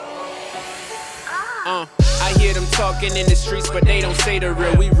I hear them talking in the streets, but they don't say the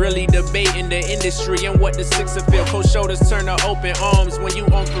real. We really debating the industry and what the sixer feel. Cold shoulders turn to open arms when you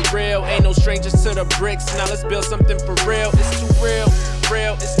on for real. Ain't no strangers to the bricks. Now let's build something for real. It's too real,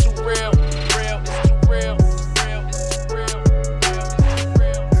 real, it's too real, real, it's too real, real, it's too real, real, it's too real,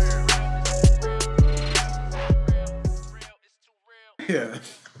 real, it's too real. Yeah.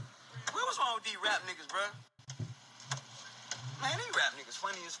 What's wrong with these rap niggas, bro? Man, these rap niggas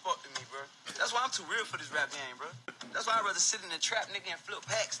funny as fuck to me, bro. That's why I'm too real for this rap game, bro. That's why I'd rather sit in the trap, nigga, and flip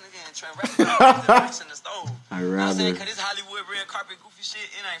packs, nigga, and try and rap than in the stove. I'd You know what I'm saying? rather. Cause this Hollywood red carpet goofy shit,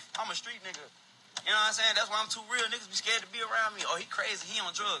 I'm a street nigga. You know what I'm saying? That's why I'm too real. Niggas be scared to be around me. Oh, he crazy, he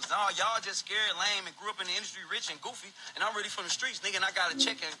on drugs. No, y'all just scared, lame, and grew up in the industry rich and goofy, and I'm really from the streets, nigga, and I got a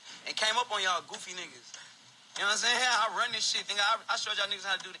check and came up on y'all goofy niggas. You know what I'm saying? I run this shit, nigga. I showed y'all niggas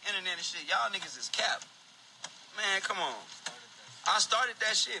how to do the internet and shit. Y'all niggas is cap. Man, come on. I started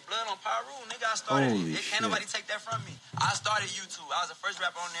that shit. Blood on Pyru, nigga. I started Holy it. shit. Can't nobody take that from me. I started YouTube. I was the first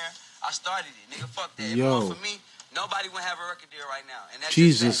rapper on there. I started it. Nigga, fuck that. If it Yo. wasn't for me, nobody would have a record deal right now. And that's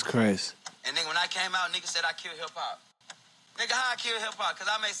Jesus just that. Christ. And then when I came out, niggas said I killed hip-hop. Nigga, how I killed hip-hop? Because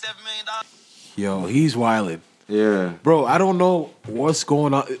I made $7 million. Yo, he's wildin'. Yeah. Bro, I don't know what's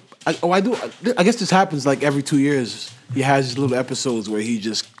going on. I guess this happens like every 2 years. He has these little episodes where he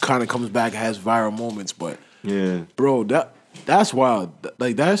just kind of comes back and has viral moments. But, Yeah. bro, that's wild.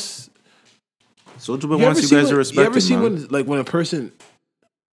 Like, that's... Soulja Boy wants you guys to respect You ever him, see man. when a person...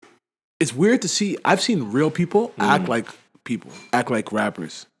 It's weird to see... I've seen real people act like people. Act like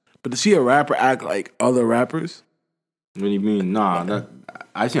rappers. But to see a rapper act like other rappers... What do you mean? Nah,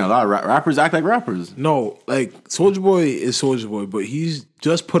 I've seen a lot of rappers act like rappers. No, like Soulja Boy is Soulja Boy, but he's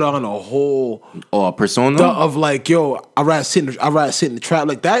just put on a whole Oh, a persona? of like, yo, I'd rather sit in the trap.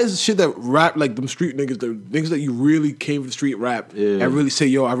 Like that is shit that rap like them street niggas, the niggas that you really came from the street rap Yeah. and really say,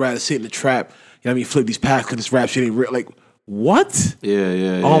 yo, I'd rather sit in the trap. You know what I mean? Flip these packs because this rap shit ain't real. Like what?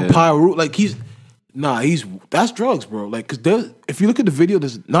 Yeah. On Pyro, like that's drugs, bro. Like, cause if you look at the video,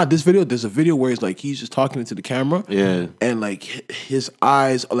 there's a video where it's like he's just talking into the camera, Yeah. and like his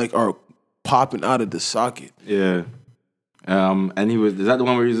eyes are popping out of the socket. Yeah. And is that the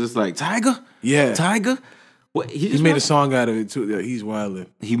one where he's just like, Tiger? Yeah. Tiger? What? He made a song out of it too. Yeah, he's wildin'.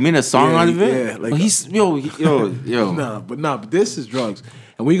 He made a song Yeah, out of it? yeah, like- But he's, yo. But this is drugs,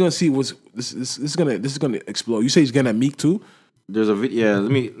 and we're gonna see what's this is gonna explode. You say he's getting at Meek too? There's a video. Yeah,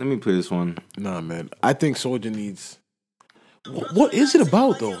 let me play this one. Nah, man. I think Soulja needs. What is it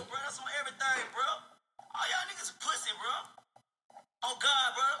about though? Bro, that's on everything, bro. All y'all niggas are pussy, bro. Oh, God,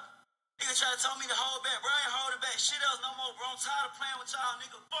 bro. Nigga try to tell me to hold back, bro. I ain't holding back shit else no more, bro. I'm tired of playing with y'all,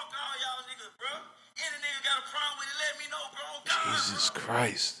 nigga. Fuck all y'all niggas, bro. Any nigga got a problem with it, let me know, bro. Oh, God, Jesus bro.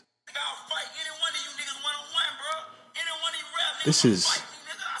 Christ. Nigga, I'll fight any one of you niggas one-on-one, bro. Any one of you rap niggas This wanna is- fight me,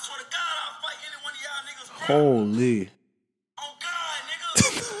 nigga. I swear to God, I'll fight any one of y'all niggas, bro. Holy. Oh, God, nigga.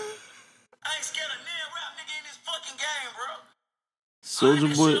 I ain't scared of none rap nigga in this fucking game, bro. Soulja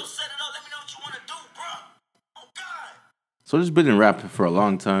Boy. Set it up. Let me know what you want to do, bro. Oh, God. Soulja's been in rap for a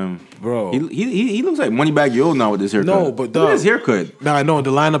long time. Bro. He looks like Moneybagg Yo now with his haircut. No, but look at his haircut. Nah, I know the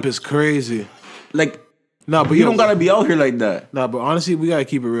lineup is crazy. Like, Nah, but you don't gotta be out here like that. Nah, but honestly, we gotta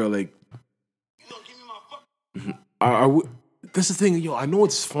keep it real. Like, You know, give me my fuck. are we, this is the thing, yo. I know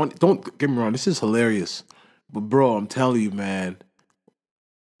it's funny. Don't get me wrong. This is hilarious, but bro, I'm telling you, man.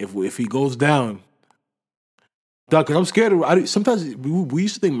 If he goes down, dog, cause I'm scared of. Sometimes we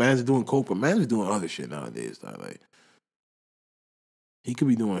used to think man's doing coke, but man's doing other shit nowadays. Dog. Like, he could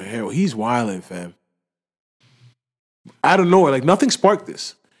be doing heroin. He's wilding, fam. I don't know. Like nothing sparked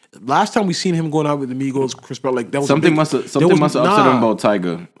this. Last time we seen him going out with the Migos, Chris Brown, like that was Something must have upset him about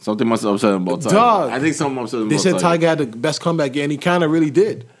Tiger. Something must have upset him about Tiger. Dog. I think something upset him They about said Tiger had the best comeback, and he kind of really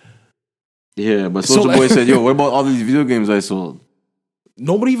did. Yeah, but So, Soulja Boy said, "Yo, what about all these video games I sold?"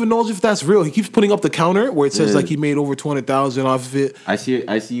 Nobody even knows if that's real. He keeps putting up the counter where it says Yeah. like he made over 200,000 off of it. I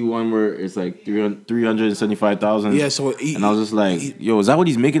see one where it's like 375,000. Yeah, so and I was just like, "Yo, is that what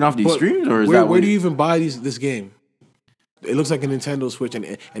he's making off these but streams, or is where, that where do you even buy this game? It looks like a Nintendo Switch,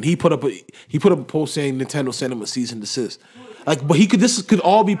 and he put up a post saying Nintendo sent him a cease and desist. Like, but this could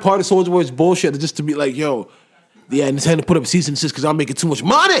all be part of Soulja Boy's bullshit, just to be like, yo, yeah, Nintendo put up a cease and desist because I'm making too much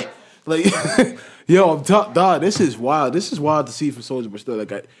money. Like, yo, dog, this is wild. This is wild to see from Soulja Boy still.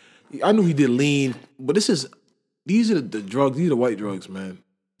 Like, I knew he did lean, but these are the drugs. These are the white drugs, man.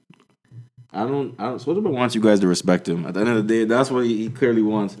 I don't. Soulja Boy wants you guys to respect him. At the end of the day, that's what he clearly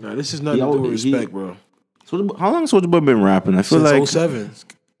wants. Nah, this is nothing to do with respect, bro. How long has Soulja Boy been rapping? I feel Since like 07.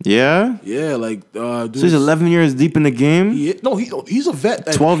 Yeah, dude, so he's 11 years deep in the game. He's a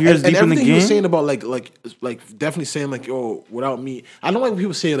vet. 12 years deep in the game. He was saying about like definitely saying like, yo, without me, I don't like when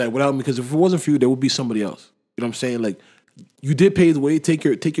people say that without me, because if it wasn't for you, there would be somebody else. You know what I'm saying? Like, you did pave the way, take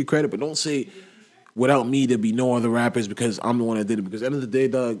your credit, but don't say without me there'd be no other rappers because I'm the one that did it. Because at the end of the day,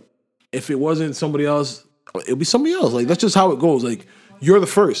 dog, if it wasn't somebody else, it'd be somebody else. Like, that's just how it goes. Like, you're the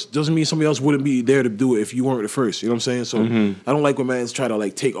first. Doesn't mean somebody else wouldn't be there to do it if you weren't the first. You know what I'm saying? So I don't like when mans try to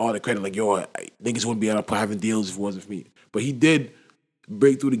like take all the credit. Like, yo, niggas wouldn't be out having deals if it wasn't for me. But he did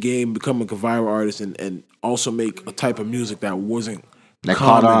break through the game, become a viral artist, and also make a type of music that wasn't that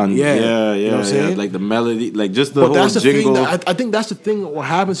caught on. Yeah. You know what I'm saying? Like the melody, like just the whole that's the jingle. Thing I think that's the thing what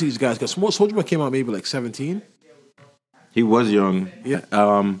happens to these guys. Because Soulja Boy came out maybe like 17. He was young. Yeah.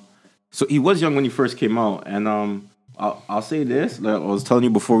 So he was young when he first came out, and I'll say this. Like I was telling you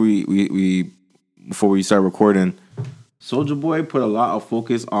before we started recording, Soulja Boy put a lot of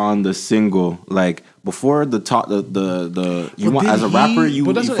focus on the single. Like before the top, as a rapper, you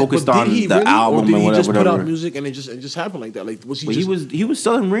focused on the album and whatever. Or did he just put out music and it just happened like that? Like he was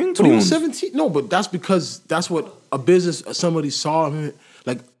selling ringtones. But he was 17. No, but that's because that's what a business somebody saw him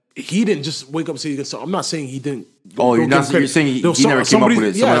like. He didn't just wake up and say, so I'm not saying he didn't. Oh, you're saying he never came up with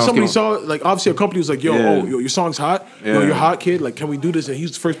it. Yeah, somebody saw it. Like, obviously, a company was like, yo, your song's hot. Yeah. Yo, you're hot, kid. Like, can we do this? And he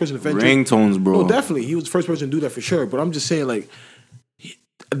was the first person to invent ringtones, bro. No, definitely. He was the first person to do that for sure. But I'm just saying, like,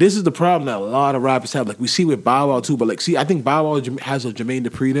 this is the problem that a lot of rappers have. Like, we see with Bow Wow, too. But, like, see, I think Bow Wow has a Jermaine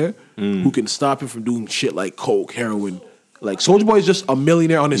Dupri there who can stop him from doing shit like coke, heroin. Like, Soulja Boy is just a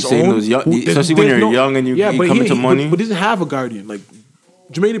millionaire on his own. Especially when you're young and you come into money. But doesn't have a guardian. Like,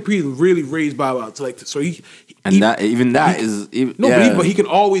 Jermaine Dupri really raised Bow Wow to like, so he but he can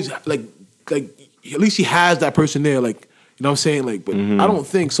always like at least he has that person there, like, you know what I'm saying, like, but I don't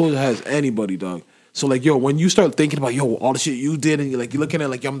think Soulja has anybody, dog. So like, yo, when you start thinking about all the shit you did and you're looking at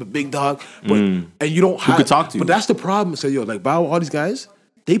like, I'm the big dog, but and you don't have who could talk to you. But that's the problem. So like Bow Wow, all these guys,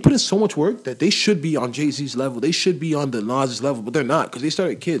 they put in so much work that they should be on Jay-Z's level, they should be on the Nas's level, but they're not because they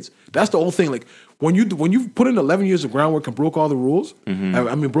started kids. That's the whole thing. Like, when you put in 11 years of groundwork and broke all the rules,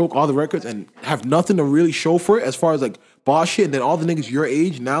 broke all the records and have nothing to really show for it as far as like boss shit, and then all the niggas your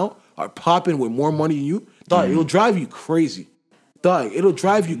age now are popping with more money than you, dog, it'll drive you crazy. Dog, it'll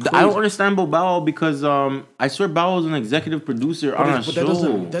drive you crazy. I don't understand about Bow Wow because I swear Bow Wow was an executive producer on a show.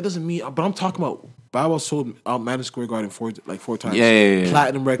 That doesn't mean, but I'm talking about Bow Wow sold out Madison Square Garden four times. Yeah.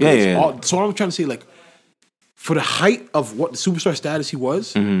 Platinum records. So I'm trying to say, like, for the height of what the superstar status he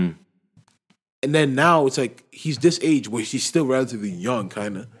was, and then now it's like he's this age where he's still relatively young,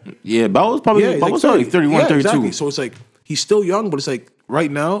 kind of. Yeah, Bow was probably 31, 32. Exactly. So it's like he's still young, but it's like right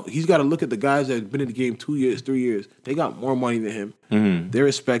now he's got to look at the guys that have been in the game 2 years, 3 years. They got more money than him. They're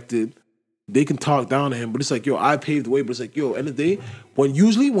respected. They can talk down to him, but it's like, yo, I paved the way. But it's like, yo, end of the day, when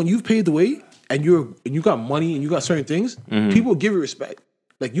you've paved the way and you got money and you got certain things, people give you respect.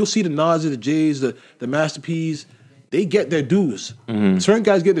 Like, you'll see the Nas, the J's, the Master P's. They get their dues. Certain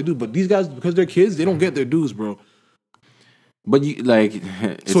guys get their dues, but these guys, because they're kids, they don't get their dues, bro. But you like,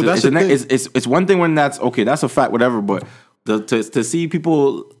 it's one thing when that's okay, that's a fact, whatever. But to see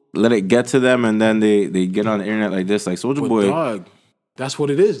people let it get to them and then they get on the internet like this, like Soulja Boy, dog, that's what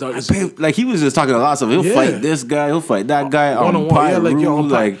it is, dog. Like, he was just talking a lot of stuff. He'll fight this guy, he'll fight that guy on Pyro,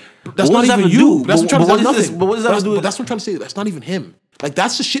 like, that's not even you. That's what I'm trying to say. But what does that do? But that's what I'm trying to say. That's not even him. Like,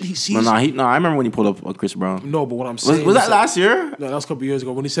 that's the shit he sees. No, I remember when he pulled up Chris Brown. No, but what I'm saying was that last year? No, that was a couple years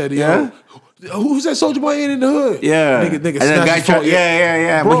ago when he said, who's that Soulja Boy ain't in the hood? Yeah. Nigga, and then guy tried,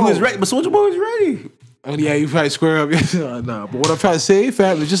 yeah. Bro. But he was ready. But Soulja Boy was ready. And yeah, you probably square up. Nah, but what I'm trying to say,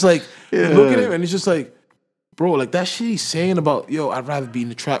 fam, is just like, look at him and it's just like, bro, like that shit he's saying about, yo, I'd rather be in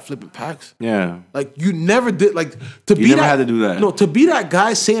the trap flipping packs. Yeah. Like, you never did, like, you never had to do that. No, to be that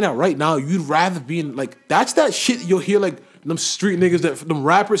guy saying that right now, you'd rather be in, like, that's that shit you'll hear, like, them street niggas, them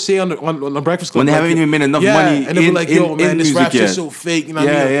rappers say on the Breakfast Club. When they haven't even made enough money and they be like, yo, man, this rap shit's so fake. You know what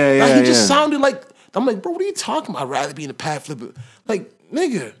I mean? Yeah. Like, he just sounded like, I'm like, bro, what are you talking about? I'd rather be in the pack flipper. Like,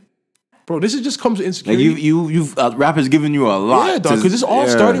 nigga. Bro, this is just comes to insecurity. Like you've rappers giving you a lot. Yeah, dog, because this all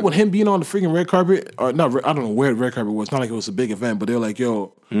started with him being on the freaking red carpet. Or not, I don't know where the red carpet was. It's not like it was a big event, but they're like,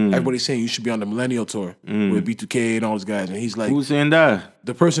 yo, everybody's saying you should be on the Millennial Tour with B2K and all those guys. And he's like, who's saying that?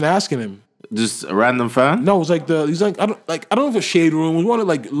 The person asking him. Just a random fan? No, it was like he's like, I don't know if it's Shade Room. We wanted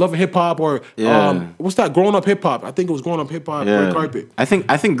like Love and Hip Hop or what's that? Growing Up Hip Hop. I think it was Growing Up Hip Hop red carpet. I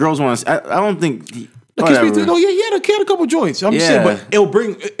think girls want to. I don't think. He had a couple joints. I'm just saying, but it'll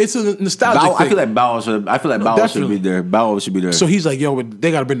bring. It's a nostalgic thing. I feel like Bow should be there. Bow should be there. So he's like, yo, but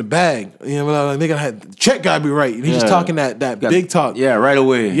they gotta bring the bag. You know, like, they gotta have check. Gotta be right. And he's just talking that big talk. Yeah, right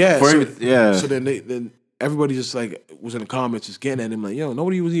away. Yeah, So then everybody just like was in the comments just getting at him like, yo,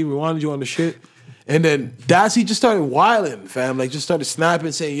 nobody was even wanted you on the shit. And then he just started wilding, fam. Like just started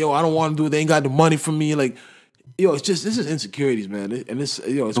snapping, saying, yo, I don't want to do it. They ain't got the money from me. Like, yo, it's just this is insecurities, man. And it's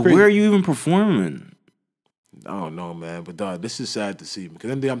it's But crazy. where are you even performing? I don't know, man. But dog, this is sad to see. Because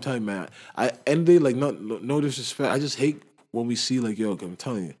end of the day, I'm telling you, man, end of the day, like no disrespect. I just hate when we see like, yo, I'm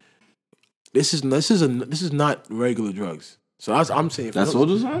telling you, this is not regular drugs. So I'm saying That's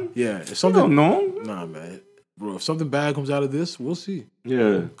Soulja's on? Yeah, if I something don't know. Nah, man, bro. If something bad comes out of this, we'll see. Yeah.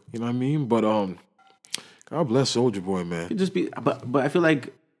 You know what I mean? But God bless Soulja Boy, man. It just be, but I feel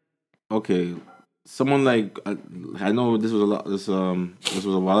like, okay, someone like I know this was this was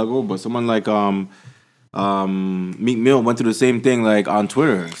a while ago, but someone like Meek Mill went through the same thing like on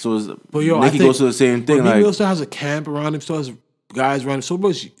Twitter. So Nicki goes through the same thing. Meek Like Mill still has a camp around him, still has guys around him. So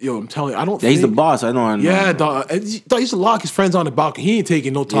much, yo, I'm telling you, I don't. Yeah, he's the boss. I know. Yeah, dog. He used to lock his friends on the balcony. He ain't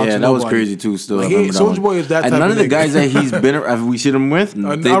taking no talk. Yeah, to that was nobody. crazy too. Still, Like, I remember that Soulja one. Boy is that and type none of of the nigga. guys that he's been have we seen him with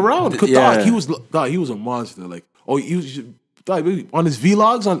around. Cause yeah. dog, he was a monster. Like, dog, on his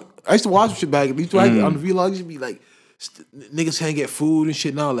vlogs. I used to watch shit back. On the vlogs, you'd be like, niggas can't get food and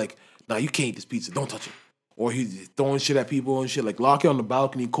shit. Now, like, nah, you can't eat this pizza. Don't touch it. Or he's throwing shit at people and shit. Like, lock it on the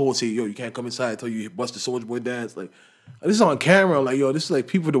balcony, cold, say, yo, you can't come inside until you bust the Soulja Boy dance. Like, this is on camera. Like, yo, this is like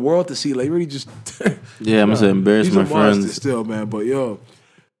people of the world to see. Like, really just. Yeah, I'm gonna embarrass he's my a monster friends. still, man. But yo,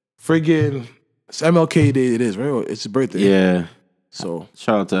 friggin' it's MLK Day. It is, right? It's his birthday. Yeah. So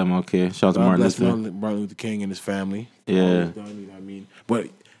Shout out to MLK. Shout out to God Martin bless Luther. Martin Luther King and his family. Yeah. All he's done, you know what I mean, but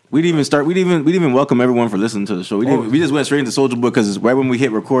We didn't even start. We didn't even welcome everyone for listening to the show. We just went straight into Soulja Boy because right when we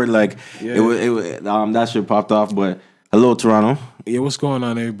hit record, like that shit popped off. But hello, Toronto. yeah, what's going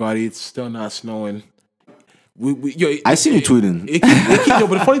on, everybody? It's still not snowing. I see you tweeting. But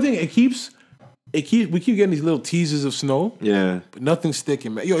the funny thing, we keep getting these little teasers of snow. Yeah, But nothing's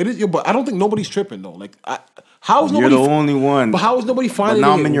sticking, man. Yo, it is. Yo, but I don't think nobody's tripping though. Like, how is you're nobody? the only one. But how is nobody finding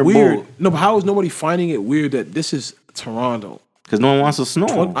now I'm it in your weird? boat. No, but how is nobody finding it weird that this is Toronto? Because no one wants to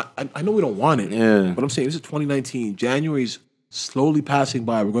snow. I know we don't want it. Yeah. But I'm saying this is 2019. January's slowly passing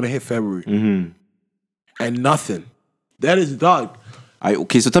by. We're gonna hit February, and nothing. That is dog.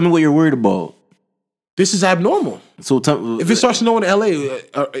 Okay, so tell me what you're worried about. This is abnormal. So If it starts snowing in LA,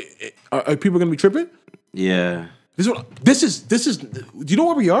 are people gonna be tripping? yeah, This is. Do you know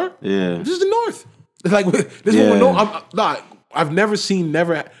where we are? yeah. This is the north. It's like this is what we know. I've never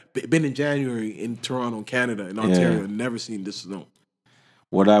been in January in Toronto, Canada, in Ontario, and never seen this snow.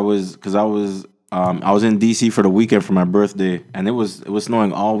 I was in DC for the weekend for my birthday, and it was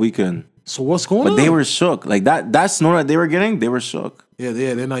snowing all weekend. So what's going on? But they were shook. Like that snow that they were getting, they were shook. Yeah,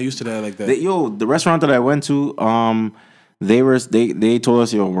 they're not used to that like that. The restaurant that I went to, they told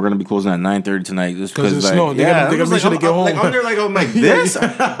us, we're gonna be closing at 9:30 tonight just because it's like, snow. They're gonna make sure they get home. Like, I'm there like I'm like this.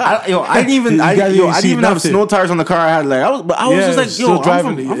 I didn't even You guys didn't see have nothing. snow tires on the car. I had like I was Yeah, just like still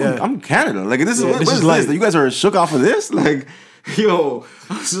driving I'm Canada. Like this is Yeah, what this is is light. this? You guys are shook off of this? Like. I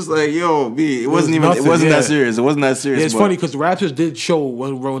was just like, B. It wasn't that serious. It wasn't that serious. Yeah, it's funny because the Raptors did show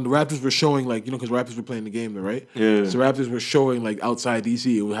when the Raptors were showing like because Raptors were playing the game there, right? Yeah. So the Raptors were showing like outside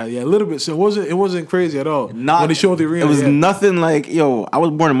DC. It was a little bit. So it wasn't crazy at all. When they showed the arena, it was nothing like I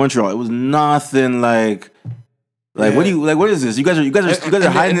was born in Montreal. It was nothing like what do you like? What is this? You guys are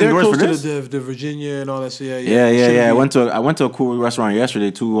hiding indoors for this? To the Virginia and all that. So Yeah. I went to a cool restaurant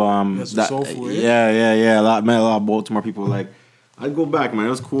yesterday too. That's some soul food, Yeah. Met a lot of Baltimore people. Like I'd go back, man. It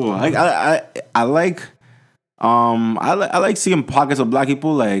was cool. I like seeing pockets of black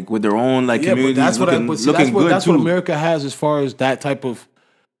people like with their own like communities but that's looking good that's too. what America has as far as that type of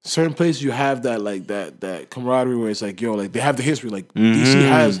certain places. You have that like that camaraderie where it's like they have the history. Like DC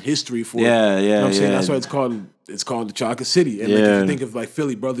has history for Yeah, You know what I'm saying? yeah. That's why it's called the Chocolate City. And like, if you think of like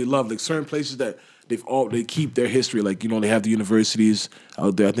Philly, brotherly love, like certain places that they keep their history. Like they have the universities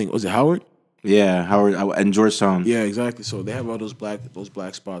out there. I think was it Howard. Yeah, Howard and Georgetown. Yeah, exactly. So they have all those black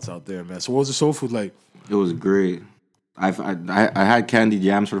spots out there, man. So what was the soul food like? It was great. I had candied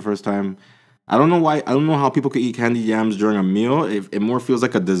yams for the first time. I don't know why. I don't know how people could eat candied yams during a meal. It more feels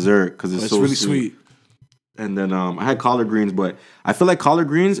like a dessert because it's so really sweet. And then I had collard greens, but I feel like collard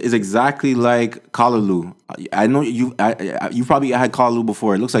greens is exactly like callaloo. I know you probably had callaloo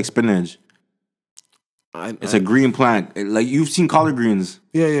before. It looks like spinach. It's a green plant. Like you've seen collard greens.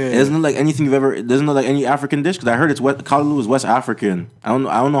 Yeah. It doesn't look like anything you've ever. It doesn't look like any African dish because I heard callaloo is West African. I don't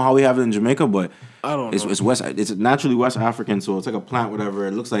know how we have it in Jamaica, but I don't know. It's naturally West African, so it's like a plant, whatever.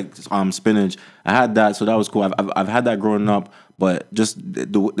 It looks like spinach. I had that, so that was cool. I've had that growing up, but just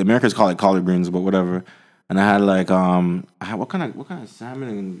the Americans call it collard greens, but whatever. And I had like I had what kind of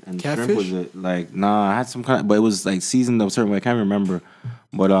salmon and shrimp Catfish? was it? Like I had some kind of, but it was like seasoned a certain way. I can't remember.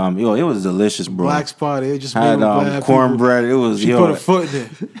 But yo, it was delicious, bro. Black spot. It just had made black cornbread. It was She yo. put a foot in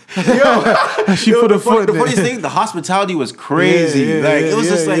it. Yo, she put a foot The in it. funniest thing, the hospitality was crazy. It was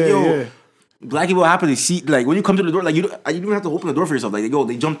just like yo. Black people happily see, like, when you come to the door, like, you don't have to open the door for yourself. Like, yo,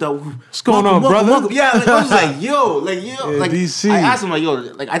 they jumped out. What's going on, brother? Welcome. Yeah, like, I was like, yo, like, DC. I asked him, like, yo,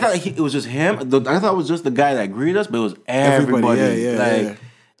 like, I thought it was just him. I thought it was just the guy that greeted us, but it was everybody.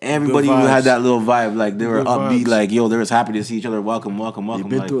 Everybody who had that little vibe, like, they were upbeat, like, yo, they was happy to see each other. Welcome.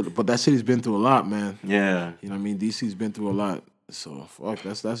 But that city's been through a lot, man. Yeah. You know what I mean? DC's been through a lot. So fuck,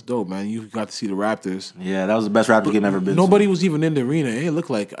 that's dope, man. You got to see the Raptors. Yeah, that was the best Raptors game ever been. Nobody was even in the arena. It looked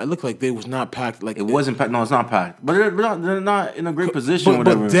like they was not packed. Like it wasn't packed. No, it's not packed. But they're not in a great position.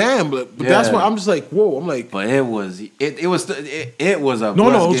 But damn, but that's why I'm just like, whoa. I'm like, but it was a it was game.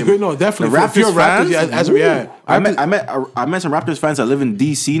 great. No, definitely. The Raptors fans. I met some Raptors fans that live in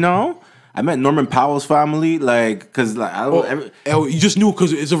DC now. I met Norman Powell's family, like, cause like I don't. You just knew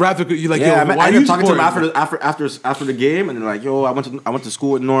because it's a Raptor. You like, yeah. yo, I ended up talking to him after the game, and they're like, yo, I went to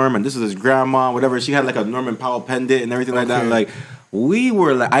school with Norm, and this is his grandma, whatever. She had like a Norman Powell pendant and everything like that. Like, we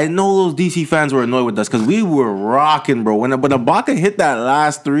were like, I know those DC fans were annoyed with us because we were rocking, bro. When Ibaka hit that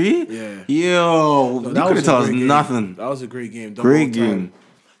last three, yo, you couldn't tell us nothing. That was a great game. Great game.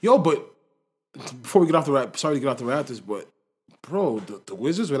 Yo, but before we get off the Raptors, but. Bro, the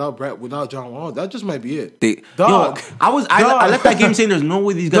Wizards without John Wall, that just might be it. I left that game saying there's no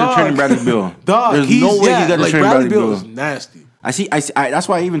way these guys are trading Bradley Beal. There's no way these guys are trading Bradley Beal. Is nasty. That's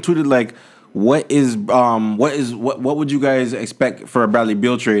why I even tweeted like, what would you guys expect for a Bradley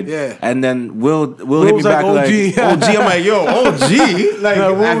Beal trade? Yeah. And then Will hit me back like OG. I'm like, yo, OG, like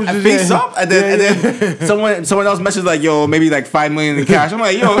I face up, and then someone else messaged like, yo, maybe like $5 million in cash. I'm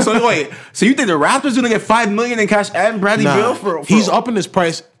like, yo, so wait, so you think the Raptors gonna get $5 million in cash and Bradley Beal for he's upping his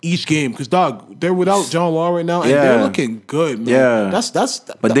price each game because they're without John Wall right now and they're looking good, man. Yeah,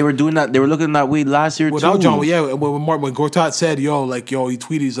 but they were doing that. They were looking that way last year without too. John Wall. Yeah, when Gortat said, he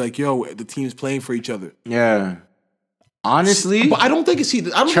tweeted, he's like, yo, the team's playing for each other. Yeah, honestly, but I don't think it's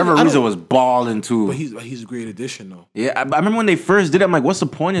Trevor Ariza was balling too. But he's a great addition though. Yeah, I remember when they first did it. I'm like, what's the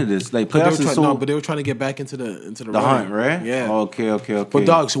point of this? Like, but they were trying to get back into the hunt, right? Yeah. Okay. But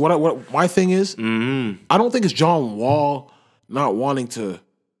dog, so what my thing is, I don't think it's John Wall not wanting to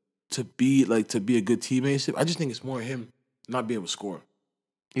be a good teammate. I just think it's more him not being able to score.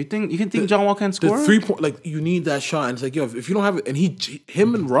 You think John Wall can score? The 3-point, like, you need that shot, and it's like, yo, if you don't have it, and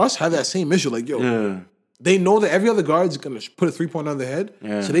him and Russ have that same issue, like, yo, they know that every other guard's gonna put a 3-point on their head,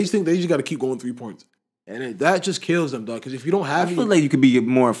 so they just think they just got to keep going 3 points, and that just kills them, dog. Because if you don't have, I feel like you could be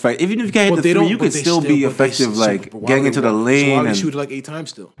more effective. Even if you can't hit the three, you could still be effective, like getting into the lane. So why they shoot it like 8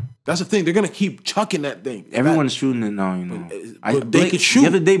 times still? That's the thing. They're gonna keep chucking that thing. Everyone's shooting it now, you know. But they could shoot. The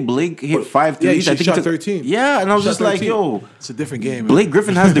other day, Blake hit 5 threes. I think he shot 13. Yeah, and I was just 13. Like, yo, it's a different game. Blake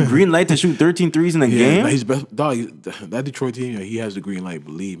Griffin has the green light to shoot 13 threes in a game. He's best dog. That Detroit team, he has the green light.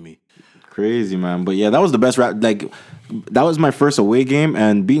 Believe me. Crazy, man. But yeah, that was the best rap. Like, that was my first away game,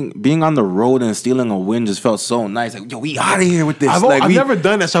 and being on the road and stealing a win just felt so nice. Like, yo, we out of here with this. I've never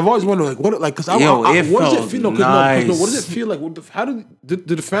done that, so I've always wondered, like, what, like, because what does it feel? Nice. What does it feel like? How did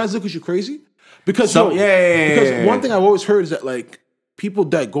the fans look at you crazy? Because because one thing I've always heard is that like people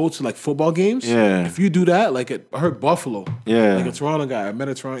that go to like football games, if you do that, like I heard Buffalo, like a Toronto guy, I met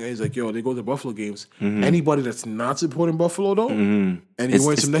a Toronto guy, he's like, yo, they go to Buffalo games. Anybody that's not supporting Buffalo though, and you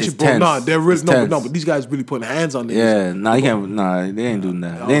wearing some next bro, nah, they're really but these guys really putting hands on them. Yeah, they ain't doing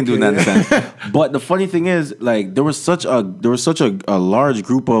that. They ain't doing that. But the funny thing is, like, there was such a large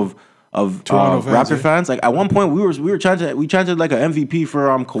group of Raptor fans. Like, at one point we chanted like an MVP for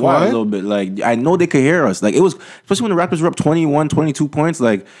Kawhi a little bit. Like, I know they could hear us. Like, it was, especially when the Raptors were up 21, 22 points,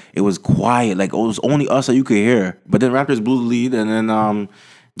 like, it was quiet. Like, it was only us that you could hear. But then Raptors blew the lead, and then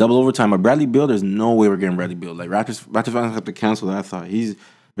double overtime. But Bradley Beal, there's no way we're getting Bradley Beal. Like, Raptors fans have to cancel that thought.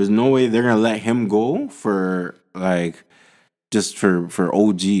 There's no way they're gonna let him go for like just for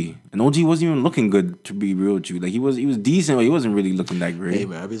OG. And OG wasn't even looking good, to be real with you. Like, he was decent, but he wasn't really looking that great. Hey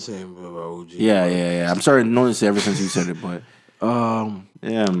man, I've been saying about OG. Yeah. I'm starting to notice it ever since you said it, but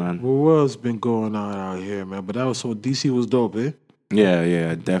yeah, man. What else been going on out here, man? But that was so DC was dope, eh?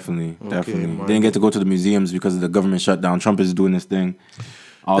 Yeah, definitely. Didn't get to go to the museums because of the government shutdown. Trump is doing this thing.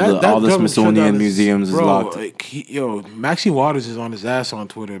 All the Smithsonian museums is locked. Like, Maxine Waters is on his ass on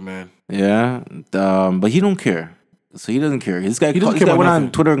Twitter, man. Yeah, but he don't care. So he doesn't care. This guy went on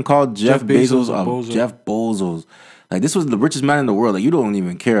Twitter and called Jeff Bezos Jeff Bezos. Like, this was the richest man in the world. Like, you don't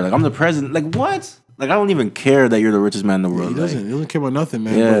even care. Like, I'm the president. Like, what? Like I don't even care that you're the richest man in the world. He doesn't care about nothing,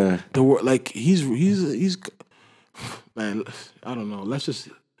 man. Yeah. But the like he's man. I don't know. Let's just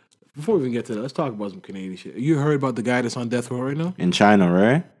before we even get to that, let's talk about some Canadian shit. You heard about the guy that's on death row right now? In China,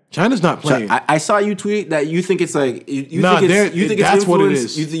 right? China's not playing. I saw you tweet that you think it's like you Nah, think it's that's what it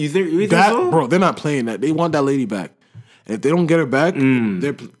influence? is. You think that, so? bro? They're not playing that. They want that lady back. And if they don't get her back,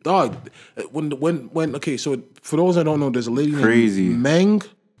 they're dog. When okay, so for those that don't know, there's a lady Crazy. named Meng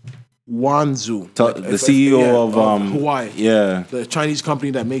Wanzhou, The CEO of Huawei. Yeah. The Chinese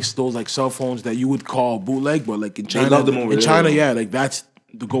company that makes those like cell phones that you would call bootleg, but like in China, love them over in there, China, though. yeah, like that's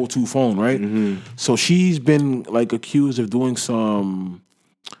the go-to phone, right? So she's been like accused of doing some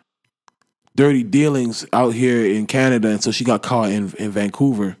dirty dealings out here in Canada, and so she got caught in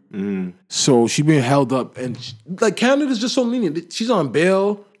Vancouver. So she been held up, and like Canada's just so lenient. She's on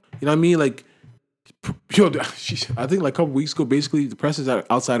bail. You know what I mean? Like, yo, I think like a couple weeks ago, basically the press is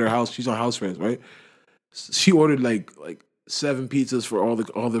outside her house. She's on house arrest, right? She ordered like 7 pizzas for all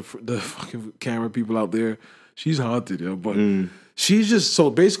the fucking camera people out there. She's haunted, yo. But she's just so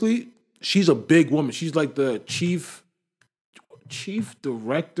basically she's a big woman. She's like the chief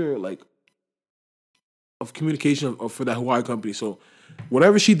director, like of communication for that Huawei company. So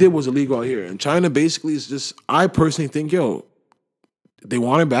whatever she did was illegal out here. And China basically is just, I personally think, yo, they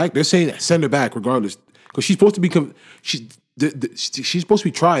want her back. They're saying send her back regardless. Because she's supposed to be, she's supposed to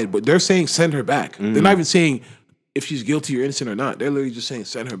be tried, but they're saying send her back. They're not even saying if she's guilty or innocent or not. They're literally just saying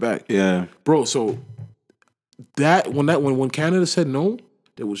send her back. Yeah. Bro, so when Canada said no,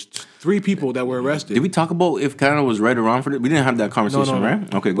 there was 3 people that were arrested. Did we talk about if Canada was right or wrong for this? We didn't have that conversation, No. right?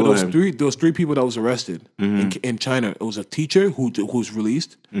 Okay, But go ahead. There was 3 people that was arrested in China. It was a teacher who's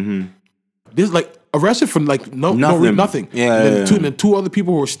released. This like arrested for like nothing. Yeah, And then yeah. and then 2 other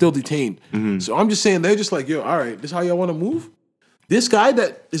people who were still detained. So I'm just saying they're just like, yo, all right, this is how y'all want to move. This guy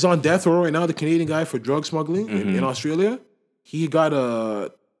that is on death row right now, the Canadian guy for drug smuggling in Australia, he got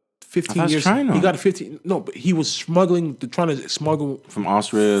a 15 years. China. He got a 15. No, but he was trying to smuggle From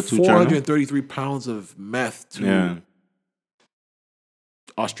Austria to China. 433 pounds of meth to Yeah.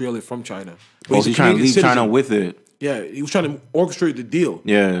 Australia from China. But He's trying to leave China with it. Yeah, he was trying to orchestrate the deal.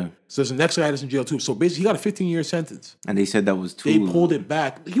 Yeah. So there's the next guy that's in jail too. So basically, he got a 15-year sentence. And they said that was too. They pulled it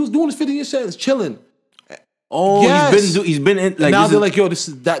back. He was doing his 15-year sentence, chilling. Oh, Yes. he's been in like now this they're is- like, yo,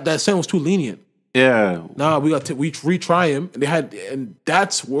 that sentence was too lenient. yeah. Nah, we retry him, and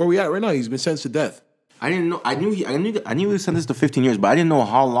that's where we at right now. He's been sentenced to death. I didn't know. I knew he was sentenced to 15 years, but I didn't know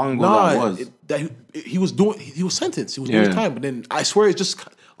how long ago that was. He was sentenced. He was doing Yeah. his time, but then I swear it's just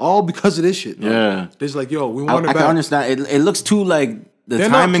all because of this shit. Yeah. They're just like, yo, we I want her can back. understand. It looks too like the They're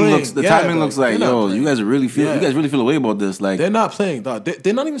not timing playing. looks. The Yeah, timing like, looks like, they're not yo, playing. you guys really feel. Yeah. You guys really feel a way about this. Like, They're not playing, dog.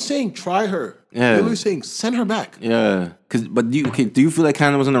 They're not even saying try her. Yeah. They're literally saying send her back. yeah. But do you feel like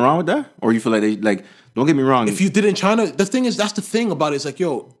Canada was in the wrong with that, or you feel like they like? Don't get me wrong. If you did it in China, the thing is, that's the thing about it. It's like,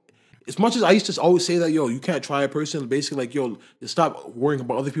 yo, as much as I used to always say that, yo, you can't try a person, basically, like, yo, stop worrying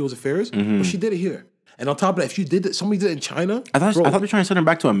about other people's affairs. But she did it here. And on top of that, if you did it, somebody did it in China. I thought they were trying to send her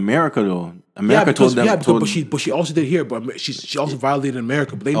back to America though. America because, told them. but she also did it here. But she also violated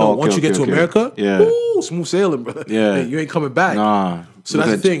America. But they know Oh, okay, once you get to okay. America, Yeah. woo, smooth sailing, brother. Yeah. Hey, you ain't coming back. Nah. So Look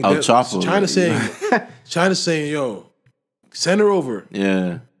that's the at thing. El So Chapo. China's saying, yo, send her over.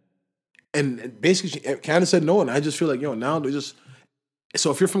 Yeah. And basically, Canada said no, and I just feel like, yo, now they're just. So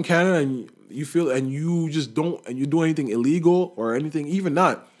if you're from Canada and you feel and you just don't and you do anything illegal or anything, even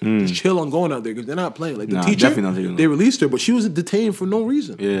not, just chill on going out there because they're not playing. Like the Nah, teacher, definitely not taking they released her, but she was detained for no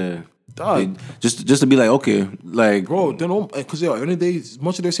reason. Yeah. Dog. Just to be like, okay, like, Bro, they don't because yo, any day, as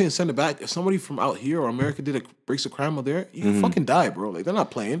much as they're saying send it back, if somebody from out here or America breaks a crime out there, you can fucking die, bro. Like they're not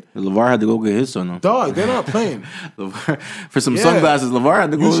playing. LeVar had to go get his son. Though. Dog, they're not playing. For some Yeah. sunglasses, LeVar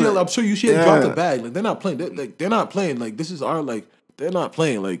had to go. UCLA, I'm sure UCLA Yeah. dropped a bag. Like they're not playing. They're not playing. Like this is our like they're not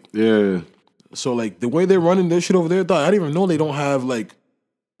playing. Like Yeah. so like the way they're running their shit over there, dog, I didn't even know they don't have like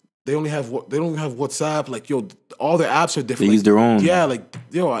they don't have WhatsApp. Like yo, all their apps are different. They use their own. Yeah, like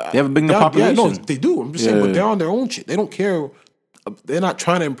yo, They have a big enough population. Yeah, no, they do. I'm just saying, Yeah. but they're on their own shit. They don't care. They're not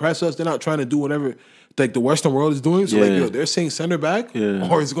trying to impress us. They're not trying to do whatever like the Western world is doing. So like Yeah. yo, they're saying send her back, Yeah.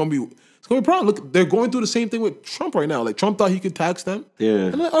 or it's gonna be a problem. Look, they're going through the same thing with Trump right now. Like Trump thought he could tax them. Yeah.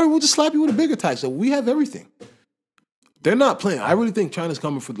 And like, all right, we'll just slap you with a bigger tax. So we have everything. They're not playing. I really think China's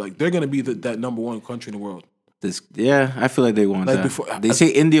coming for like they're gonna be that number one country in the world. Yeah, I feel like they want Like that. before- They say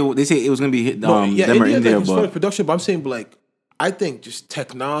India. They say it was gonna be them or India, India, like, as far as but production, but I'm saying, like, I think just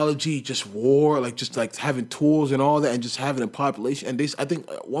technology, just war, like just like having tools and all that, and just having a population. And I think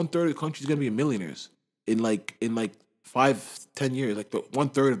 1/3 of the country is gonna be millionaires in 5-10 years. Like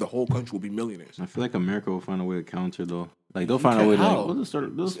 1/3 of the whole country will be millionaires. I feel like America will find a way to counter though. Like they'll find a way. How? Like,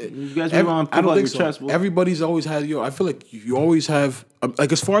 you guys really want to I pull don't out your think so. chest. Bro. Everybody's always had I feel like you always have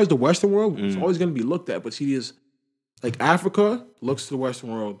like as far as the Western world, it's always going to be looked at. But see, is like Africa looks to the Western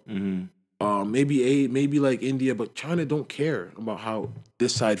world. Maybe like India, but China don't care about how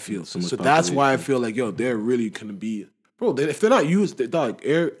this side feels. So that's why I feel like they're really gonna be if they're not used,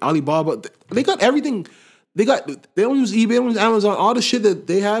 Alibaba, they got everything. They don't use eBay, they don't use Amazon, all the shit that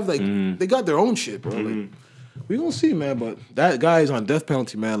they have. Like they got their own shit, bro. Like we gonna see, man. But that guy is on death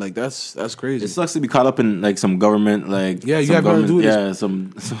penalty, man. Like that's crazy. It sucks to be caught up in like some government, like you some have to do this. Yeah,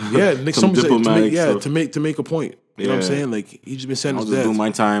 some diplomatic stuff. to make a point. You know what I'm saying? Like he's just been I sentenced was to just death. doing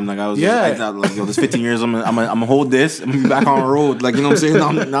my time. Like I was, Yeah. I thought like this 15 years. I'm gonna hold this. I'm gonna be back on the road. Like you know what I'm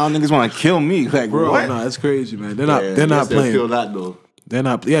saying? Now niggas want to kill me. Like Bro, what? no, it's crazy, man. They're not playing. Feel that though. They're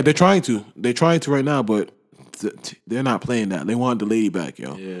not. Yeah, they're trying to. They're trying to right now, but they're not playing that. They want the lady back,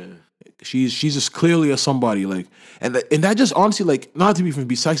 yo. Yeah. She's just clearly a somebody, like, and that just honestly, like, not to be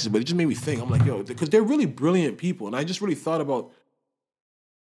sexist, but it just made me think. I'm like, yo, because they're really brilliant people, and I just really thought about,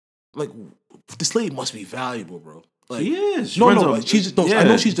 like, this lady must be valuable, bro. Like, She is. No, runs no, a- she's no. I yeah.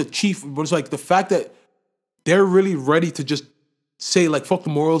 know she's the chief, but it's like the fact that they're really ready to just say like fuck the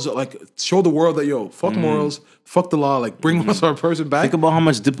morals, like show the world that fuck the morals, fuck the law, like bring us our person back. Think about how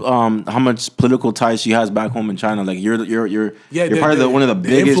much political ties she has back home in China. Like you're part of one of the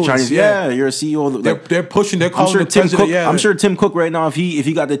biggest influence, Chinese. yeah. Yeah, you're a CEO. Of the, like, They're pushing. They're I'm calling sure the Tim president. Cook. Yeah, I'm sure Tim Cook right now, if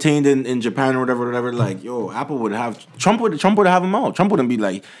he got detained in Japan or whatever, like Apple would have Trump would have him out. Trump wouldn't be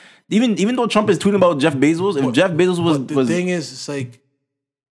like even though Trump is tweeting about Jeff Bezos. If Jeff Bezos was thing is, it's like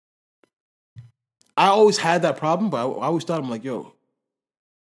I always had that problem, but I always thought I'm like,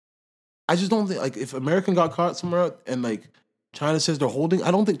 I just don't think like if American got caught somewhere and like China says they're holding,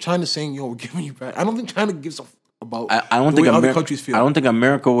 I don't think China's saying we're giving you back. I don't think China gives a about. I don't the think way other countries feel. I don't think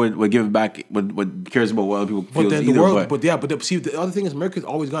America would give it back. Would cares about what other people feel. But then either, the world, but see, the other thing is America's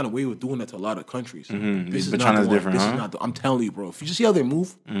always gotten away with doing that to a lot of countries. This is But not China's the one. different, This huh? is not. I'm telling you, bro. If you just see how they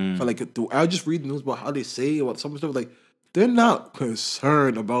move, so like I just read the news about how they say about some stuff. Like they're not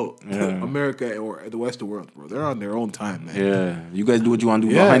concerned about America or the Western world, bro. They're on their own time, man. Yeah, you guys do what you want to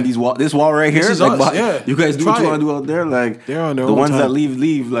do Yeah. behind this wall right here. This is like, us, yeah. You guys do Try what you it. want to do out there. Like They're on their the own ones that time.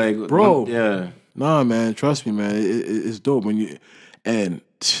 leave. Like Bro. yeah. Nah, man. Trust me, man. It's dope when you and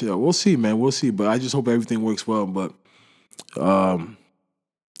we'll see, man. We'll see. But I just hope everything works well. But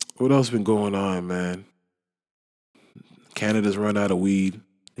what else been going on, man? Canada's run out of weed.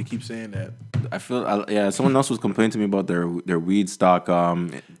 They keep saying that. I feel someone else was complaining to me about their weed stock.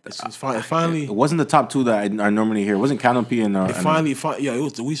 It's finally. It wasn't the top two that I normally hear. It wasn't Canopy and It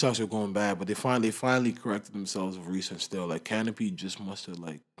was the weed stocks were going bad, but they finally corrected themselves of recent. Still, like Canopy just must have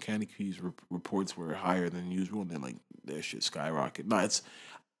like Canopy's reports were higher than usual, and then like their shit skyrocketed. No,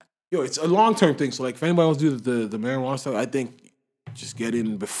 it's a long term thing. So like, if anybody wants to do the marijuana stuff, I think just get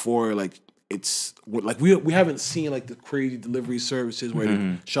in before like it's like we haven't seen like the crazy delivery services where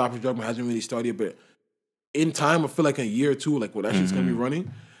the Shoppers Drug Mart hasn't really started, but in time, I feel like in a year or two, like when that shit's gonna be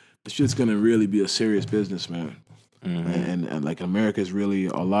running, the shit's gonna really be a serious business, man. And like America is really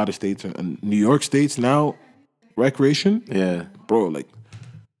a lot of states and New York states now, recreation, bro, like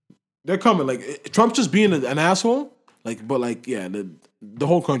they're coming. Like Trump's just being an asshole, like, but like the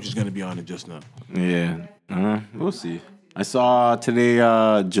whole country's gonna be on it just now. Yeah, we'll see. I saw today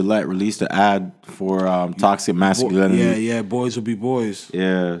Gillette released an ad for toxic masculinity. Yeah, boys will be boys.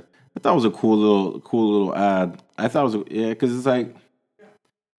 Yeah, I thought it was a cool little ad. I thought it was because it's like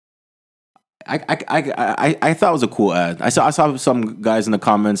I thought it was a cool ad. I saw some guys in the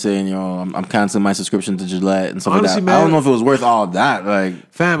comments saying, I'm canceling my subscription to Gillette and stuff Honestly, like that. man, I don't know if it was worth all of that.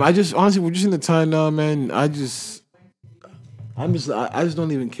 Like, fam, I just honestly we're just in the time now, man. I just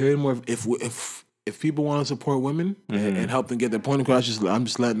don't even care anymore if people want to support women and help them get their point across. I'm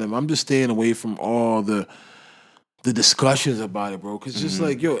just letting them. I'm just staying away from all the discussions about it, bro. Because just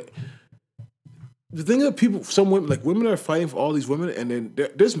like the thing that some women are fighting for all these women, and then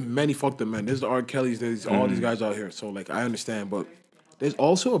there's many fucked up men. There's the R. Kellys. There's all these guys out here. So like I understand, but there's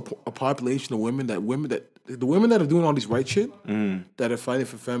also a population of the women that are doing all these right shit that are fighting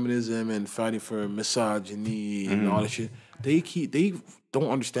for feminism and fighting for misogyny and all that shit. They don't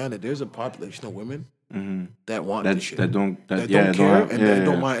understand that there's a population of women that want this shit. that don't care and that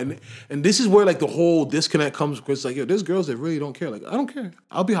don't mind. And this is where like the whole disconnect comes because like there's girls that really don't care. Like I don't care.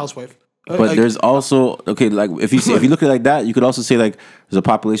 I'll be a housewife. But there's also like if you look at it like that, you could also say like there's a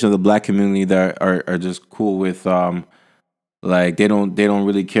population of the black community that are just cool with like they don't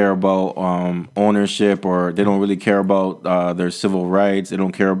really care about ownership, or they don't really care about their civil rights. They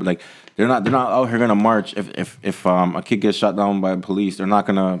don't care like they're not out here gonna march if a kid gets shot down by police. They're not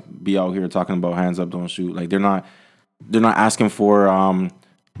gonna be out here talking about hands up, don't shoot. Like they're not asking for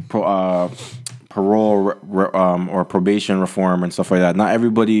parole or probation reform and stuff like that. Not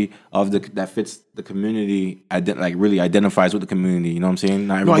everybody that fits the community really identifies with the community. You know what I'm saying?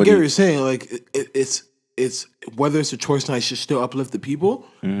 Not No, I everybody. get what you're saying. Like it's whether it's a choice or not, it should still uplift the people.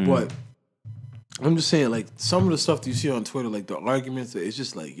 But I'm just saying, like some of the stuff that you see on Twitter, like the arguments, it's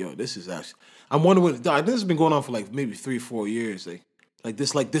just like, yo, this is actually. I'm wondering. This has been going on for like maybe 3-4 years. Like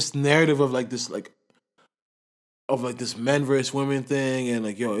this narrative of this men versus women thing, and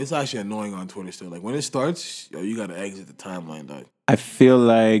like, yo, it's actually annoying on Twitter still. Like when it starts, yo, you gotta exit the timeline, dog. I feel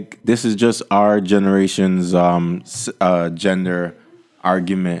like this is just our generation's gender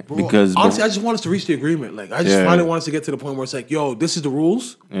argument. Bro, because honestly, I just want us to reach the agreement. Like I just finally want us to get to the point where it's like, yo, this is the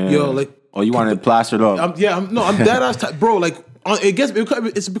rules. Yo, like, you want it plastered up? I'm dead ass, bro. Like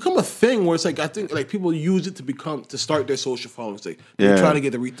it's become a thing where it's like I think like people use it to start their social followings. Like they're trying to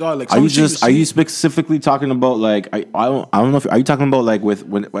get the retard. Like are you specifically talking about like I don't know if are you talking about like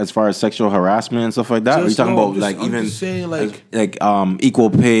as far as sexual harassment and stuff like that? Are you talking about equal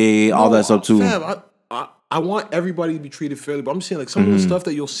pay, all that stuff too? Fam, I want everybody to be treated fairly, but I'm saying like some of the stuff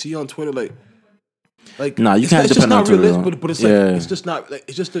that you'll see on Twitter, like nah, you can't depend on Twitter. But it's like it's just not like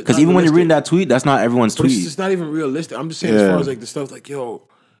it's just because even when you're reading that tweet, that's not everyone's tweet. It's just not even realistic. I'm just saying as far as like the stuff like, yo,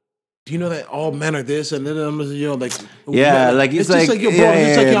 do you know that all men are this and then I'm just, yo, like it's like yo,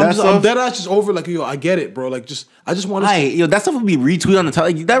 bro, I'm dead ass just over like, yo, I get it, bro. Like I just want to yo, that stuff will be retweeted on the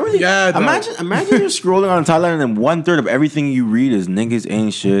timeline. Like, that really imagine you're scrolling on the timeline and then 1/3 of everything you read is niggas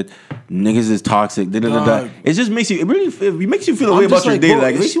ain't shit, niggas is toxic. It just makes you it makes you feel a way about your day.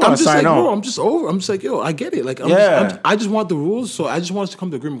 Like it makes you want to sign on. Bro, I'm just over. I'm just like, yo, I get it. Like I just want the rules, so I just want us to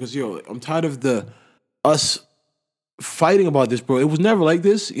come to agreement because yo, I'm tired of us fighting about this, bro. It was never like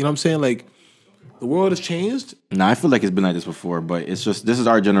this. You know what I'm saying? Like the world has changed. Nah, I feel like it's been like this before, but it's just this is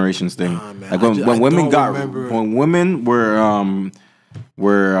our generation's thing. Like when women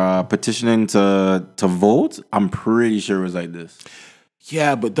were petitioning to vote, I'm pretty sure it was like this.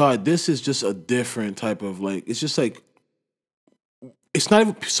 Yeah, but dog, this is just a different type of like. It's just like it's not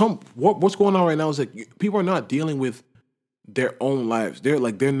even what's going on right now is like people are not dealing with their own lives.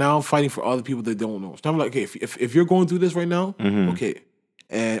 They're now fighting for other people they don't know. So I'm like, okay, if you're going through this right now, okay,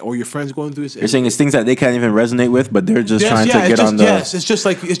 or your friends going through this, you're saying it's things that they can't even resonate with, but they're just trying to get on the. Yes, it's just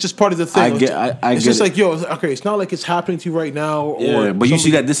part of the thing. It's just like, yo, okay, it's not like it's happening to you right now. But you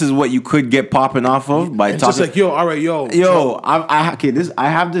see that this is what you could get popping off of by talking. Just like, yo, all right, yo, I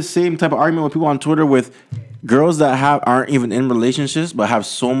have the same type of argument with people on Twitter with girls that aren't even in relationships but have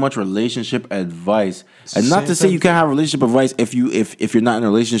so much relationship advice. And not to say you can't have relationship advice if you're not in a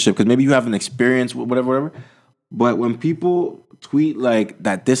relationship, because maybe you have an experience with whatever. But when people tweet like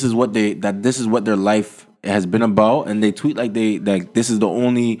that, this is what their life has been about, and they tweet like this is the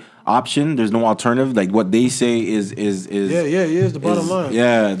only option. There's no alternative. Like what they say is the bottom line.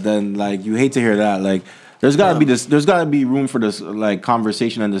 Yeah, then like you hate to hear that. Like there's gotta be room for this like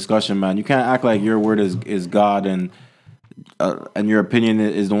conversation and discussion, man. You can't act like your word is God and your opinion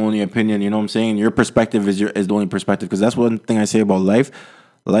is the only opinion. You know what I'm saying? Your perspective is the only perspective, because that's one thing I say about life.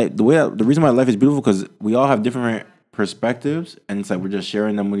 Like the reason why life is beautiful, because we all have different perspectives, and it's like we're just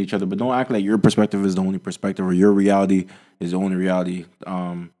sharing them with each other. But don't act like your perspective is the only perspective or your reality is the only reality.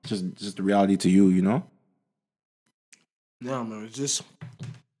 Just the reality to you, you know? No, man, it's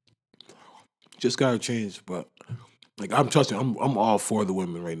just gotta change. But like I'm trusting, I'm all for the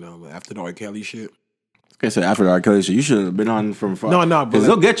women right now. But after the R. Kelly shit, like I said, after the R. Kelly shit, you should have been on from far. No, because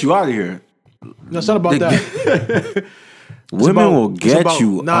they'll get you out of here. No, it's not about that. Women will get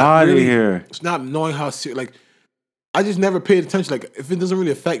you out of here. It's not knowing how serious. Like, I just never paid attention. Like, if it doesn't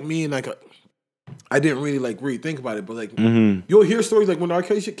really affect me, and like, I didn't really think about it. But like, you'll hear stories like when the R.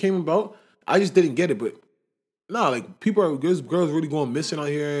 Kelly shit came about, I just didn't get it. But like girls really going missing out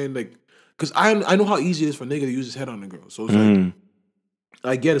here, and like, because I know how easy it is for a nigga to use his head on a girl. So it's like,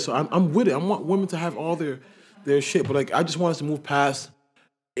 I get it. So I'm with it. I want women to have all their shit, but like, I just want us to move past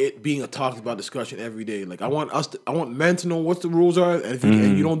it being a talked about discussion every day. Like I want men to know what the rules are, and if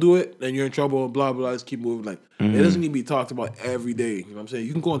you don't do it, then you're in trouble. Blah blah. Let's keep moving. Like it doesn't need to be talked about every day. You know what I'm saying?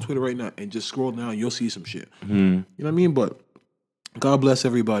 You can go on Twitter right now and just scroll down. You'll see some shit. You know what I mean? But God bless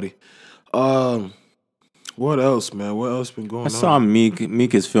everybody. What else, man? What else been going on? I saw Meek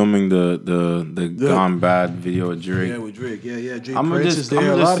is filming the Gone Bad video with Drake. Yeah, with Drake. Yeah. Drake I'm gonna just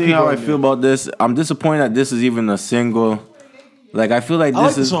see how I feel about this. I'm disappointed that this is even a single. Like I feel like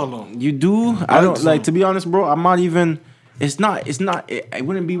this is. Song, though. You do? I don't like, to be honest, bro. I'm not even. It's not. It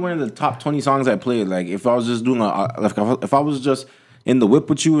wouldn't be one of the top 20 songs I played. Like if I was just doing if I was just in the whip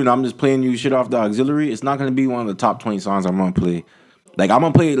with you and I'm just playing you shit off the auxiliary, it's not gonna be one of the top 20 songs I'm gonna play. Like I'm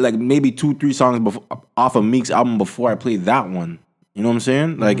gonna play like maybe 2-3 songs off of Meek's album before I play that one. You know what I'm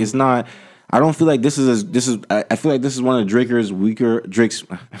saying? Like it's not. I don't feel like this is. I feel like this is one of Drake's weaker.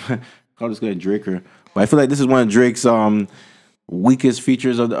 Call this guy Draker, but I feel like this is one of Drake's weakest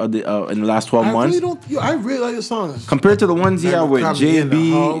features of the in the last 12 months. I really like the songs compared to the ones he had with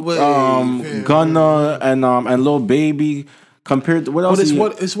JB, Gunna, and Lil Baby. Compared to what else?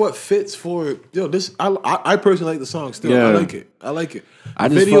 But it's what fits for this. I personally like the song still. Yeah. I like it. The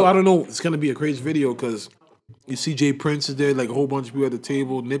video, I don't know. It's gonna be a crazy video because you see Jay Prince is there, like a whole bunch of people at the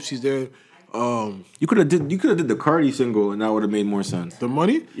table. Nipsey's there. You could have did the Cardi single and that would have made more sense. The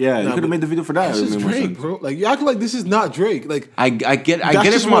Money? Yeah, you could have made the video for that. This is Drake, bro. Like you act like this is not Drake. Like I get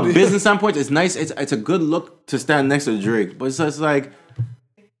it from a business standpoint. It's nice. It's a good look to stand next to Drake, but it's like.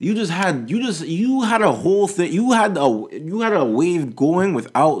 You had a whole thing. You had a wave going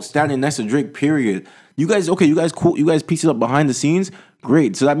without standing next to Drake. Period. You guys cool. You guys piece it up behind the scenes.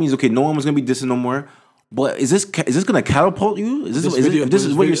 Great. So that means no one was gonna be dissing no more. But is this gonna catapult you? Is this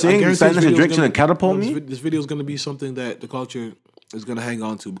what you're saying? Standing next to Drake's gonna catapult me? This video is gonna be something that the culture is gonna hang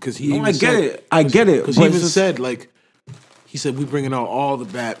on to because he. I get it. Because he even said he said we bringing out all the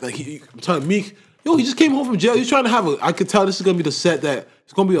bad. Like I'm telling Meek. He just came home from jail. He's trying to have I could tell this is gonna be the set that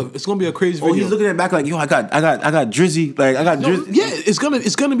it's gonna be a crazy video. Oh, he's looking at it back like, I got Drizzy. Like I got Drizzy. Yeah,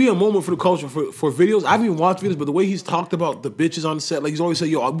 it's gonna be a moment for the culture for videos. I haven't even watched videos, but the way he's talked about the bitches on the set, like he's always said,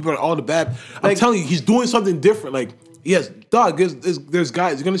 we brought all the bad. I'm telling you, he's doing something different. Like, yes, dog, there's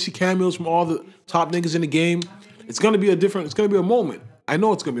guys. You're gonna see cameos from all the top niggas in the game. It's gonna be a moment. I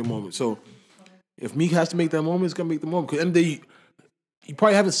know it's gonna be a moment. So if Meek has to make that moment, it's gonna make the moment. Because you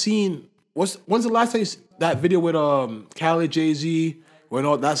probably haven't seen. When's the last time you see that video with Khaled, Jay-Z?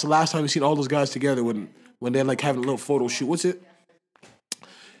 That's the last time you've seen all those guys together when they're like having a little photo shoot. What's it?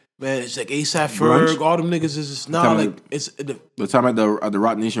 Man, it's like ASAP Ferg, all them niggas is just now like it's the time at the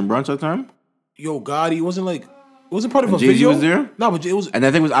Rock Nation brunch that time. Yo, Gotti wasn't part of a Jay-Z video. Was there? No, but it was. And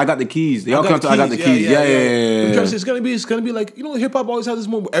I think it was I Got the Keys. They all come to I Got the Keys. Yeah. It's gonna be like hip hop always has this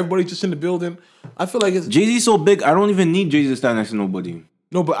moment. Where everybody's just in the building. I feel like Jay-Z's so big. I don't even need Jay-Z to stand next to nobody.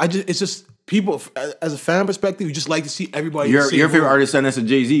 No, but it's just people as a fan perspective, you just like to see everybody. Your favorite artist stand next to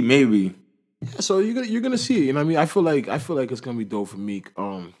Jay-Z, maybe. Yeah, so you're gonna see it. You know what I mean? I feel like it's gonna be dope for Meek.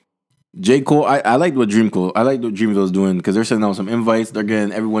 J. Cole, I like what Dreamville's doing because they're sending out some invites. They're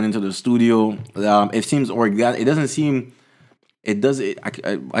getting everyone into the studio. It seems organic. It doesn't seem. It does.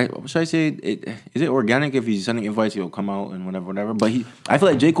 What should I say? Is it organic if he's sending invites? He'll come out and whatever. But I feel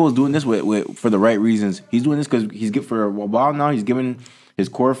like J. Cole's doing this with for the right reasons. He's doing this because for a while now. He's giving his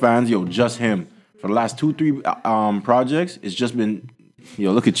core fans, just him. For the last 2-3 projects, it's just been,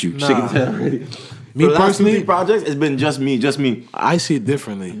 look at you, shaking his head already. Me for the personally, last 2-3 projects, it's been just me. I see it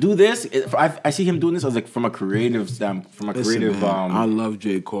differently. Do this. I see him doing this as from a creative standpoint, Man, I love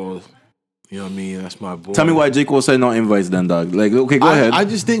J. Cole. You know what I mean? That's my boy. Tell me why J. Cole said no invites then, dog. Like, okay, go ahead. I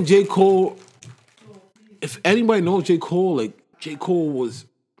just think J. Cole, if anybody knows J. Cole, like, J. Cole was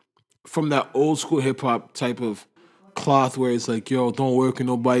from that old school hip hop type of cloth where it's like, don't work with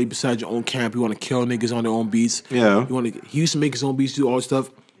nobody besides your own camp. You want to kill niggas on their own beats. Yeah. He used to make his own beats, do all this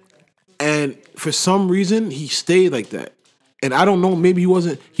stuff. And for some reason, he stayed like that. And I don't know, maybe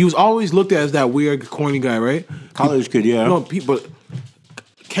he was always looked at as that weird, corny guy, right? College kid, yeah. No, but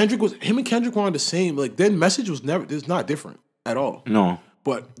him and Kendrick were on the same, like, their message was it's not different at all. No.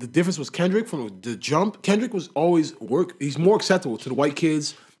 But the difference was Kendrick from the jump. Kendrick was always he's more acceptable to the white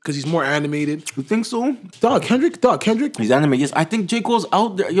kids because he's more animated. You think so? Dog, Kendrick. He's animated. Yes, I think J. Cole's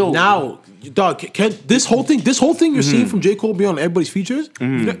out there. Yo. Now, dog, this whole thing you're seeing from J. Cole being on everybody's features, you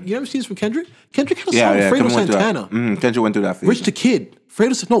never see this from Kendrick? Kendrick had a song with Fredo Santana. Kendrick went through that phase. Rich the Kid.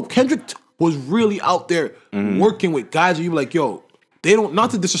 Kendrick was really out there working with guys where you were like, they don't, not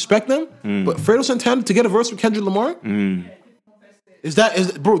to disrespect them, but Fredo Santana to get a verse with Kendrick Lamar?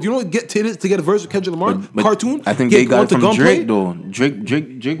 Bro, do you know what to get a verse with Kendrick Lamar? But Cartoon? I think they got it from Drake, though.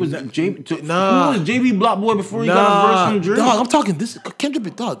 Drake was Nah. Who was JB Block Boy before he got a verse from Drake? Dog, I'm talking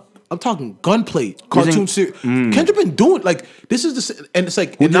Kendrick, dog. I'm talking Gunplay, cartoon series. Kendrick been doing, like, this is and it's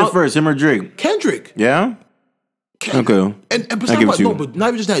like. Who did it first, him or Drake? Kendrick. Yeah? Okay. And besides, but not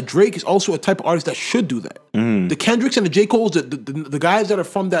even just that, Drake is also a type of artist that should do that. The Kendricks and the J. Coles, the guys that are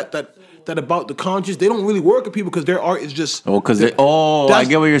from that about the conscious, they don't really work with people because their art is just. I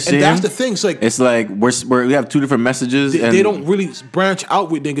get what you're saying. And that's the thing. It's like we have two different messages. They don't really branch out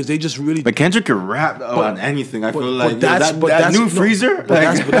with niggas. They just really. But Kendrick can rap on anything. I feel like that's new Freezer.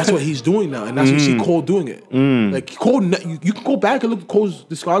 But that's what he's doing now, and that's what you see Cole doing it. Like Cole, you can go back and look at Cole's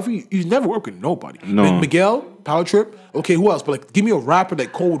discography. He's never worked with nobody. No. Miguel. Power Trip. Okay, who else? But like, give me a rapper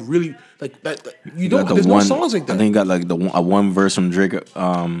that Cole would really like. That you don't. Got There's one, no songs like that. I think he got like a one verse from Drake.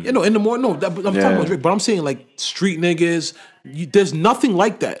 You know, in the morning. No, I'm talking about Drake. But I'm saying like street niggas. There's nothing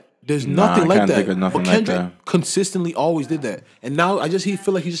like that. There's nothing I like can't that. think of nothing but like Kendrick that. consistently always did that, and now he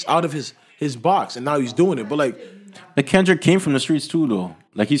feel like he's just out of his box, and now he's doing it. But like. But Kendrick came from the streets too, though.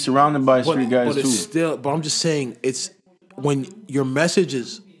 Like he's surrounded by street guys but too. it's still. But I'm just saying, it's when your message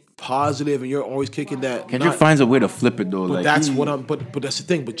is positive and you're always kicking that. Kendrick finds a way to flip it though. But Like that's what I'm. But that's the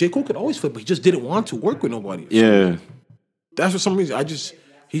thing. But J. Cole could always flip. But he just didn't want to work with nobody. Yeah. That's for some reason.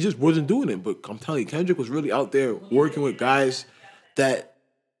 He just wasn't doing it. But I'm telling you, Kendrick was really out there working with guys that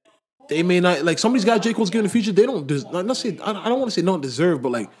they may not like. Some of these guys J. Cole's giving the future. They don't. Not say. I don't want to say don't deserve,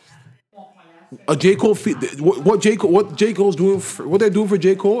 but like. A J. Cole, what J. Cole's doing, what they're doing for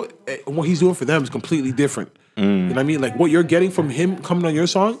J. Cole, and what he's doing for them is completely different. You know what I mean? Like what you're getting from him coming on your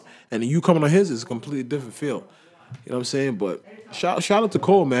song and you coming on his is a completely different feel. You know what I'm saying? But shout out to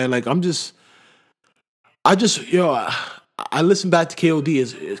Cole, man. Like I listen back to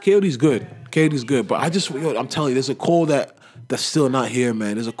KOD. KOD's good. KOD's good. But I'm telling you, there's a Cole that's still not here,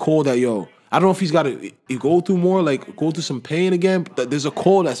 man. There's a Cole that I don't know if he's got to go through more, like go through some pain again. But there's a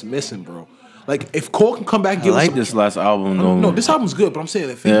Cole that's missing, bro. Like if Cole can come back, and give I us like this last album though. No, this album's good, but I'm saying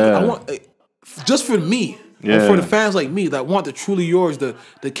if I want just for me, or for the fans like me that want the Truly Yours, the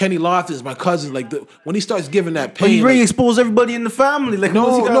Kenny Loggins, my cousin, like when he starts giving that pain, But he really like, exposed everybody in the family. Like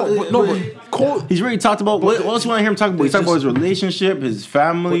but Cole. He's really talked about what else you want to hear him talk about. He's talking about his relationship, his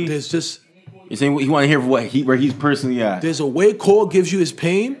family. There's just You're saying you want to hear where he's personally at. there's a way Cole gives you his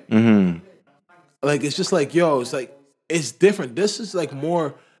pain. Mm-hmm. Like it's just like it's like it's different. This is like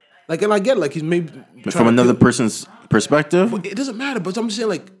more. Like, and I get it, like he's maybe From another person's perspective. But it doesn't matter. But I'm just saying,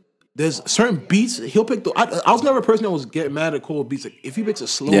 like, there's certain beats he'll pick. I was never a person that was getting mad at Cole beats. Like, if he makes a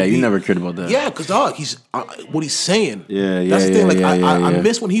slow, Yeah, beat, you never cared about that. Yeah, because he's what he's saying. Yeah, That's the thing. Like, yeah. I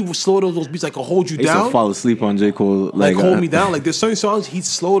miss when he would slow those beats. Like, I'll hold you I used down. to fall asleep on J. Cole. Like hold me down. Like there's certain songs he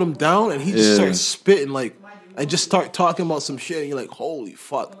slowed him down and he just Yeah. started spitting like. And just start talking about some shit, and you're like, "Holy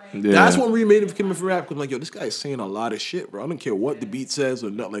fuck!" Yeah. That's what really made him for rap. Because like, yo, this guy's saying a lot of shit, bro. I don't care what the beat says or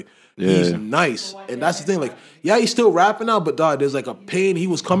not. Like, he's nice, and that's the thing. Like, yeah, he's still rapping out, but dog, there's like a pain he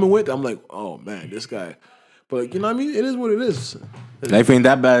was coming with. I'm like, oh man, this guy. But you know what I mean? It is what it is. Life ain't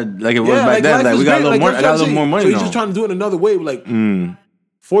that bad. Like it was back like, then. life Like is we got a great. little Like, more. that's I got a what I'm little more saying. money So he's now. just trying to do it another way. Like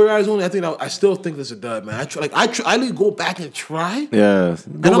 4 Your Eyes Only. I still think this is a dud, man. I really go back and try. Yeah,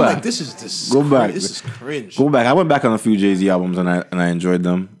 And I'm like, this is Go back. This is cringe. Go back. I went back on a few Jay-Z albums and I enjoyed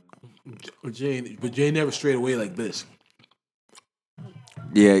them. But Jay never strayed away like this.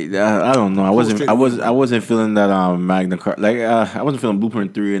 Yeah, I don't know. I wasn't feeling that Magna Carta. Like I wasn't feeling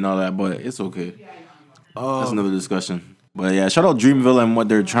Blueprint 3 and all that, but it's okay. That's another discussion. But yeah, shout out Dreamville and what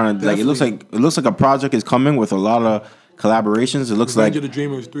they're trying to like. It looks like a project is coming with a lot of collaborations. It looks Revenge like of the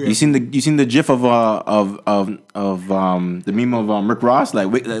Dreamers 3. you seen the GIF of the meme of Rick Ross.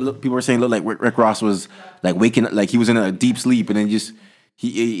 Like people were saying, look like Rick Ross was like waking up, like he was in a deep sleep, and then just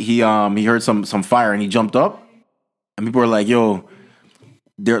he heard some fire and he jumped up, and people were like, yo.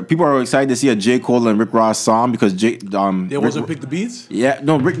 People are excited to see a J. Cole and Rick Ross song because They wasn't pick the beats? Yeah,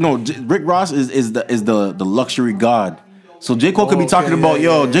 Rick Ross is the luxury god. So J. Cole could be talking about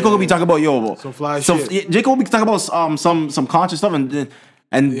J. Cole could be talking about some fly shit. J. Cole be talking about some conscious stuff and he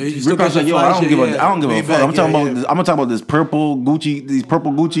still Rick Ross got like, some I fly don't shit, give a yeah. I don't give a Way fuck. back, I'm gonna talk about this purple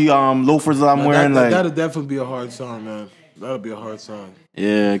Gucci loafers that I'm wearing. That'll definitely be a hard song, man. That'll be a hard song.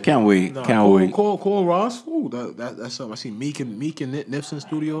 Yeah, can't wait. Cole Ross. Ooh, that's something. I see Meek and Nipsey in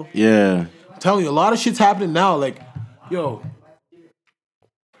studio. Yeah. I'm telling you, a lot of shit's happening now. Like, yo,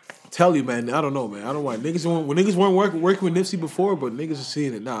 tell you, man. I don't know, man. I don't know why niggas weren't working with Nipsey before, but niggas are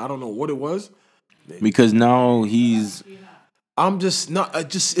seeing it now. I don't know what it was. Because now I'm just not.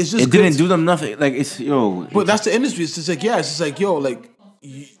 It's just. It didn't do them nothing. Like it's But that's the industry. It's just like it's just like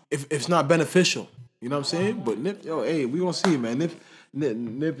if it's not beneficial, you know what I'm saying? But Nip, hey, we gonna see, man.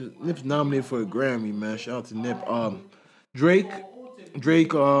 Nip's nominated for a Grammy, man. Shout out to Nip. Drake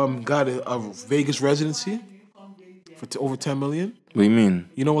got a Vegas residency for over $10 million. What do you mean?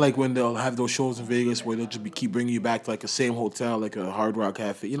 You know, like when they'll have those shows in Vegas where they'll just keep bringing you back to like the same hotel, like a Hard Rock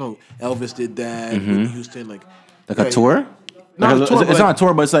Cafe. You know, Elvis did that. Whitney Houston, like a tour? Not a tour, it's not a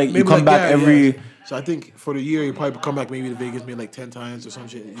tour, but it's like you come back every. Yeah. So I think for the year you probably come back maybe to Vegas maybe like 10 times or some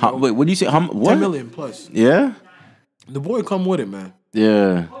shit. Wait, what do you say? What? 10 million plus. Yeah. The boy come with it, man.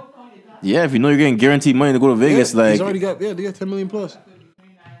 Yeah. Yeah, if you know you're getting guaranteed money to go to Vegas, He's like already got they got 10 million plus.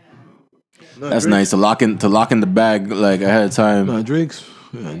 that's nice to lock in the bag like ahead of time. Drake's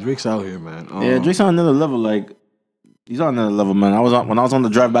out here, man. Yeah, Drake's on another level. Like he's on another level, man. When I was on the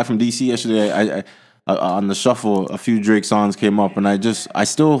drive back from DC yesterday, on the shuffle, a few Drake songs came up, and I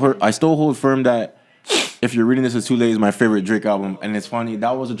still hold firm that If You're Reading This Is Too Late is my favorite Drake album. And it's funny,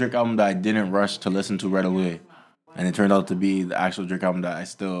 that was a Drake album that I didn't rush to listen to right away, and it turned out to be the actual Drake album that I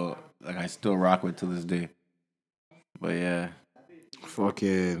still rock with to this day. But yeah,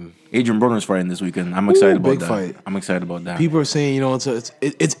 Fucking Adrian Broner's fighting this weekend. I'm excited about big that. fight. I'm excited about that. people are saying,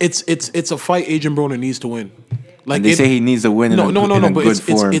 it's a fight Adrian Broner needs to win. Like And they say he needs to win in a but good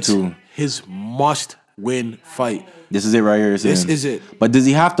form it's too. his must-win fight. This is it right here. This is it. But does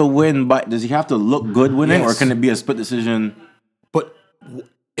he have to win? Does he have to look good winning, or Yes. can it be a split decision? But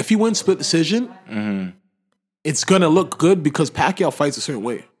if he wins split decision, Mm-hmm. it's gonna look good because Pacquiao fights a certain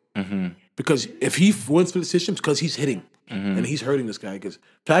way. Mm-hmm. Because if he wins split decision, it's because he's hitting and he's hurting this guy. Because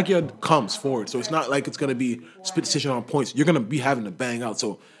Pacquiao comes forward, so it's not like it's gonna be split decision on points. You're gonna be having to bang out.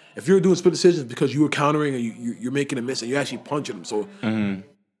 So if you're doing split decisions because you were countering and you're making a miss and you're actually punching him, so.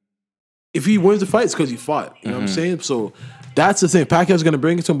 If he wins the fight, it's because he fought. You know what I'm saying? So that's the thing. Pacquiao's going to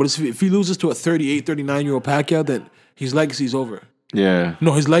bring it to him. But if he loses to a 38, 39-year-old Pacquiao, then his legacy's over. Yeah.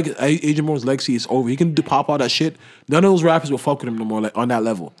 No, Adrian Broner's legacy is over. He can pop all that shit. None of those rappers will fuck with him no more, like on that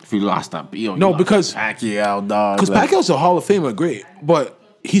level. If he lost that beat, No, because Pacquiao, dog. Because Pacquiao's a Hall of Famer, great. But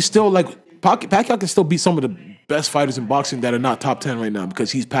he's still like Pacquiao can still beat some of the best fighters in boxing that are not top 10 right now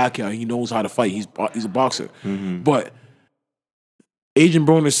because he's Pacquiao. He knows how to fight. He's a boxer. But Adrian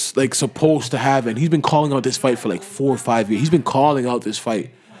Broner's like supposed to have, and he's been calling out this fight for like 4 or 5 years. He's been calling out this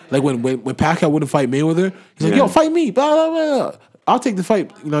fight. Like when Pacquiao wouldn't fight Mayweather, he's like, "Yo, fight me, blah blah blah. I'll take the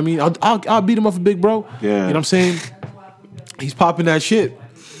fight." You know what I mean? I'll beat him up for big bro. Yeah. You know what I'm saying? He's popping that shit.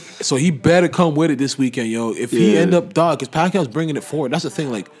 So he better come with it this weekend, yo. If he end up dog, because Pacquiao's bringing it forward. That's the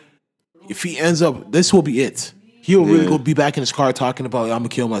thing. Like, if he ends up, this will be it. He'll really go be back in his car talking about, "I'm gonna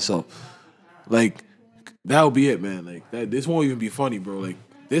kill myself." Like. That would be it, man. Like this won't even be funny, bro. Like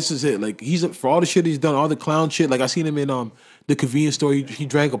this is it. Like he's for all the shit he's done, all the clown shit. Like I seen him in the convenience store. He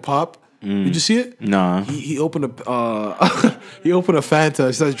drank a pop. Did you see it? Nah. He opened a he opened a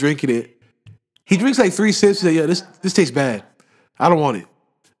Fanta. Starts drinking it. He drinks like 3 sips. He's like, "Yeah, this tastes bad. I don't want it."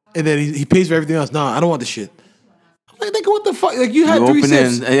 And then he pays for everything else. Nah, I don't want this shit. I'm like, nigga, what the fuck? Like you had 3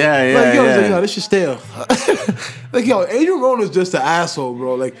 sips. Yeah. Like yo, yeah. Like, yo, this shit stale. Like yo, Adrian Broner's just an asshole,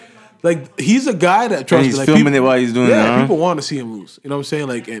 bro. Like he's a guy that trusts. And he's like, filming people, it while he's doing it. Yeah, Huh? people want to see him lose. You know what I'm saying?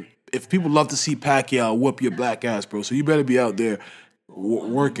 Like, and if people love to see Pacquiao whoop your black ass, bro, so you better be out there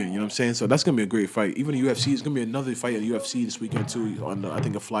working. You know what I'm saying? So that's gonna be a great fight. Even the UFC is gonna be another fight at UFC this weekend too. On I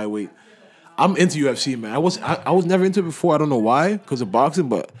think a flyweight. I'm into UFC, man. I was never into it before. I don't know why, because of boxing,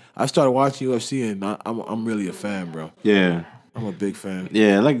 but I started watching UFC and I'm really a fan, bro. Yeah. I'm a big fan.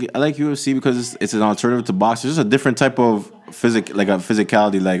 Yeah, I like UFC because it's an alternative to boxing. It's just a different type of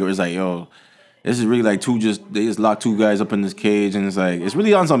physicality. Like it's like, yo, this is really like they just lock 2 guys up in this cage, and it's like it's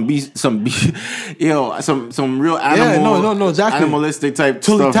really on some real animal, no, exactly. animalistic type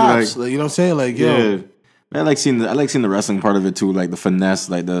Tilly stuff. tops, like, you know what I'm saying? Like, yo. Yeah, man, I like seeing the wrestling part of it too, like the finesse,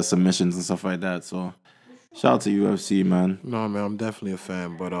 like the submissions and stuff like that. So, shout out to UFC, man. No, man, I'm definitely a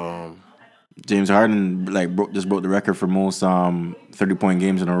fan, but James Harden just broke the record for most 30-point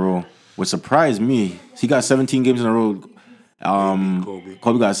games in a row, which surprised me. He got 17 games in a row.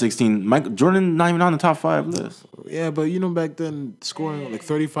 Kobe got 16. Michael Jordan not even on the top 5 list. Yeah, but back then scoring like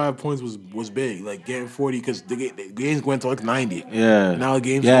 35 points was big. Like getting 40 because the games went to like 90. Yeah. Now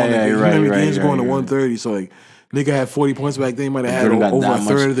games you're right. Games going to Right. 130. So like nigga had 40 points back then. He might have had Jordan got over a that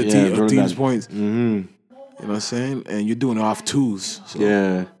third much. of the Yeah, team's points. Mm-hmm. You know what I'm saying? And you're doing it off 2s. So.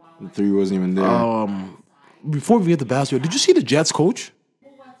 Yeah, the 3 wasn't even there. Before we get to basketball, did you see the Jets coach?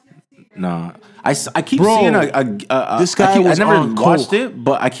 Nah, I keep Bro, seeing this guy was I never on watched coke. it,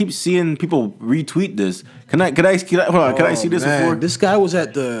 but I keep seeing people retweet this. Can I hold on? Can I see this Man, before? this guy was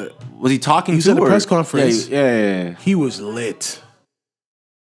at the. Was he talking? He was to at a or- press conference. Yeah. He was lit.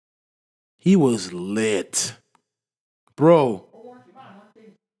 He was lit. Bro.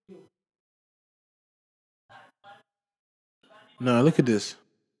 Nah, look at this.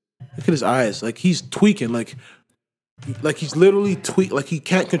 Look at his eyes. Like he's tweaking. Like he's literally tweak. Like he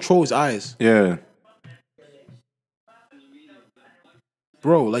can't control his eyes. Yeah.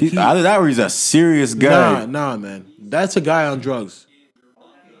 Bro, like Either that or he's a serious guy. Nah, man. That's a guy on drugs.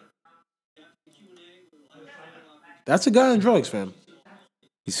 That's a guy on drugs, fam.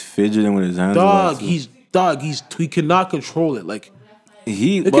 He's fidgeting with his hands. Dog, he cannot control it. Like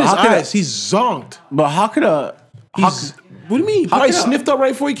look But at his how could eyes. He's zonked. But how could a? What do you mean? He probably sniffed up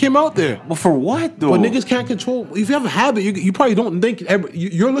right before he came out there. Well, for what though? But niggas can't control. If you have a habit, you probably don't think.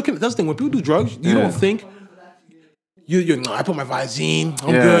 You're looking. That's the thing. When people do drugs, you don't think. You're. Nah, I put my Visine.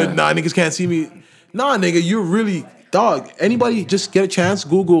 I'm good. Nah, niggas can't see me. Nah, nigga, you're really dog, anybody just get a chance,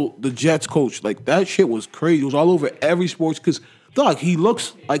 Google the Jets coach. Like, that shit was crazy. It was all over every sports because, dog, he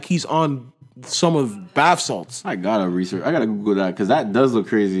looks like he's on some of bath salts. I gotta research. I gotta Google that because that does look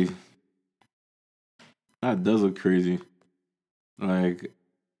crazy. That does look crazy. Like,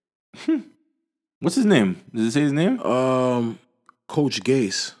 what's his name? Does it say his name? Coach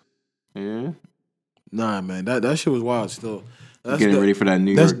Gase. Yeah. Nah, man, that shit was wild. Still, Getting ready for that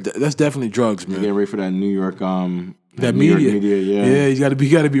New York. That's definitely drugs, man. Getting ready for that New York. That New media. York media. Yeah. Yeah, you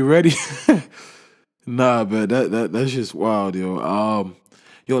gotta be ready. Nah, man, that's just wild, yo.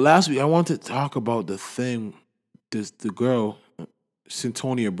 Last week I wanted to talk about the thing, the girl,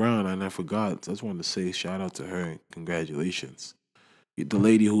 Centonia Brown, and I forgot. I just wanted to say shout out to her and congratulations. The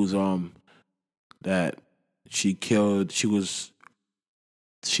lady who's that she killed. She was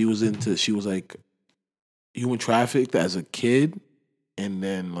like human trafficked as a kid, and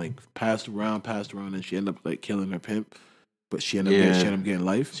then like passed around, and she ended up like killing her pimp. But she ended up getting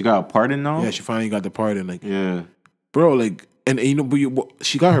life. She got a pardon now? Yeah, she finally got the pardon. Like, yeah, bro, like, and you know, but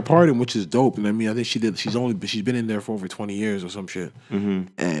she got her pardon, which is dope. And I mean, I think she's been in there for over 20 years or some shit.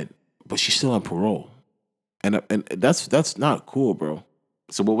 Mm-hmm. But she's still on parole, and that's not cool, bro.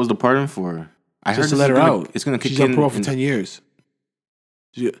 So what was the pardon for? I Just heard to let her out. It's gonna kick She's on in parole for 10 years.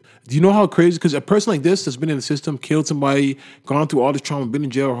 Do you know how crazy? Because a person like this that's been in the system, killed somebody, gone through all this trauma, been in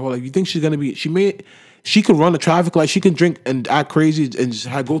jail her whole life. You think she's gonna be? She could run a traffic light. She can drink and act crazy and just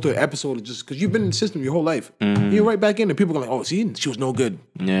go through an episode of just because you've been in the system your whole life. You're right back in, and people are like, "Oh, see, she was no good."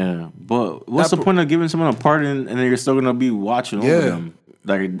 Yeah, but what's the point of giving someone a pardon and then you're still gonna be watching over them?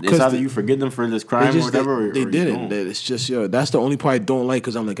 Like, it's either you forgive them for this crime or whatever. They or didn't. It's just that's the only part I don't like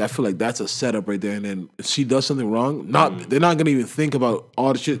because I'm like I feel like that's a setup right there. And then if she does something wrong, they're not gonna even think about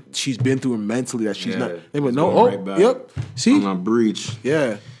all the shit she's been through mentally that she's not. They would know. Right Yep. See, I'm on breach.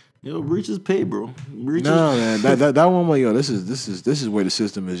 Yeah. Yo, breach is paid, bro. Breach No, man, that one, like, yo, this is where the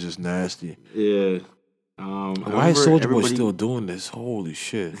system is just nasty. Yeah. Why is Soulja Boy still doing this? Holy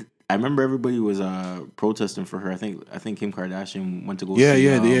shit! I remember everybody was protesting for her. I think Kim Kardashian went to go. Yeah,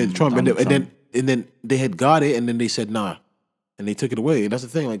 see, Trump, and then they had got it, and then they said nah, and they took it away. And that's the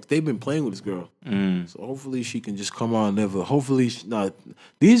thing, like they've been playing with this girl, so hopefully she can just come on and live. Hopefully,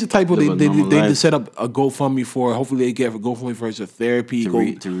 these are the type of they just set up a GoFundMe for. Hopefully, they get a GoFundMe for her therapy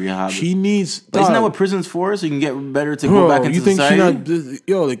to rehab. She needs. But isn't that what prison's for? So you can get better to go back into society. You think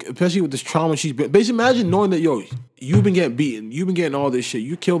like especially with this trauma she's been. Basically, imagine knowing that you've been getting beaten, you've been getting all this shit.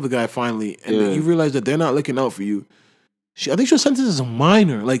 You killed the guy finally, and then you realize that they're not looking out for you. I think she was sentenced as a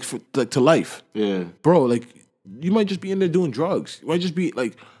minor, to life. Yeah, bro, like. You might just be in there doing drugs. You might just be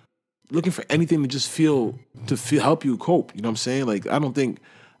like looking for anything to just help you cope. You know what I'm saying? Like I don't think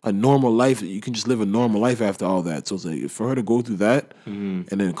a normal life you can just live a normal life after all that. So it's like for her to go through that and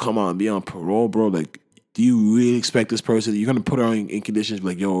then come out and be on parole, bro. Like, do you really expect this person? You're gonna put her in conditions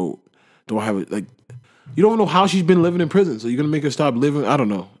like, yo, don't have it. Like, you don't know how she's been living in prison. So you're gonna make her stop living. I don't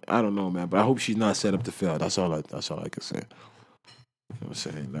know, man. But I hope she's not set up to fail. That's all I can say. You know what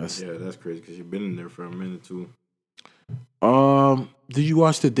I'm saying? That's crazy because you've been in there for a minute too. Did you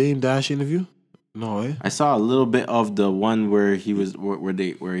watch the Dame Dash interview? No, eh? I saw a little bit of the one where he was where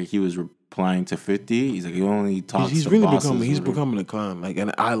he was replying to 50. He's like, he only talks. He's to really bosses becoming a clown. Like,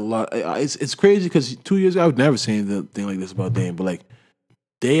 and I love. It's crazy because 2 years ago I would never say anything like this about Dame, but like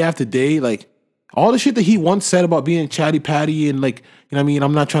day after day, like all the shit that he once said about being chatty patty and like, you know what I mean?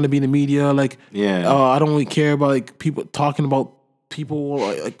 I'm not trying to be in the media. Like, I don't really care about like people talking about people,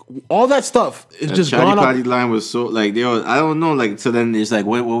 like all that stuff is that just chatty gone patty up. line was so like, I don't know, like, so then it's like,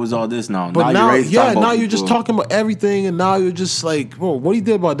 what was all this now? But now you're just people. talking about everything, and now you're just like, bro, what he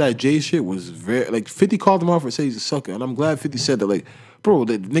did about that Jay shit was very like 50 called him out for saying he's a sucker, and I'm glad 50 said that. Like, bro,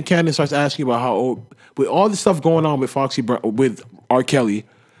 that Nick Cannon starts asking about how old with all the stuff going on with Foxy Brown with R. Kelly.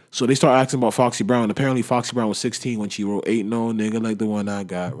 So they start asking about Foxy Brown. Apparently, Foxy Brown was 16 when she wrote "Ain't No Nigga Like the One I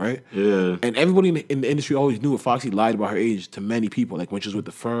Got," right? Yeah. And everybody in the industry always knew that Foxy lied about her age to many people. Like when she was with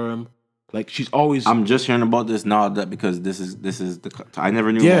the firm, like she's always. I'm just hearing about this now because this is the I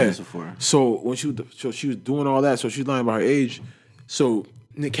never knew about this before. So when she was doing all that, so she's lying about her age. So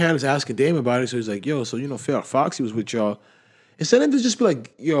Nick Cannon's asking Dame about it. So he's like, "Yo, so Foxy was with y'all." Instead of just be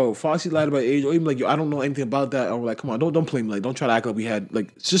like, yo, Foxy lied about age, or even like, yo, I don't know anything about that, or like, come on, don't play me, like, don't try to act like we had,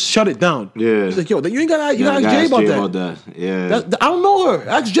 like, just shut it down. Yeah. He's like, yo, you ain't gotta ask Jay about that. Yeah. I don't know her.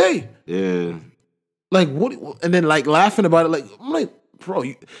 Ask Jay. Yeah. Like what? And then like laughing about it, like I'm like, bro,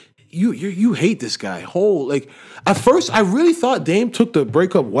 you hate this guy. Like at first, I really thought Dame took the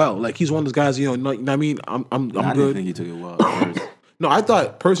breakup well. Like he's one of those guys, you know what I mean? I'm I good. didn't think he took it well. No, I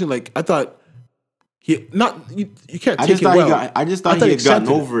thought personally, like I thought. You can't I take just it thought well. I just thought he had gotten accepted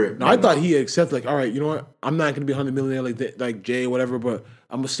over it. No, I man. thought he accepted like, all right, you know what? I'm not gonna be 100 millionaire like Jay or whatever, but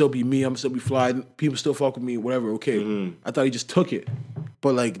I'm gonna still be me. I'm gonna still be fly. People still fuck with me. Whatever. Okay. Mm-hmm. I thought he just took it,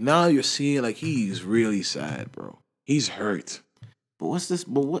 but like now you're seeing like he's really sad, bro. He's hurt. But what's this?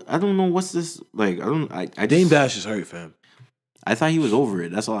 But what? I don't know. What's this? Like I don't. I Dame just, Dash is hurt, fam. I thought he was over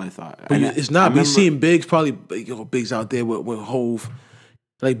it. That's all I thought. But And it's I not. We remember- seeing Biggs probably Biggs out there with Hove.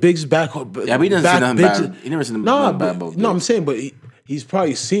 Like Biggs is back. Yeah, but he doesn't see nothing bad. He never seen nothing bad about No, I'm Biggs. saying, but he's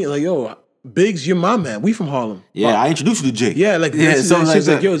probably seeing like, yo, Biggs, you're my man. We from Harlem. Yeah, I introduced you to Jake. Yeah, like yeah, something like shit's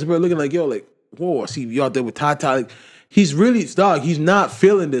that. like, yo, it's looking like, yo, like, whoa, I see you out there with Tata. Like, he's really, dog, he's not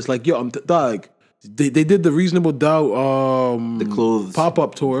feeling this. Like, yo, dog, they did the Reasonable Doubt The clothes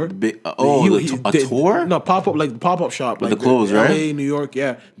pop-up tour. a tour? No, pop-up, like the pop-up shop. With like the clothes, right? LA, New York,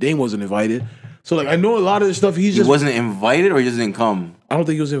 yeah. Dame wasn't invited. So, like, I know a lot of this stuff, He just, wasn't invited, or he just didn't come. I don't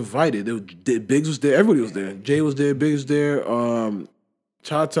think he was invited. Biggs was there. Everybody was there. Jay was there. Biggs was there.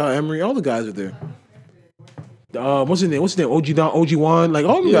 Chata, Emery, all the guys were there. What's his name? OG Don, OG Juan, like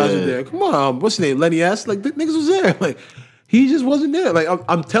all the guys were there. Come on, what's his name? Lenny S. Like the niggas was there. Like he just wasn't there. Like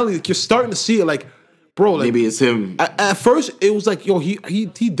I'm telling you, you're starting to see it. Like, bro, like Maybe it's him. at first it was like, yo, he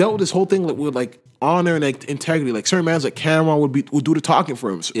dealt with this whole thing like with like honor and like integrity. Like certain mans like Cameron would do the talking for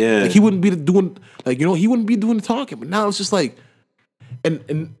him. So, Yeah. like he wouldn't be doing he wouldn't be doing the talking. But now it's just like,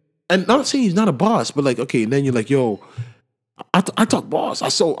 and I'm not saying he's not a boss, but like okay, and then you're like, yo, I talk boss. I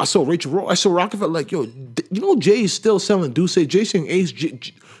saw Rachel. I saw Rockefeller. Like yo, you know Jay is still selling Duce. Jason Ace,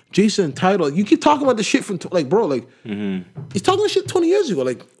 Jason Title. You keep talking about the shit from like bro, like he's talking shit 20 years ago.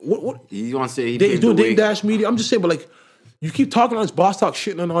 Like what? You want to say He's he's doing Dame Dash Media. I'm just saying, but like, you keep talking on this boss talk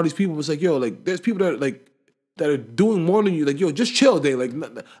shit on all these people. It's like, yo, like, there's people that are doing more than you. Like, yo, just chill, Dave. Like,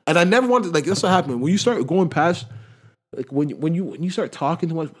 and I never wanted. Like, that's what happened when you start going past. Like, when you start talking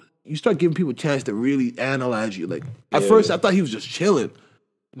too much, you start giving people a chance to really analyze you. Like, at first, I thought he was just chilling.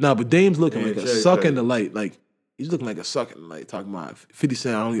 Nah, but Dame's looking like a suck in the light. Like, he's looking like a suck in the light. Talking about 50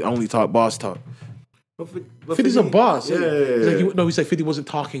 Cent. I only talk boss talk. 50's a boss. Yeah. He said 50 wasn't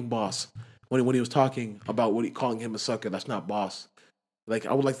talking boss when he was talking about calling him a sucker. That's not boss. Like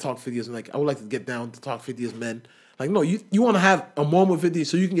I would like to talk 50 as like I would like to get down to talk 50 as men. Like no, you want to have a moment with 50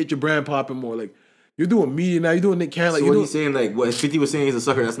 so you can get your brand popping more. Like you're doing media now. You're doing Nick Cannon. Like So what he's saying, like what 50 was saying, he's a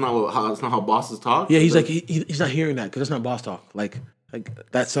sucker. That's not how bosses talk. yeah, he's like he's not hearing that because that's not boss talk. Like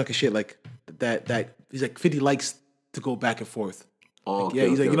that sucker shit. Like that he's like 50 likes to go back and forth. Oh, Yeah,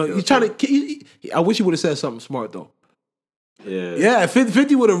 he's like, he's trying to. I wish he would have said something smart though. Yeah. Yeah,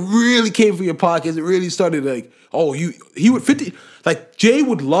 50 would have really came for your podcast. It really started like, oh, he would 50 like Jay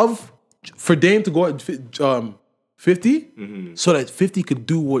would love for Dame to go at 50 so that 50 could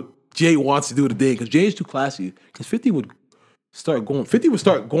do what Jay wants to do to Dame because Jay's too classy. Because 50 would start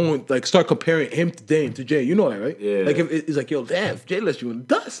comparing him to Dame to Jay. You know that, right? Yeah. Like if it's like, yo, damn, Jay lets you in the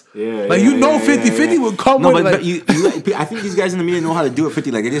dust. Yeah, like yeah, 50 would come No, with but, like, I think these guys in the media know how to do it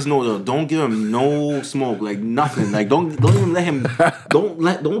 50. Like they just know don't give him no smoke, like nothing. Like don't even let him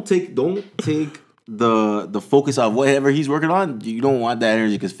don't take the focus of whatever he's working on. You don't want that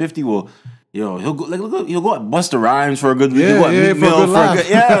energy because 50 will he'll go he'll go at Busta Rhymes for a good Yeah, he'll go at yeah, Meek for a Mill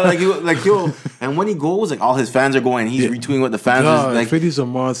good laugh. he'll and when he goes like all his fans are going, he's retweeting what the fans are like. 50's a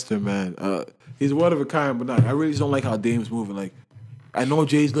monster, man. He's one of a kind, but not. I really just don't like how Dame's moving. Like, I know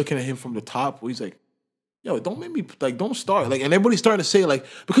Jay's looking at him from the top. Where he's like, "Yo, don't make me like, don't start." Like, and everybody's starting to say like,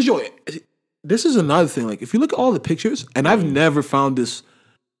 because this is another thing. Like, if you look at all the pictures, and I've never found this.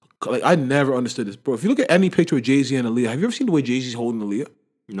 Like, I never understood this, bro. If you look at any picture of Jay-Z and Aaliyah, have you ever seen the way Jay-Z's holding Aaliyah?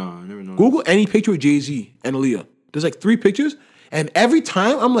 No, I never know. Google any picture of Jay-Z and Aaliyah. There's like 3 pictures, and every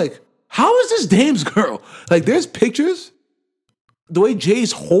time I'm like, how is this Dame's girl? Like, there's pictures, the way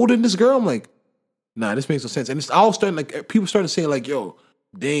Jay's holding this girl, I'm like, nah, this makes no sense. And it's all starting, like, people starting to say, like, yo,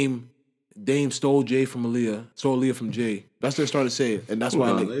 Dame stole Jay from Aaliyah, stole Aaliyah from Jay. That's what they're starting to say. And that's why,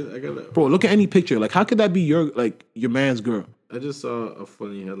 like, I got that. bro, look at any picture. Like, how could that be your man's girl? I just saw a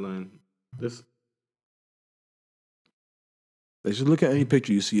funny headline. Like, just look at any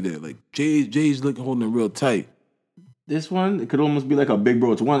picture you see there. Like, Jay's looking holding it real tight. This one, it could almost be like a big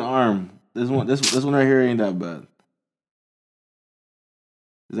bro. It's one arm. This one right here ain't that bad.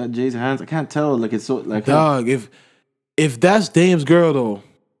 Is that Jay's hands? I can't tell. Like it's so like Dog, if that's Dame's girl though,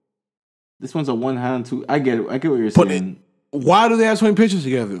 this one's a one hand too. I get it. I get what you're But saying. why do they have so many pictures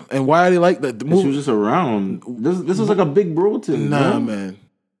together? And why are they like that? The She was movie? just around. This was like a big bro thing. Nah, bro. man.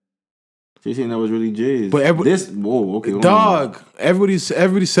 So you're saying that was really Jay's? But whoa, okay. hold on. Dog, everybody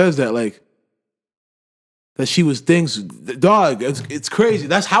says that like that she was things. Dog, it's crazy.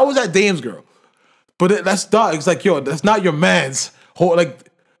 How is that Dame's girl? But that's dog. It's like yo, that's not your man's whole like.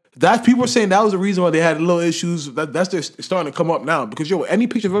 that people are saying that was the reason why they had little issues. That's they're starting to come up now because any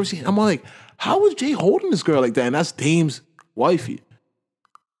picture I've ever seen, I'm like, how was Jay holding this girl like that? And that's Dame's wifey.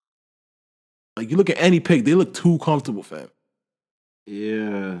 Like you look at any pic, they look too comfortable, fam.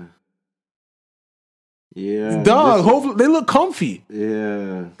 Yeah. Yeah. Dog, hopefully they look comfy.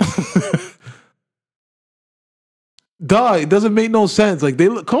 Yeah. Dog, it doesn't make no sense. Like they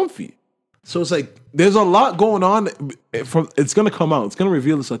look comfy. So it's like there's a lot going on. It's gonna come out. It's gonna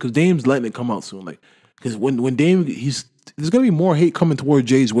reveal itself because Dame's letting it come out soon. Like because when Dame there's gonna be more hate coming toward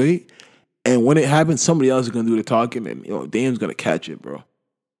Jay's way, and when it happens, somebody else is gonna do the talking, and Dame's gonna catch it, bro.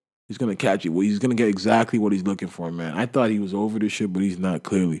 He's gonna catch it. Well, he's gonna get exactly what he's looking for, man. I thought he was over this shit, but he's not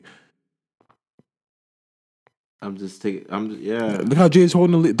clearly. Yeah. Look how Jay's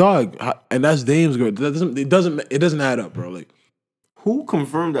holding the dog, and that's Dame's girl. It doesn't add up, bro. Like. Who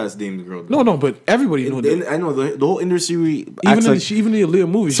confirmed that's Dame's girl? Though? No, but everybody knows that. I know the whole industry. Even in the Aaliyah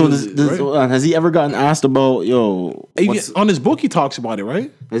movie. So right? Has he ever gotten asked about on his book? He talks about it,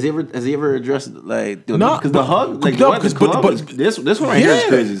 right? Has he ever addressed like because the hug? Like but this one right here is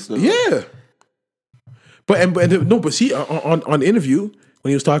crazy stuff. Yeah. But see on the interview when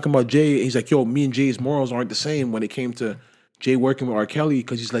he was talking about Jay, he's like, "Yo, me and Jay's morals aren't the same when it came to Jay working with R. Kelly,"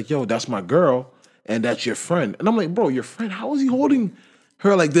 because he's like, "Yo, that's my girl." And that's your friend. And I'm like, bro, your friend? How is he holding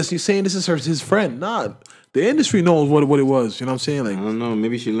her like this? You're saying this is his friend. Nah, the industry knows what it was. You know what I'm saying? Like, I don't know.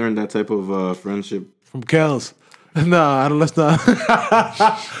 Maybe she learned that type of friendship. From Kels. Nah, let's not.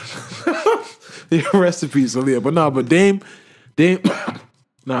 Yeah, rest in peace, Aaliyah. But Dame,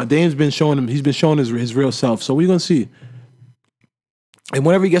 Dame's been showing him, he's been showing his real self. So we're going to see. And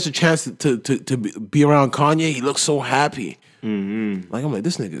whenever he gets a chance to be around Kanye, he looks so happy. Mm-hmm. Like I'm like,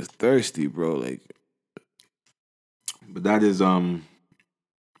 this nigga is thirsty, bro. Like, but that is the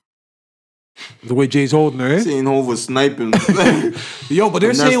way Jay's holding her. Seeing Hova sniping. Yo, but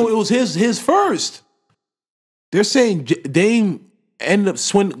they're saying it was his first. They're saying Dame ended up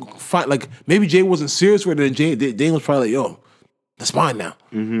swinging. Like maybe Jay wasn't serious with it, and Dame was probably like, "Yo, that's mine now."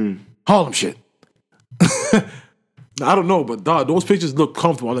 Mm-hmm. Harlem shit. I don't know, but dog, those pictures look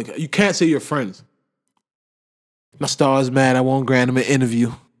comfortable. Like you can't say you're friends. My star is mad. I won't grant him an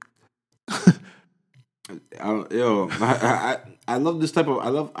interview. I love this type of.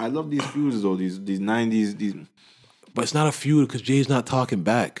 I love these feuds though. These 90s. These. But it's not a feud because Jay's not talking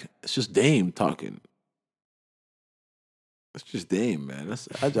back. It's just Dame talking. It's just Dame, man.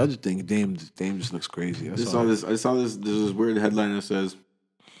 I just think Dame just looks crazy. I saw this. There's this weird headline that says,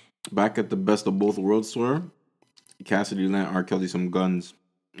 "Back at the Best of Both Worlds tour, Cassidy lent R. Kelly some guns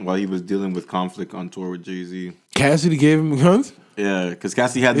while he was dealing with conflict on tour with Jay-Z." Cassidy gave him guns? Yeah, because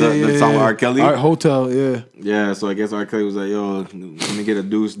Cassidy had the song with R. Kelly. Art Hotel, yeah. Yeah, so I guess R. Kelly was like, "Yo, let me get a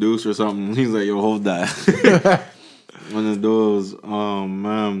deuce or something." He's like, "Yo, hold that." One of those. Oh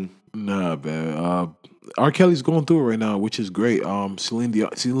man. Nah, man. R. Kelly's going through it right now, which is great. Celine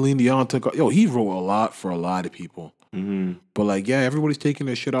Dion took. Yo, he wrote a lot for a lot of people. Mm-hmm. But like, yeah, everybody's taking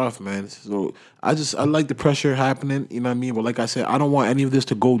their shit off, man. So I like the pressure happening. You know what I mean? But like I said, I don't want any of this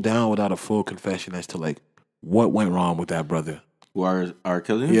to go down without a full confession as to like what went wrong with that brother. Who R.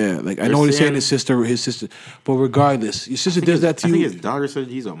 Kelly? Yeah, like I know they're saying his sister, but regardless, your sister does that to you. I think his daughter said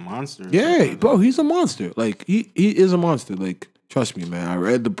he's a monster. Yeah, bro, he's a monster. Like he is a monster. Like trust me, man. I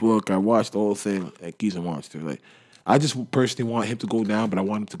read the book. I watched the whole thing. Like he's a monster. Like I just personally want him to go down, but I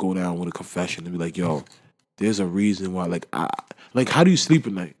want him to go down with a confession and be like, yo, there's a reason why. Like how do you sleep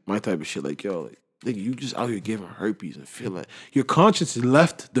at night? My type of shit. Like yo, like nigga, you just out here giving herpes and feel like your conscience has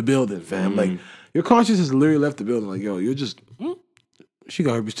left the building, fam. Like your conscience has literally left the building. Like yo, you're just. She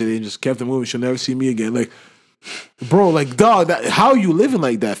got herpes today and just kept it moving. She'll never see me again. Like, bro, like, dog, how are you living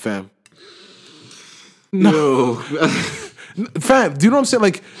like that, fam? No. Fam, do you know what I'm saying?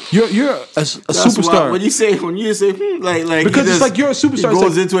 Like, you're a superstar. When you say, like, because it's like you're a superstar. He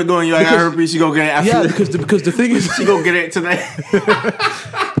goes into it going, I got herpes, she go get it after. Yeah, because the thing is, she go get it tonight.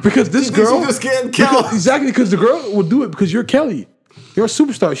 Because this girl, she's just getting killed. Exactly, because the girl will do it because you're Kelly. You're a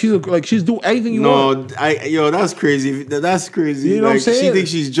superstar. She's doing anything you want. No, that's crazy. That's crazy. You know what I'm saying?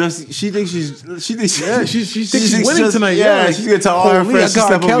 She thinks she's winning tonight. Yeah, she's gonna tell all her friends to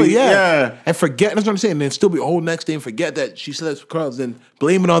step Kelly. me. Yeah, and forget. That's what I'm saying. And then still be the whole next day and forget that she slept with Carlos and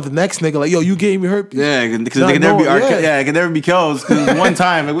blame it on the next nigga. Like, yo, you gave me herpes. Yeah, because they can never be it can never be Kells. Because one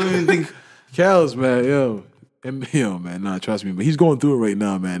time, like, we don't even think Kells, man, yo. And yo, man, nah, trust me, but he's going through it right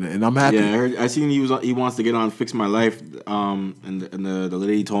now, man, and I'm happy. Yeah, I seen he wants to get on Fix My Life, and the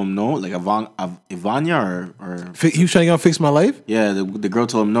lady told him no, like Ivania or he was trying to get on Fix My Life. Yeah, the girl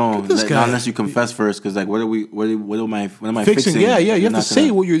told him no, not unless you confess first, because like what am I fixing? Yeah, you have to say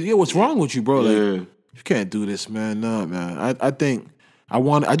what's wrong with you, bro. Yeah. Like you can't do this, man. No, man. I think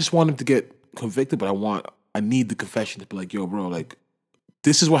I just want him to get convicted, but I need the confession to be like, yo, bro, like,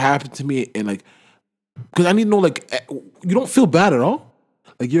 this is what happened to me, and like, because I need to know, like, you don't feel bad at all.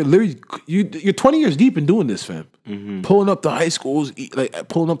 Like, you're literally you're 20 years deep in doing this, fam. Pulling up to high schools, like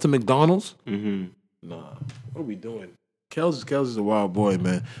pulling up to McDonald's. Nah, what are we doing? Kels is a wild boy,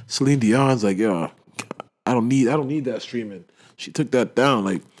 man. Celine Dion's like, yo, I don't need that streaming. She took that down.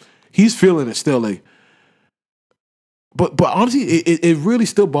 Like, he's feeling it still. Like, but honestly, it really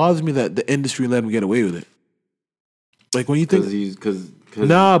still bothers me that the industry let him get away with it. Like, when you think because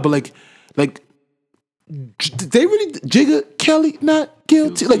nah, but like they really Jigga Kelly not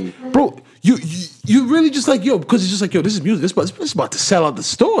guilty. Like, bro, you really just like, yo, because it's just like, yo, this is music. This is about to sell out the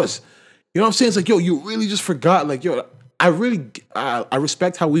stores. You know what I'm saying? It's like, yo, you really just forgot. Like, yo, I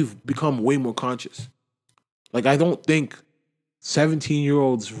respect how we've become way more conscious. Like, I don't think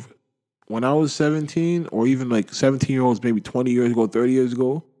 17-year-olds, when I was 17, or even like 17-year-olds maybe 20 years ago, 30 years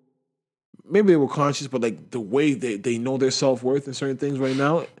ago, maybe they were conscious, but like the way they know their self-worth in certain things right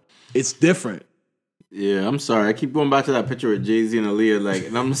now, it's different. Yeah, I'm sorry. I keep going back to that picture with Jay-Z and Aaliyah, like,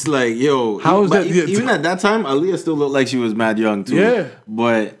 and I'm just like, yo, How is that? Even at that time, Aaliyah still looked like she was mad young too. Yeah.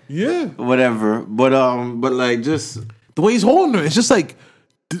 But Yeah. whatever. But like, just The way he's holding her, it's just like,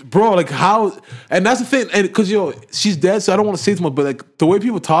 bro, like how, and that's the thing, and because, yo, she's dead, so I don't want to say too much, but like the way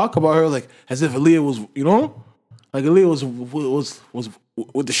people talk about her, like as if Aaliyah was, you know, like Aaliyah was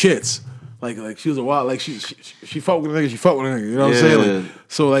with the shits, like she was a wild, like she fought with a nigga, she fought with a nigga, you know what I'm saying? Like,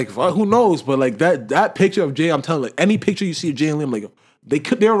 so like who knows, but like that picture of Jay, I'm telling you, like any picture you see of Jay and Liam, like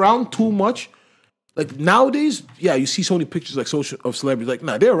they're around too much. Like nowadays, yeah, you see so many pictures like social of celebrities, like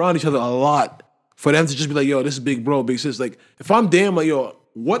nah, they're around each other a lot. For them to just be like, yo, this is big bro, big sis. Like, if I'm damn, like, yo,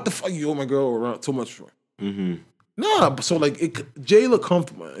 what the fuck you owe my girl around so much for? Nah, so like, Jay looked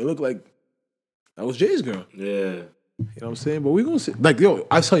comfortable. It looked like that was Jay's girl. yeah. You know what I'm saying? But we gonna see. Like, yo,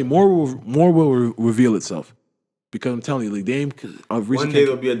 I tell you, more will reveal itself. Because I'm telling you, like, Dame, One day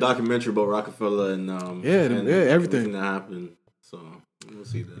there'll be a documentary about Rockefeller and everything that happened. So we'll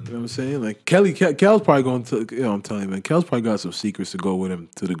see that. You know what I'm saying? Like, Kel's probably going to, you know, I'm telling you, man, Kel's probably got some secrets to go with him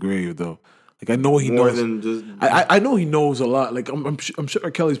to the grave, though. Like, I know he More knows. than just I know he knows a lot. Like, I'm sure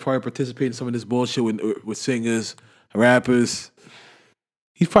Kelly's probably participating in some of this bullshit with singers, rappers.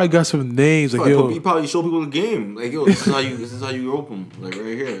 He's probably got some names. Like, yo, he probably show people the game. Like, yo, this is how you rope them. Like,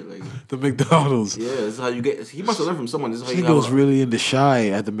 right here. Like, the McDonald's. yeah, this is how you get. He must have learned from someone. This is how He you goes really into shy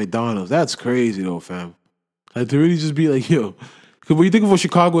at the McDonald's. That's crazy, though, fam. Like, to really just be like, yo. Because when you think of what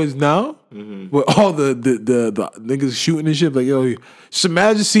Chicago is now, with all the niggas shooting and shit, like, yo, just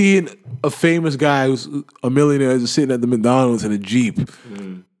imagine seeing a famous guy who's a millionaire just sitting at the McDonald's in a Jeep.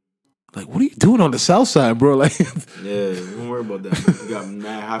 Like, what are you doing on the South Side, bro? Like, yeah, don't worry about that. You got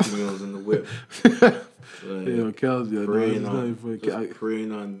mad Happy Meals in the whip. Like, yo, Kel's, yeah,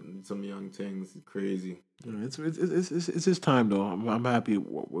 preying on some young things. It's crazy. Yeah, it's his time, though. I'm happy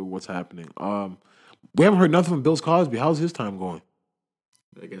with what's happening. We haven't heard nothing from Bill Cosby. How's his time going?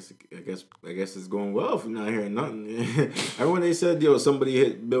 I guess it's going well if you're not hearing nothing. Remember when they said, yo, somebody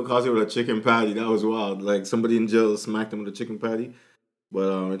hit Bill Cosby with a chicken patty? That was wild. Like, somebody in jail smacked him with a chicken patty.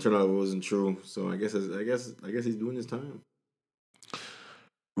 But it turned out it wasn't true. So I guess he's doing his time.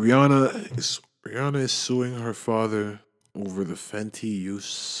 Rihanna is suing her father over the Fenty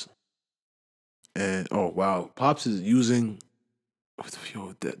use. And oh wow, Pops is using.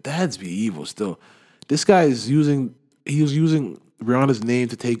 Yo, dads be evil still. This guy is using. He was using Rihanna's name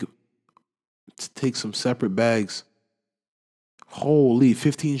to take some separate bags. Holy,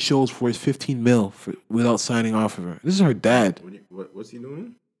 15 shows for his 15 mil without signing off of her. This is her dad. What's he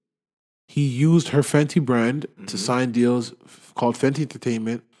doing? He used her Fenty brand to sign deals called Fenty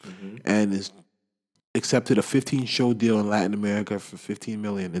Entertainment, and is accepted a 15-show deal in Latin America for $15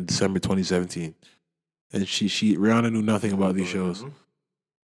 million in December 2017. And Rihanna knew nothing about these shows.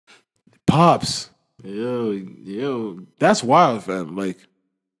 Pops. Yo. That's wild, fam. Like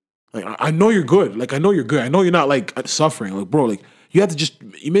I know you're good. Like, I know you're good. I know you're not like suffering. Like, bro, like you have to just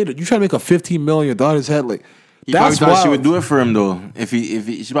you try to make a $15 million on your daughter's head. Like, he that's probably thought she would do it for him though. If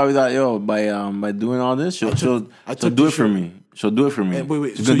she probably thought, yo, by doing all this, she'll do it for me. She'll do it for me.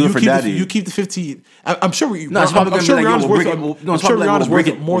 Wait. She's so gonna do it for daddy. You keep the 15. I'm sure. No, she's probably I'm sure gonna be like, Rihanna's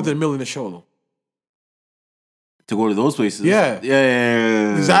worth more than $1 million a show though. To go to those places.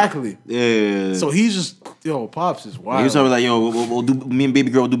 Yeah. Exactly. Yeah. So he's just, yo, Pops is wild. He's probably like, yo, we'll do, me and baby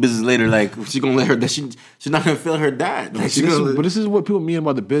girl will do business later. Like, she's gonna let her, that she's not gonna feel her dad. Like, but this is what people mean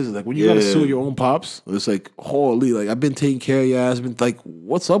about the business. Like, when you gotta sue your own pops, it's like, holy, like, I've been taking care of your ass. I've been like,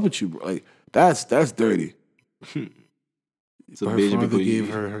 what's up with you, bro? Like, that's dirty. So her basically, father gave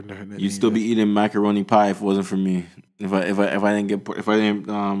her you'd still be eating macaroni pie if it wasn't for me. If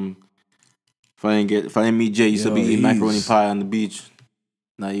I didn't meet Jay, you used to be eating macaroni pie on the beach.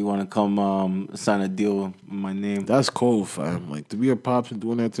 Now you want to come sign a deal with my name. That's cold, fam. Like, to be a pops and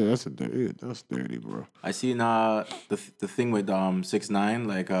doing that to that's dirty, bro. I seen the thing with 6ix9ine,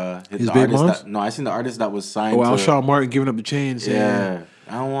 like His the baby artist moms? I seen the artist that was signed. Oh, Alshon Martin giving up the chains. Yeah,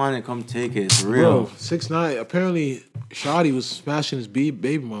 I don't want it. Come take it. It's real. Bro, 6ix9ine. Apparently, Shawty was smashing his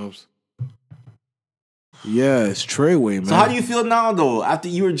baby moms. Yeah, it's Treyway, man. So how do you feel now, though? After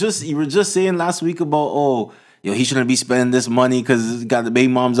you were just saying last week about he shouldn't be spending this money because he's got the baby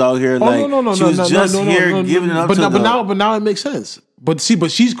moms out here. No, she was just here giving it up but to but now it makes sense. But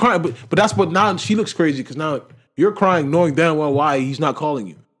she's crying. But now she looks crazy because now you're crying knowing damn well why he's not calling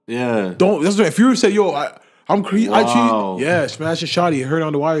you. Yeah. That's what, if you were to say, yo, I'm crazy. Wow. Yeah, smashing Shawty, heard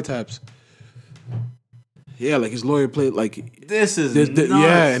on the wiretaps. Yeah, like his lawyer played like this is nuts.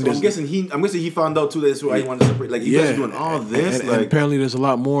 Yeah, and so I'm guessing he found out too. That's why he wanted to separate. Like you guys are doing all this. And apparently there's a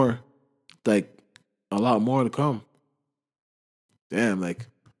lot more to come. Damn, like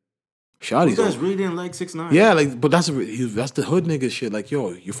Shawty's. You guys really didn't like 6ix9ine. Yeah, like, but that's the hood nigga shit. Like,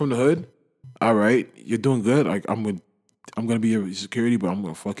 yo, you're from the hood. All right, you're doing good. Like, I'm gonna be your security, but I'm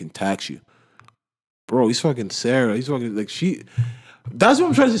gonna fucking tax you, bro. He's fucking Sarah. He's fucking like she. That's what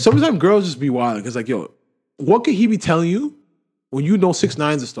I'm trying to say. Sometimes girls just be wild because like, yo, what could he be telling you when you know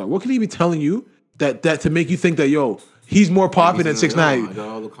 6ix9ine's a star? What could he be telling you that to make you think that, yo, he's more popular than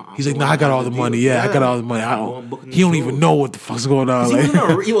 6ix9ine? He's like, nah, I got all the money. Yeah, I got all the money. He don't even know what the fuck's going on.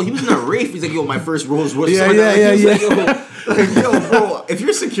 He was in a race. He's like, yo, my first Rolls Royce. Yeah. Like, yo, bro, if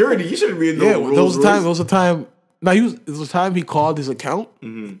you're security, you shouldn't be in no Rolls Royce. There was a time. Now there was a time he called his account,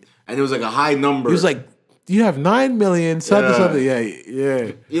 and it was like a high number. He was like, you have 9 million, something. Yeah.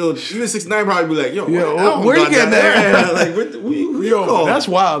 Yo, even 6ix9ine probably be like, yo, where you getting that? Yeah, like, who you call? That's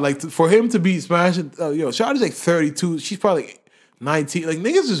wild. Like, for him to be smashing, Shawty's like 32. She's probably 19. Like,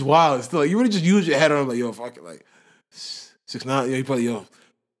 niggas is wild. Still, like, you really just use your head on, like, yo, fuck it. Like, 6ix9ine, you probably,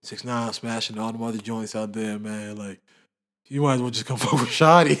 6ix9ine smashing all the other joints out there, man. Like, you might as well just come fuck with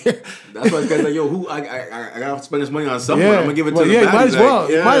Shawty. That's why this guy's like, yo, who I gotta spend this money on someone. I'm gonna give it to the might as well.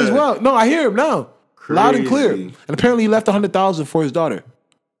 Like, Might as well. No, I hear him now. Crazy. Loud and clear. And apparently he left $100,000 for his daughter.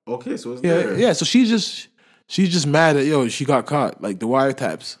 Okay, so it's there. Yeah. So she's just mad that she got caught. Like the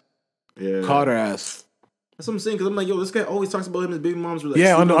wiretaps. Yeah. Caught her ass. That's what I'm saying. Because I'm like, yo, this guy always talks about him and his baby moms were like,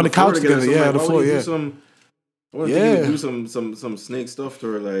 on the couch together. So yeah, like, on the floor. Yeah. I want to think he would do some snake stuff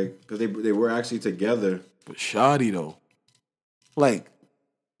to her, like, because they were actually together. But Shawty though, like,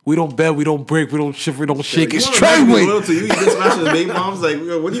 we don't bet, we don't break, we don't shift, we don't shake. It's Treyway. To you just smashing his baby moms. Like,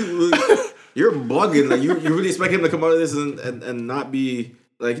 what do you? You're bugging. Like, you really expect him to come out of this and not be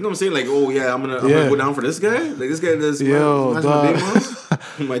like, you know what I'm saying? Like, oh yeah, I'm gonna go down for this guy. Like, this guy does smashing my baby moms.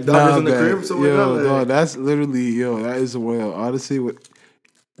 My daughter's in the crib. So dog, that's literally that is a way. Honestly,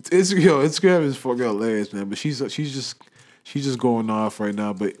 Instagram is fucking hilarious, man. But she's just going off right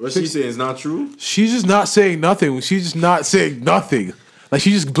now. But what she's saying is not true. She's just not saying nothing. She's just not saying nothing. Like,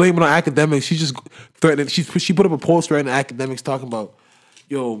 she's just blaming on academics. She just threatened. She put up a post right in academics talking about,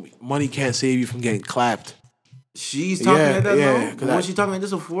 yo, money can't save you from getting clapped. She's talking like that now? Was she talking like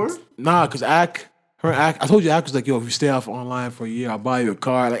this before? Nah, because I told you Ak was like, yo, if you stay off online for a year, I'll buy you a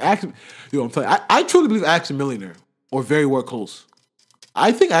car. Like, I'm telling you, I truly believe Ak's a millionaire or very well close.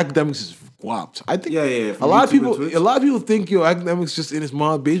 I think academics is guapped. I think a lot of people think academics just in his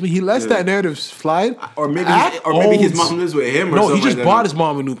mom's basement. He lets that narrative slide. Or maybe his mom lives with him. No, he just bought his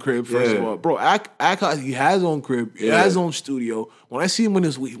mom a new crib. First of all, bro, he has his own crib. He has his own studio. When I see him when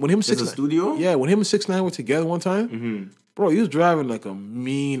him and 6ix9ine, studio. Yeah, when him and 6ix9ine were together one time, bro, he was driving like a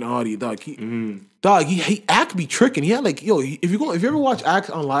mean Audi, dog. He Ak be tricking. He had like, if you ever watch Ak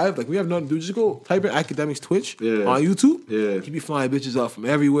on live, like, we have nothing to do, just go type in academics Twitch on YouTube. Yeah, he be flying bitches out from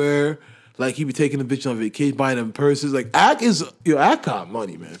everywhere. Like, he be taking the bitch on vacation, buying them purses. Like, Ak got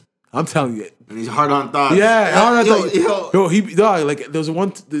money, man. I'm telling you. And he's hard on thoughts. Yeah, hard on thoughts. Yo, like, there's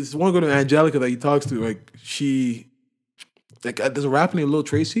one girl named Angelica that he talks to. Like, there's a rapper named Lil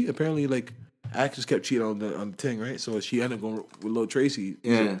Tracy. Apparently, like, Ak just kept cheating on the thing, right? So she ended up going with Lil Tracy.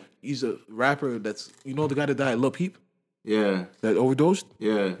 He's a rapper that's, the guy that died, Lil Peep? Yeah. That overdosed?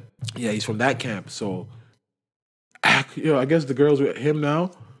 Yeah. Yeah, he's from that camp. So, Ak, I guess the girl's with him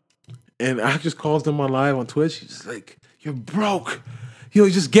now. And Ak just calls them on live on Twitch. He's just like, you're broke.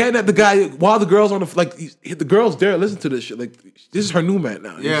 He's just getting at the guy while the girl's on the girl's there. Listen to this shit. Like, this is her new man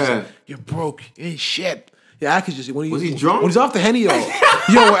now. Yeah. Like, you're broke. You ain't shit. Yeah, Ak is just when Was he drunk? When he's off the Henny, yo,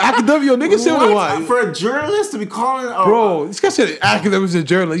 academic, yo, niggas say what they want. For a journalist to be calling, Bro, this guy said academic is a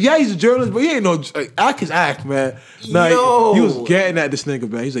journalist. Yeah, he's a journalist, but he ain't no Ak is Ak, man. Nah, Yo. he was getting at this nigga,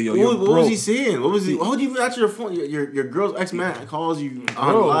 man. He's like, yo, What bro. was he saying? What was he? How would you even answer your phone? Your girl's ex-man calls you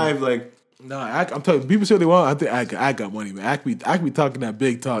on Bro. live, like. Nah, I'm telling you, people say what they want. I think Ak got money, man. Ak be talking that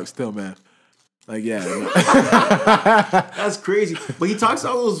big talk still, man. Like, yeah. That's crazy. But he talks to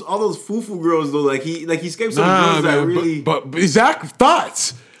all those foo-foo girls, though. Like, he escapes some girls that really. But Zach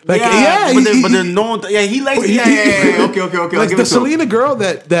thoughts. Like, but they're known. He likes. Yeah. Okay. Like the Selena girl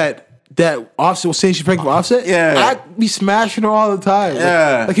that Offset was saying she's pregnant for Offset. Yeah. I be smashing her all the time.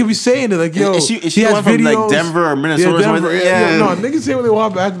 Yeah. Like he'll be saying it. Like, yo, Is she has one from videos. like Denver or Minnesota? Yeah, Denver. Yeah. No, niggas say what they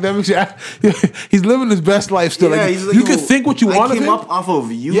want about academics. He's living his best life still. Yeah, like, he's like, you can think what you want of him. him. Up off of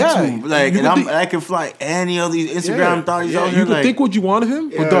YouTube. Yeah. Like, You and can I can fly any of these Instagram thoughts out here. You can like, think what you want of him,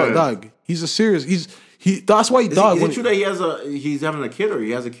 but dog, he's a serious. That's why Is it true that he's having a kid or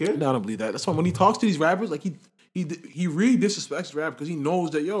he has a kid? No, I don't believe that. That's why when he talks to these rappers, like he really disrespects rap because he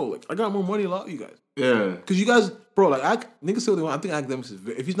knows that like I got more money than a lot of you guys. Yeah. Because you guys, bro, like niggas say what they want. I think academics is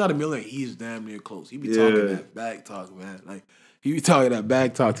if he's not a millionaire, he's damn near close. He be talking that bag talk, man. Like he be talking that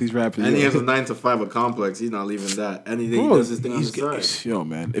bag talk to these rappers. And he has a 9 to 5 complex. He's not leaving that. Anything he does his thing on the side. Yo,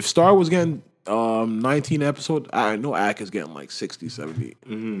 man, if Star was getting 19 episodes, I know Ak is getting like 60, 70.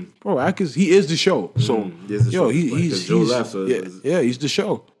 Mm-hmm. Bro, Ak is the show. So he's Joe left, so he's the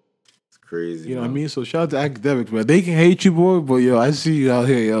show. It's crazy. You know what I mean? So shout out to academics, man. They can hate you, boy, but yo, I see you out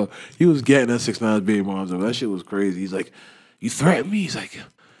here, yo. He was getting that 6ix9ine's baby moms. That shit was crazy. He's like, you threatened me. He's like,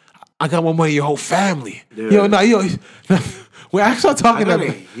 I got more money than your whole family. Yeah. When I start talking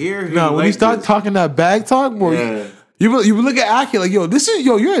when he start talking that bag talk, boy. Yeah. You look at Aki like, you're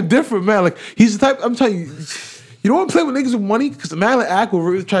a different man. Like, he's the type, I'm telling you, you don't want to play with niggas with money because the man like Aki will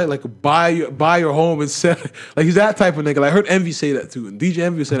really try to like buy your home and sell it. Like, he's that type of nigga. Like, I heard Envy say that too. And DJ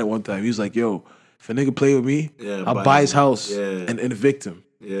Envy said that one time. He was like, yo, if a nigga play with me, I'll buy his house and evict him.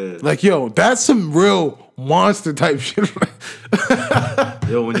 Yeah. Like, yo, that's some real monster type shit.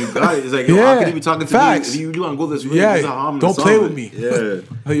 Yo, when you got it, it's like, yo, how can you be talking to me if you want to go this way? Don't play with me. Yeah. You know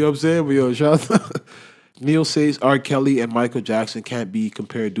what I'm saying? But yo, shout out. Neil says R. Kelly and Michael Jackson can't be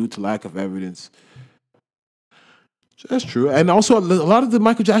compared due to lack of evidence. That's true. And also, a lot of the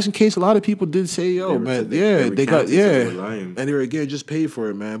Michael Jackson case, a lot of people did say, yo, man, they got, and they were, again, just paid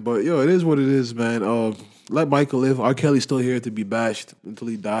for it, man. But, yo, it is what it is, man. Let Michael live. R. Kelly's still here to be bashed until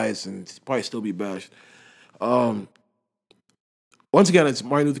he dies, and he'll probably still be bashed. Once again, it's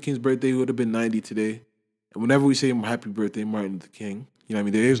Martin Luther King's birthday. He would have been 90 today. And whenever we say happy birthday, Martin Luther King, you know what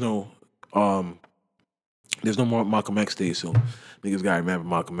I mean? There's no more Malcolm X Day, so niggas gotta remember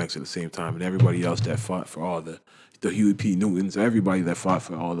Malcolm X at the same time, and everybody else that fought for all the Huey P. Newtons, everybody that fought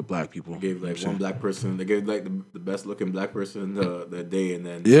for all the black people. They gave like one black person. They gave like the best looking black person the day, and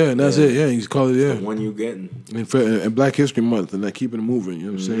then and that's it. Yeah, you just call it the one you getting. And Black History Month, and that keeping it moving.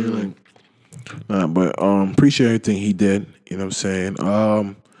 You know what I'm saying? Like, appreciate everything he did. You know what I'm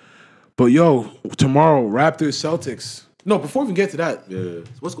saying? But yo, tomorrow Raptors Celtics. No, before we get to that,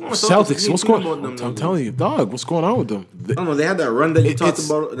 what's going on with Celtics? What's going on? I'm telling you, dog. What's going on with them? I don't know. They had that run that you talked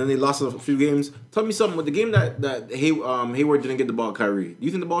about, and then they lost a few games. Tell me something with the game that Hayward didn't get the ball. Kyrie, do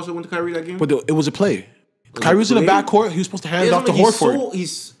you think the ball should went to Kyrie that game? But it was a play. Kyrie was in the backcourt. He was supposed to hand it off to Horford.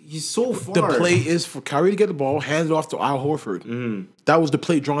 He's so far. The play is for Kyrie to get the ball, hand it off to Al Horford. Mm-hmm. That was the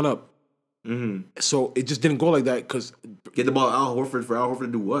play drawn up. Mm-hmm. So it just didn't go like that because get the ball to Al Horford for Al Horford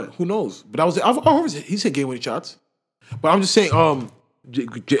to do what? Who knows? But Al Horford, he's hit game-winning shots. But I'm just saying,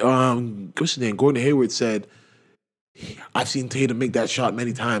 what's his name? Gordon Hayward said, I've seen Tatum make that shot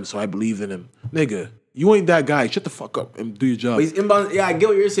many times, so I believe in him. Nigga, you ain't that guy. Shut the fuck up and do your job. But he's inbound. Yeah, I get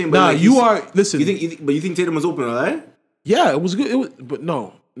what you're saying. But nah, you are. Listen. You think Tatum was open, right? Yeah, it was good. But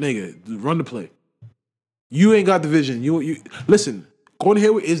no, nigga, run the play. You ain't got the vision. You listen. Gordon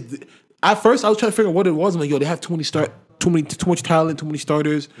Hayward is. At first, I was trying to figure out what it was. I'm like, yo, they have too much talent, too many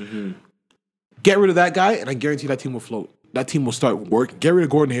starters. Mm-hmm. Get rid of that guy, and I guarantee that team will float. That team will start working. Get rid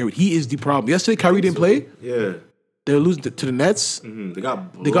of Gordon Hayward. He is the problem. Yesterday, Kyrie didn't play. Yeah. They're losing to the Nets. Mm-hmm. They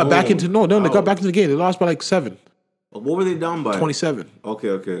got back into They got back into the game. They lost by like 7. What were they down by? 27.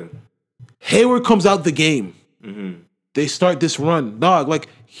 Okay. Hayward comes out the game. Mm-hmm. They start this run. Dog, like,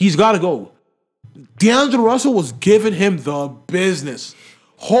 he's got to go. D'Angelo Russell was giving him the business.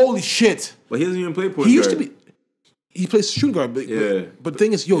 Holy shit. But he doesn't even play point guard. He used to be. He plays shooting guard, but the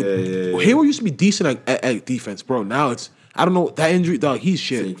thing is, Hayward used to be decent at defense, bro. Now it's, I don't know, that injury, dog, he's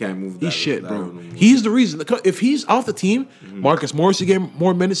shit. So he can't move. He's shit, bro. He's the reason. If he's off the team, Marcus Morris get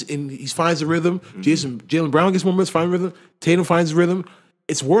more minutes and he finds the rhythm. Jaylen Brown gets more minutes, finds rhythm. Tatum finds the rhythm.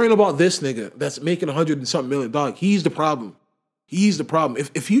 It's worrying about this nigga that's making 100 and something million. Dog, he's the problem. He's the problem.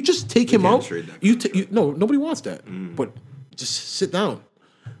 If you just take him can't out, trade that you no, nobody wants that. But just sit down,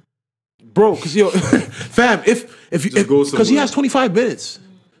 bro. Because fam, Just go because he somewhere. has 25 minutes.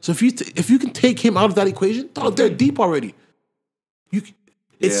 So if you can take him out of that equation, dog, they're deep already.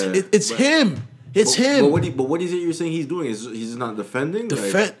 It's but- him. It's him. But what is it you're saying he's doing? He's just not defending?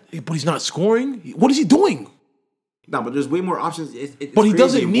 Defend, but he's not scoring. What is he doing? No, but there's way more options. It's But he crazy.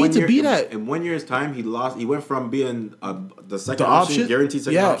 doesn't In need 1 to year- be that. In 1 year's time, he lost. He went from being the second The option, option, guaranteed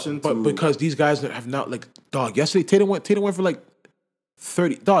second option, but to because these guys have not like dog. Yesterday, Tatum went for like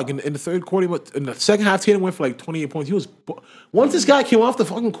 30. Dog in the third quarter, in the second half, Tatum went for like 28 points. He was once this guy came off the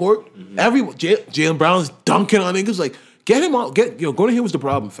fucking court, Jaylen Brown's dunking on niggas. Like get him out. Gordon Hayward's the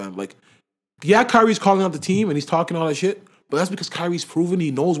problem, fam. Like yeah, Kyrie's calling out the team and he's talking all that shit, but that's because Kyrie's proven he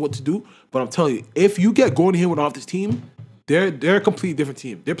knows what to do. But I'm telling you, if you get Gordon Hayward off this team, they're a completely different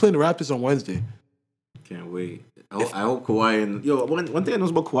team. They're playing the Raptors on Wednesday. can't wait. I hope Kawhi and one thing I know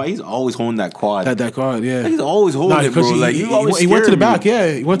about Kawhi, he's always holding that quad. That card, yeah. He's always holding it, bro. He went to the back.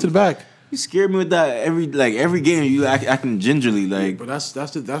 Yeah, he went to the back. You scared me with that every game. You acting gingerly like. But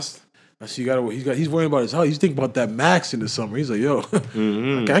that's you gotta. He's worrying about his health. He's thinking about that max in the summer. He's like, yo,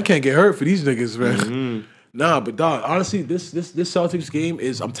 I can't get hurt for these niggas, man. Nah, but dog, honestly, this Celtics game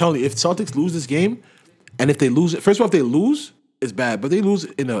is. I'm telling you, if Celtics lose this game, and if they lose it, first of all, if they lose, it's bad. But they lose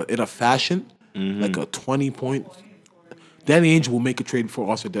in a fashion like a 20-point. Danny Ainge will make a trade before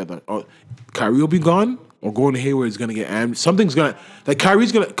All-Star deadline. Or Kyrie will be gone, or Gordon Hayward is gonna get ammed. Something's gonna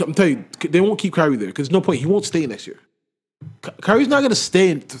Kyrie's gonna. I'm telling you, they won't keep Kyrie there because there's no point. He won't stay next year. Kyrie's not gonna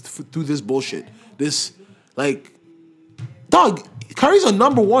stay through this bullshit. This dog. Kyrie's a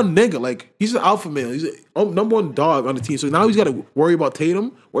number one nigga. Like he's an alpha male. He's a number one dog on the team. So now he's got to worry about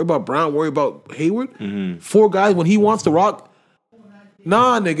Tatum, worry about Brown, worry about Hayward. 4 guys when he wants to rock.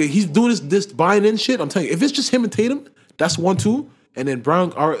 Nah, nigga, he's doing this buying in shit. I'm telling you, if it's just him and Tatum, that's 1-2. And then Brown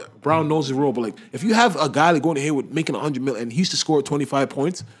knows his role. But like, if you have a guy like Gordon Hayward making 100 million and he used to score 25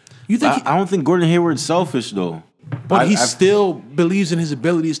 points, you think I don't think Gordon Hayward's selfish though. but he still believes in his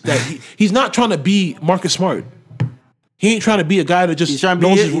abilities. That he's not trying to be Marcus Smart. He ain't trying to be a guy that just He's trying to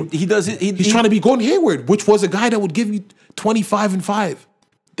knows be. He does it. He's trying to be Gordon Hayward, which was a guy that would give you 25 and 5.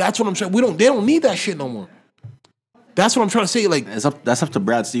 That's what I'm saying. They don't need that shit no more. That's what I'm trying to say. Like That's up to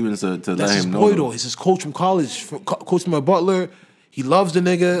Brad Stevens to that's let his him boy know. though. He's his coach from college, coach from my Butler. He loves the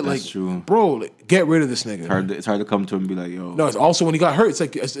nigga. That's like, true. Bro, like, get rid of this nigga. It's hard to come to him and be like, yo. No, it's also when he got hurt.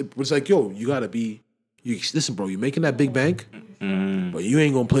 It's like, yo, you gotta be. Listen, bro, you're making that big bank, but you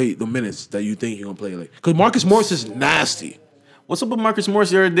ain't gonna play the minutes that you think you're gonna play. Like, because Marcus Morris is nasty. What's up with Marcus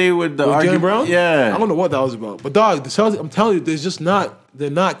Morris the other day with the Jaylen argument? Brown? Yeah. I don't know what that was about. But dog, the Celtics, I'm telling you, they're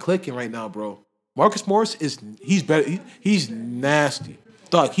not clicking right now, bro. Marcus Morris he's better. He's nasty.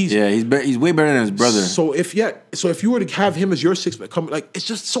 Dog, he's way better than his brother. So if you were to have him as your sixth man, it's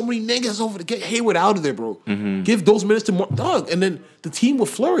just so many niggas over to get Hayward out of there, bro. Give those minutes to dog, and then the team will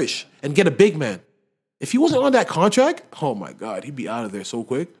flourish and get a big man. If he wasn't on that contract, oh my god, he'd be out of there so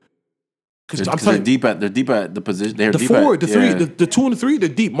quick. Because I'm telling you, they're deep at the position. They're the deep 4, at, the 3, the 2 and the 3, they're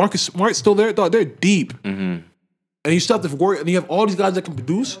deep. Marcus Smart's still there, dog. They're deep. And you still have to worry, and you have all these guys that can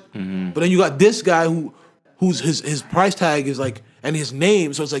produce. But then you got this guy who's his price tag is like, and his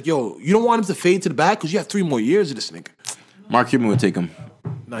name, so it's like, yo, you don't want him to fade to the back because you have 3 more years of this nigga. Mark Cuban would take him.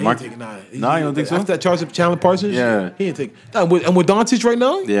 Nah, he ain't taking nah. You don't think so? After that Charles Chandler Parsons, Yeah. he ain't take. Nah, and with Doncic right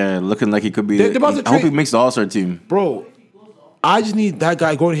now, Yeah, looking like he could be. They're about to I hope he trade- makes the All-Star team. bro, I just need that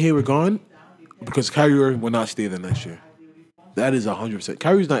guy Gordon Hayward gone because Kyrie Irving will not stay there next year. That is 100%.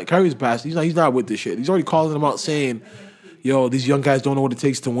 Kyrie's past. He's not with this shit. He's already calling them out saying, yo, these young guys don't know what it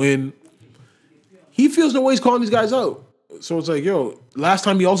takes to win. He feels no way he's calling these guys out. So it's like, yo, last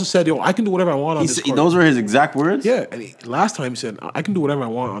time he also said, yo, I can do whatever I want on this court. Those were his exact words? Yeah, and last time he said, I can do whatever I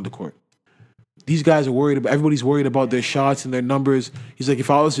want on the court. These guys are worried about, everybody's worried about their shots and their numbers. He's like, if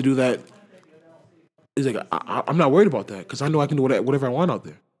I was to do that, he's like, I'm not worried about that because I know I can do whatever I want out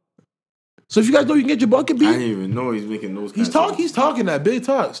there. So if you guys know you can get your bucket I beat, didn't even know he's making those he's talking that big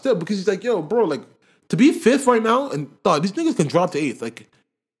talk still because he's like, yo, bro, like to be 5th right now, and these niggas can drop to 8th. Like,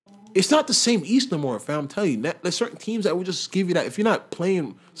 it's not the same East no more, fam. I'm telling you, there's certain teams that will just give you that. If you're not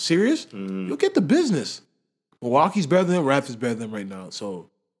playing serious, you'll get the business. Milwaukee's better than them. Raptors better than them right now. So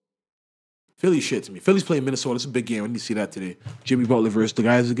Philly shit to me. Philly's playing Minnesota. It's a big game. I need to see that today. Jimmy Butler versus the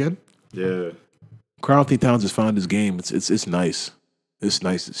guys again. Yeah. Karl Anthony Towns has found his game. It's nice. It's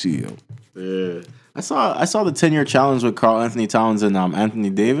nice to see him. Yeah. I saw the 10-year challenge with Karl Anthony Towns and Anthony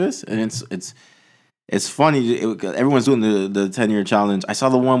Davis, and it's funny. Everyone's doing the 10-year challenge. I saw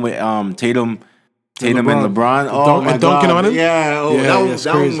the one with Tatum Tatum and LeBron. Oh dunk- my and dunking god! on him? Yeah, Yeah, that, it's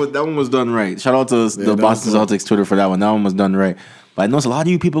that, one crazy. was, that one was done right. Shout out to the that Boston was Celtics Twitter for that one. That one was done right. But I noticed a lot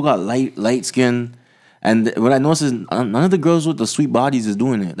of you people got light skin, and what I noticed is none of the girls with the sweet bodies is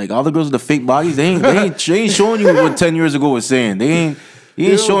doing it. Like all the girls with the fake bodies, they ain't showing you what 10 years ago was saying. They ain't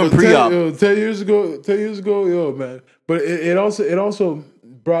showing but pre-op. 10 years ago, yo, man. But it also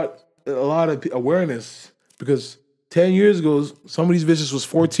brought a lot of awareness because 10 years ago, some of these bitches was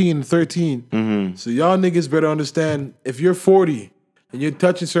 14 and 13. Mm-hmm. So y'all niggas better understand if you're 40 and you're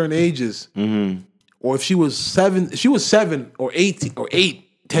touching certain ages, Mm-hmm. or if she was 7 or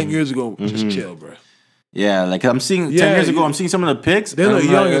 8 10 years ago, just chill, bro. Yeah, like I'm seeing 10 Yeah, years ago, you- I'm seeing some of the pics. They and look I'm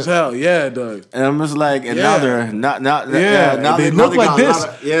young like, as hell. Yeah, dog. And I'm just like, and now Yeah. they're not. Now they look like got a this. lot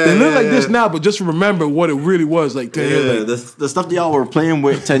of- yeah, they look yeah, like this yeah. now, but just remember what it really was like 10 years Yeah, ago. the stuff that y'all were playing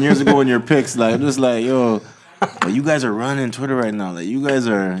with 10 years ago in your pics, like I'm just like, yo, but you guys are running Twitter right now. Like you guys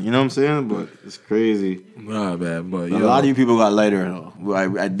are, you know what I'm saying? But it's crazy. Nah, man, but A lot of you people got lighter though.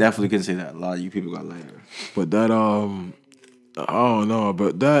 I definitely can say that. A lot of you people got lighter. But that I don't know,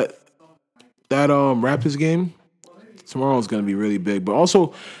 but that Raptors game tomorrow is gonna be really big. But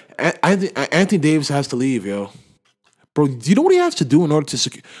also, Anthony Davis has to leave, yo. Bro, do you know what he has to do in order to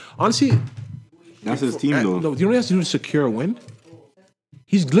secure? Honestly, That's his team though. no, do you know what he has to do to secure a win?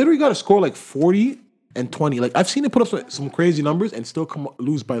 He's literally got to score like 40 and 20. Like I've seen him put up some crazy numbers and still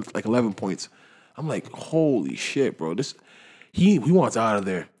lose by like 11 points. I'm like, holy shit, bro. This he wants out of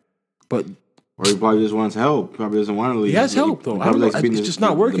there, but. Or he probably just wants help. Probably doesn't want to leave. He has help though. I don't know. It's just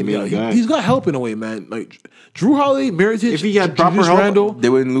not working. Yeah, Yeah, he's got help in a way, man. Like Drew Holiday, Mirotic, if he had proper Julius help, Randle, they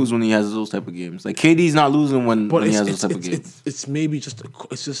wouldn't lose when he has those type of games. Like KD's not losing when but he has those type of games. it's maybe just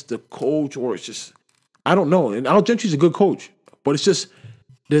it's just the coach, or it's just I don't know. And Al Gentry's a good coach, but it's just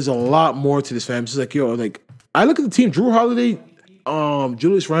there's a lot more to this, fam. It's just like yo, like I look at the team: Drew Holiday,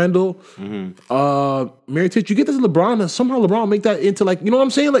 Julius Randle, Mirotic. You get this LeBron, and somehow LeBron will make that into like you know what I'm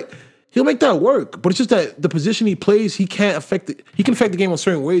saying, like. He'll make that work, but it's just that the position he plays, he can't affect it. He can affect the game in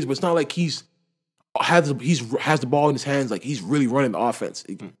certain ways, but it's not like he has the ball in his hands, like he's really running the offense.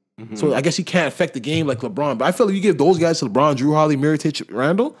 So I guess he can't affect the game like LeBron. But I feel like you give those guys to LeBron, Drew Holiday, Mirotic,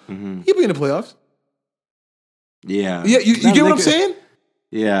 Randle, he'll be in the playoffs. Yeah, Yeah, you get what I'm saying?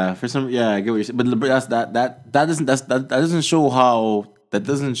 Yeah, I get what you're saying. But that doesn't show how that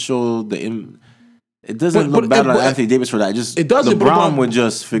doesn't show the. It doesn't look bad on Anthony Davis for that. It doesn't. LeBron would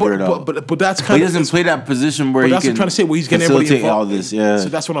just figure it out. But that's But kind he of doesn't play that position where he that's what can I'm trying to say. Where he's getting everybody facilitate involved. all this. Yeah. So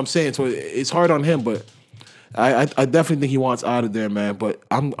that's what I'm saying. So it's hard on him, but I definitely think he wants out of there, man. But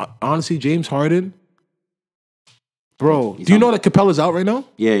I'm honestly James Harden, bro. Do you know that Capella's out right now?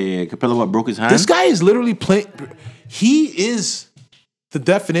 Yeah. Capella broke his hand. This guy is literally playing. He is the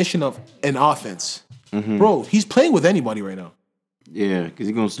definition of an offense, bro. He's playing with anybody right now. Yeah, because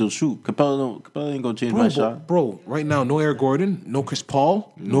he's gonna still shoot. Capella ain't gonna change my shot. Bro, right now, no Eric Gordon, no Chris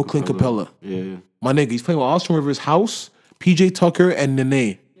Paul, no Clint Capella. Yeah. My nigga, he's playing with Austin Rivers, House, PJ Tucker, and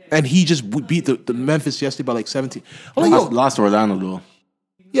Nene. And he just beat the Memphis yesterday by like 17. I'm like, yo, Lost to Orlando though.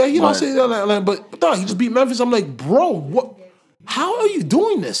 yeah, he lost it, but dog, he just beat Memphis. I'm like, bro, what? How are you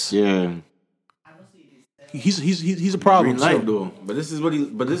doing this? Yeah. He's a problem. Green light So, though. But this is what he.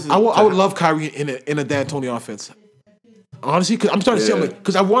 But this is. I would love Kyrie in a D'Antoni offense. Honestly, because I'm starting to see, I'm like,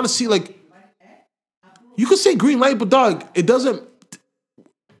 because I want to see like, you could say green light, but dog, it doesn't.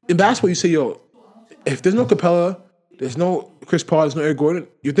 In basketball, you say, yo, if there's no Capella, there's no Chris Paul, there's no Eric Gordon,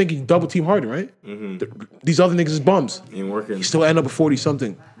 you're thinking double team Harden, right? These other niggas is bums. Ain't working. He still end up with 40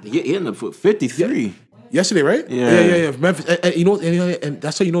 something. He ended up with 53. Yesterday, right? Yeah. Yeah. Memphis, and you know, and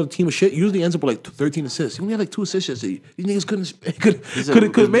that's how you know the team is shit. Usually ends up with like 13 assists. He only had like 2 assists yesterday. These niggas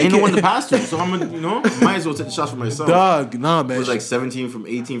couldn't make Ain't it. no one to pass to, so I'm gonna, might as well take the shots for myself. Dog, nah, man. It was like 17 from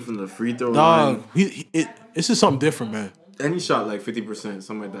 18 from the free throw dog, line. this is something different, man. And he shot like 50%,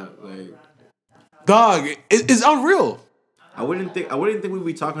 something like that. Like, Dog, it's unreal. I wouldn't think we'd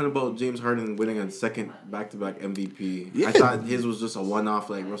be talking about James Harden winning a second back-to-back MVP. Yeah. I thought his was just a one-off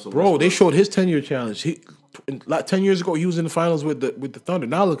like Russell. Bro, they Westbrook. showed his 10-year challenge. 10 years ago, he was in the finals with the Thunder.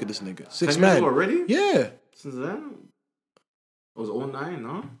 Now look at this nigga. 6 10 years man. ago already? Yeah. Since then, it was 09,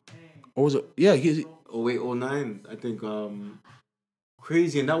 no? Or was it? Yeah. 08, 09. I think.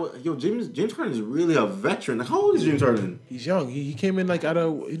 Crazy, and that was James Harden is really a veteran. Like, how old is James Harden? He's young. He came in like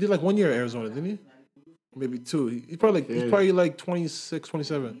he did like 1 year at Arizona, didn't he? Maybe 2. He's probably like 26,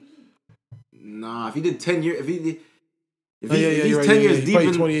 27. Nah, if he did 10 years, if he's You're right. 10 years He's deep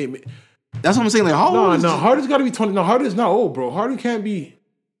probably in, 28. that's what I'm saying. Like, how old is Harden's got to be 20. No, Harden's not old, bro. Harden can't be.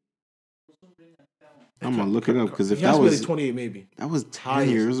 I'm gonna look it up because if He has that to be was like 28, maybe. that was 10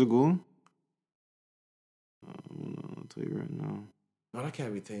 Highest. years ago. I'll tell you right now. No, that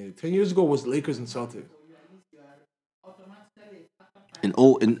can't be 10 years. 10 years ago was Lakers and Celtics.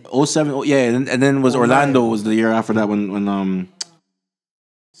 In 07, yeah, and then was 09. Orlando was the year after that when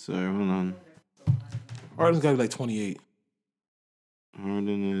sorry, hold on. Harden's got to be like 28.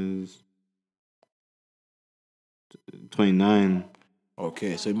 Harden is 29.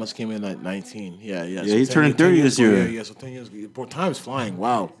 Okay, so he must have came in at 19. Yeah. Yeah, So he's 10 turning 30 this ago, year. Yeah, so 10 years ago. Bro, time's flying.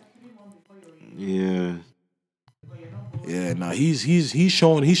 Wow. Yeah. Yeah, nah, he's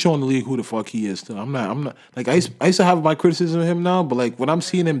showing the league who the fuck he is too. I'm not like I used to have my criticism of him now, but like when I'm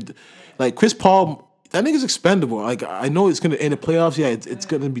seeing him, like Chris Paul, that nigga's expendable. Like I know it's gonna in the playoffs, yeah, it's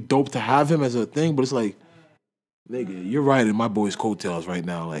gonna be dope to have him as a thing, but it's like, nigga, you're riding my boy's coattails right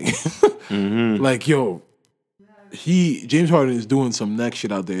now. Like, like yo, James Harden is doing some next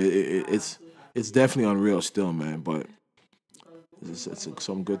shit out there. It's definitely unreal still, man. But it's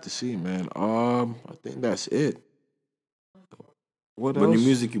something good to see, man. I think that's it. What What else? new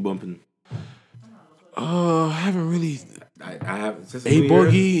music you bumping? I haven't really. I have A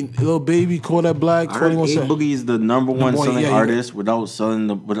Boogie, Lil Baby, Kodak Black, I heard 21 A Cent. Boogie is the number one selling yeah, artist without selling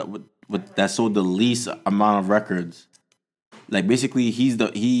that sold the least amount of records. Like basically,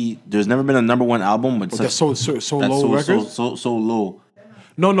 there's never been a number one album with That's so low records. so low.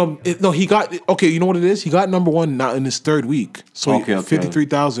 No, he got okay. You know what it is? He got number one now in his third week. So Okay.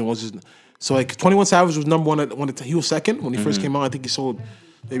 53,000 was his. So like 21 Savage was number one he was second when he first came out. I think he sold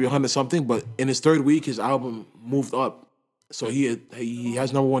maybe 100 something. But in his third week, his album moved up. So he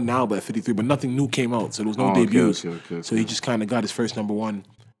has number one now, but at 53. But nothing new came out, so there was no debuts. Okay. So he just kind of got his first number one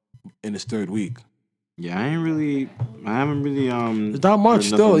in his third week. Yeah, I haven't really. It's not much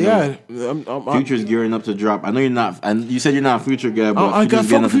heard still. nothing Yeah, Future's gearing up to drop. I know you're not, and you said you're not a Future guy, but I got Future's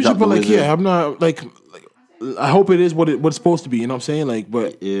gearing fuck up to Future, drop but The like Wizard. yeah, I'm not like I hope it is what it's supposed to be. You know what I'm saying? Like,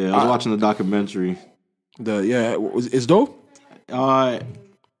 but Yeah, I was watching the documentary. It's dope.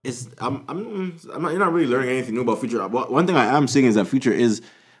 It's I'm not, you're not really learning anything new about Future. One thing I am seeing is that Future is,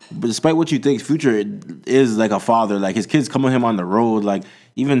 despite what you think, Future is like a father. Like his kids come with him on the road. Like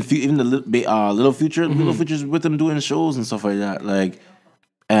even the little Future, little Future's with him doing shows and stuff like that. Like,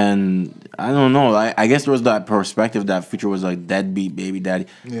 and I don't know. I guess there was that perspective that Future was like deadbeat baby daddy.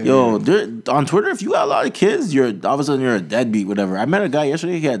 On Twitter, if you got a lot of kids, all of a sudden you're a deadbeat. Whatever. I met a guy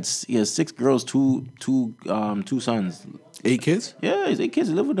yesterday. He has 6 girls, two sons. 8 kids? Yeah, he's 8 kids.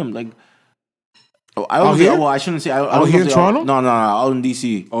 He live with them. Like, Out here? I shouldn't say. Out here in Toronto? No, out in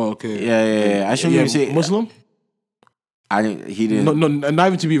DC. Oh, okay. Yeah. I shouldn't even say Muslim. He didn't. No, not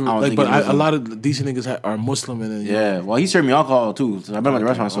even to be don't like, think but he's Muslim. a lot of decent niggas are Muslim, and then Yeah, well, he served me alcohol too. So I've been at the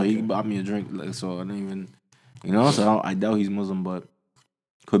restaurant, so he bought me a drink. Like, so I didn't even, So I doubt he's Muslim, but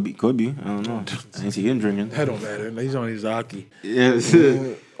could be. I don't know. I didn't see him drinking. that don't matter. He's on his hockey. Yes.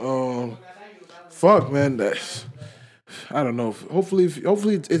 Fuck, man. I don't know. Hopefully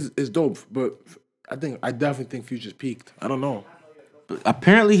it's dope, but I definitely think Future's peaked. I don't know.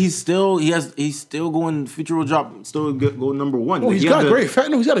 Apparently, he's still going. Future will drop. Still go number one. Oh, Like, he's got a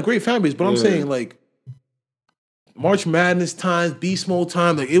great fan base, but I'm saying like March Madness times, Beast Mode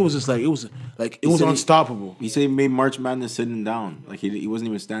time, like it was unstoppable. He said he made March Madness sitting down. Like he wasn't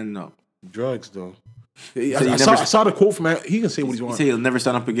even standing up. Drugs though. I saw the quote from he can say what he He wants. said he'll never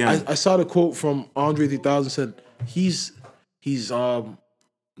stand up again. I saw the quote from Andre 3000 said he's He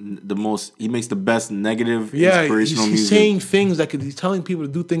makes the best negative he's inspirational music. saying things he's telling people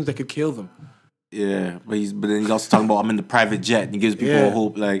to do things that could kill them. Yeah, but then he's also talking about I'm in the private jet, and he gives people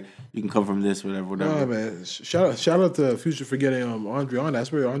hope like you can come from this, whatever. Nah, man. Shout out to Future for getting Andre on.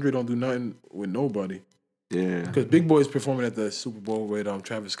 That's where Andre don't do nothing with nobody. Yeah, Because Big Boy's performing at the Super Bowl with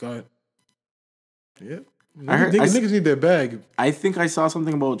Travis Scott. Yeah. I heard- Niggas need their bag I think I saw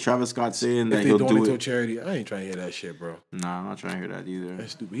something about Travis Scott saying if that they he'll donate do to a it. charity. I ain't trying to hear that shit, bro. Nah, I'm not trying to hear that either.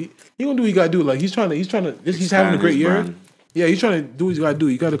 That's stupid. He gonna do what he gotta do. Like he's having a great his year. brand. Yeah, he's trying to do what he's gotta do.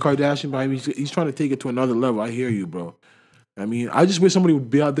 You got a Kardashian behind him. He's trying to take it to another level. I hear you, bro. I mean, I just wish somebody would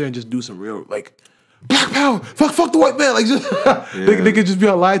be out there and just do some real like Black Power, fuck the white man. Like just they could just be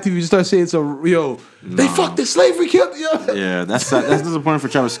on live TV and just start saying some they fucked the slavery killed. Yeah, that's disappointing for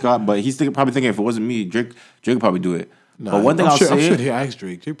Travis Scott, but he's probably thinking if it wasn't me, Drake would probably do it. Nah, but one thing I'm I'll sure say, he asked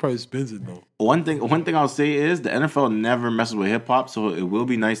Drake. Drake probably spins it though. one thing I'll say is the NFL never messes with hip hop, so it will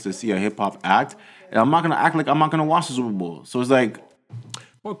be nice to see a hip hop act. And I'm not gonna act like I'm not gonna watch the Super Bowl. So it's like,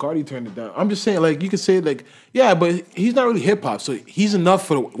 Well, Cardi turned it down. I'm just saying, like, you could say, like, yeah, but he's not really hip hop. So he's enough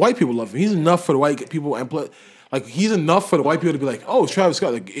for the white people love him. He's enough for the white people and like he's enough for the white people to be like, oh, it's Travis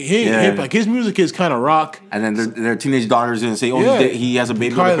Scott. Like he ain't hip. Like his music is kind of rock. and then their teenage daughters gonna say, oh, he has a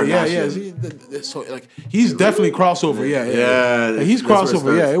baby with Kylie, a yeah. Kardashian. So like he's definitely crossover. Yeah. Like, he's that's where it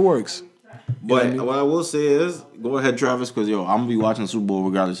crossover. Yeah, starts. it works. But what I will say is, go ahead, Travis, because I'm gonna be watching Super Bowl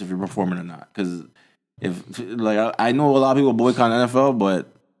regardless if you're performing or not. Because if like I know a lot of people boycott NFL, but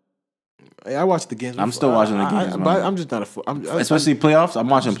I watch the games. I'm still watching the games, man. But I'm just not especially playoffs. I'm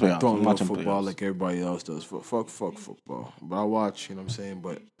watching playoffs. Don't I'm watching football playoffs. like everybody else does. Fuck football. But I watch. You know what I'm saying.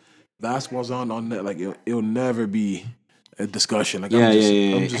 But basketball's on net. Like it'll never be a discussion. Like Yeah.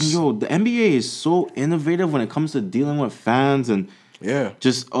 I'm And just the NBA is so innovative when it comes to dealing with fans and yeah.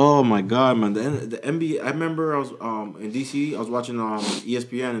 just oh my god, man. The NBA. I remember I was in DC. I was watching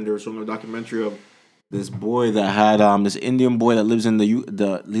ESPN and they were showing a documentary of this boy that had this Indian boy that lives in he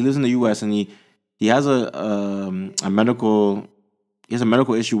lives in the U.S. and he has a medical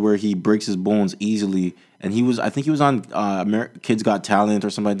issue where he breaks his bones easily, and I think he was on Kids Got Talent or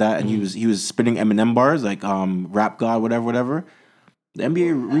something like that, and he was spitting Eminem bars like Rap God whatever. The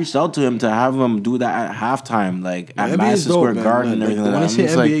NBA reached out to him to have him do that at halftime, like at Madison Square Garden and everything like that. When they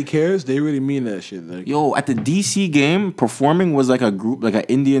say NBA cares, they really mean that shit. Like, yo, at the DC game, performing was like a group, like an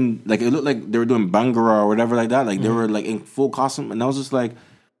Indian, like it looked like they were doing Bhangra or whatever like that. Like they were like in full costume, and I was just like,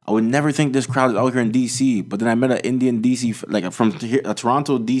 I would never think this crowd is out here in DC. But then I met an Indian DC, like from a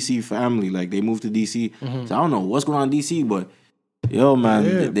Toronto DC family. Like they moved to DC. So I don't know what's going on in DC, but yo,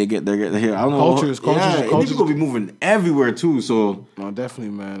 man, they get here. I don't know. Cultures, people be moving everywhere too. So no,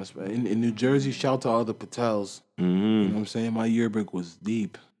 definitely, man. In New Jersey, shout out to all the Patels. You know what I'm saying? My yearbook was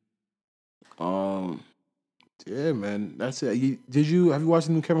deep. Yeah, man. That's it. Have you watched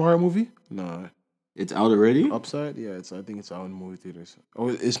the new Kevin Hart movie? No. it's out already. Upside? Yeah, I think it's out in movie theaters. Oh,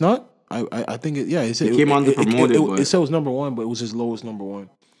 it's not? I think it. Yeah, it came on to promote it. It said it was number one, but it was his lowest number one.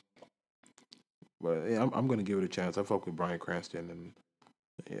 But yeah, I'm gonna give it a chance. I fuck with Bryan Cranston and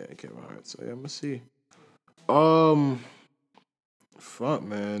Kevin Hart. So yeah, I'm gonna see. Fuck,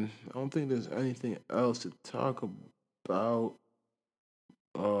 man. I don't think there's anything else to talk about.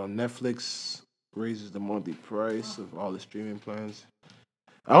 Netflix raises the monthly price of all the streaming plans.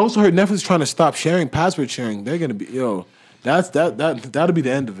 I also heard Netflix trying to stop password sharing. They're gonna be that'll be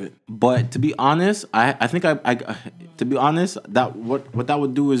the end of it. But to be honest, I think to be honest, that what that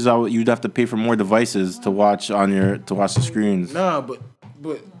would do is you'd have to pay for more devices to watch the screens. Nah, but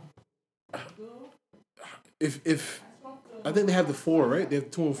if I think they have the 4, right? They have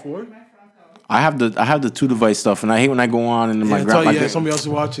 2 and 4. I have the 2 device stuff, and I hate when I go on and my grandma. Somebody else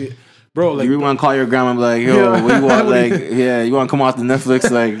will watch it, bro. Like you really want to call your grandma and be like, yo, what you want? Like, you want to come off the Netflix?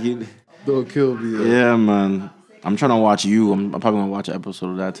 Like, don't kill me. Yeah, man. I'm trying to watch you. I'm probably gonna watch an episode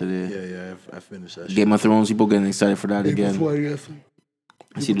of that today. Yeah, I finished that. Game of Thrones. People getting excited for that again.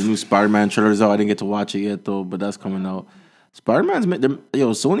 I see the new Spider-Man trailers out. I didn't get to watch it yet though, but that's coming out.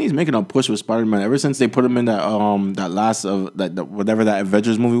 Sony's making a push with Spider-Man ever since they put him in that last of that whatever that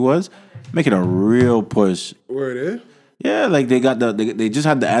Avengers movie was, making a real push. Where it is? Yeah, like they just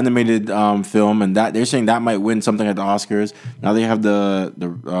had the animated film, and that they're saying that might win something at the Oscars. Now they have the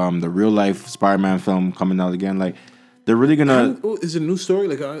real life Spider-Man film coming out again. Like they're really gonna. Is it a new story?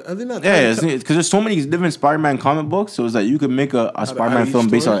 Like are they not? Yeah, because there's so many different Spider-Man comic books, so it's like you could make a Spider-Man film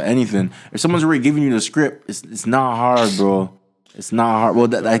based on anything. If someone's already giving you the script, it's not hard, bro. It's not hard.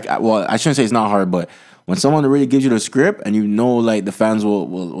 Well, I shouldn't say it's not hard, but when someone really gives you the script and you know like the fans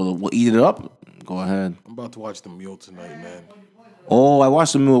will eat it up. Go ahead. I'm about to watch The Mule tonight, man. Oh, I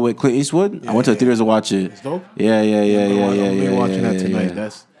watched The Mule with Clint Eastwood. I went to the theaters to watch it. It's dope? Yeah. I'm watching that tonight.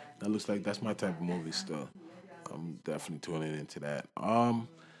 That looks like that's my type of movie still. I'm definitely tuning into that.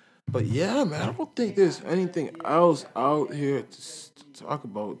 But yeah, man, I don't think there's anything else out here to talk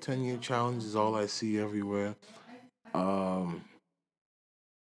about. 10-year challenge is all I see everywhere. Fuck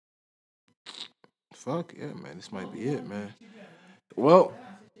yeah, man. This might be it, man. Well,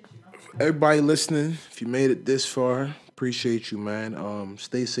 everybody listening, if you made it this far, appreciate you, man.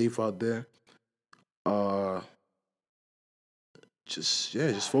 Stay safe out there.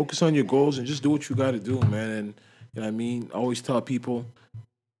 Just focus on your goals and just do what you got to do, man. And you know what I mean? Always tell people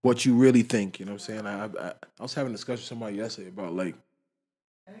what you really think. You know what I'm saying? I was having a discussion with somebody yesterday about like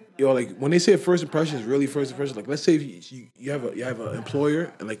when they say first impression is really first impression. Like, let's say if you have an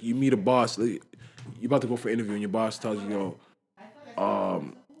employer and like you meet a boss, like, you're about to go for an interview and your boss tells you,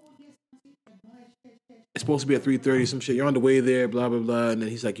 it's supposed to be at 3:30, some shit. You're on the way there, blah blah blah, and then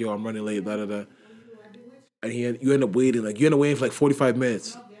he's like, "Yo, I'm running late," blah blah blah. And you end up waiting, for like 45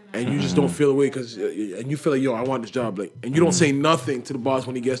 minutes, and you just don't feel away because, and you feel like, "Yo, I want this job," like, and you don't say nothing to the boss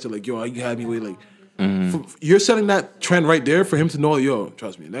when he gets there, like, "Yo, you had me wait," like. You're setting that trend right there for him to know, yo,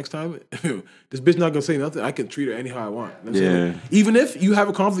 trust me, next time, this bitch not gonna say nothing. I can treat her anyhow I want. You know what I'm saying? Even if you have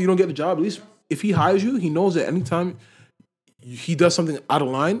a conflict, you don't get the job, at least if he hires you, he knows that anytime he does something out of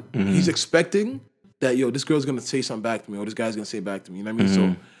line, he's expecting that, yo, this girl's gonna say something back to me, or this guy's gonna say back to me. You know what I mean?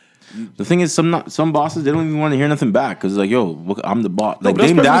 So The thing is, some bosses, they don't even want to hear nothing back because like, yo, look, I'm the boss. Like but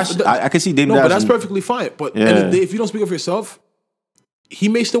that's Dame Dash, perfectly- I can see Dame No, Dash. but that's perfectly fine. But Yeah. end of the day, if you don't speak up for yourself, he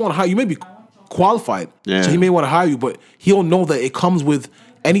may still want to hire you. You may be qualified, Yeah. so he may want to hire you, but he'll know that it comes with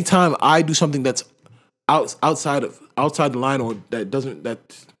anytime I do something that's outside the line or that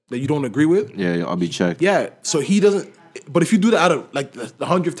you don't agree with. Yeah, I'll be checked. Yeah, so he doesn't. But if you do that out of like the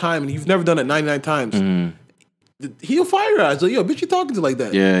 100th time and you've never done it 99 times, he'll fire your ass. Like, yo, bitch, you talking to like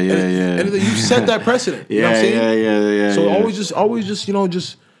that? Yeah, yeah, and, yeah. And you set that precedent. You know what I'm Yeah, saying? yeah. So yeah. always just you know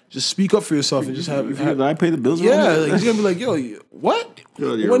just speak up for yourself and just have I pay the bills. yeah, around like, it? he's gonna be like, yo, what?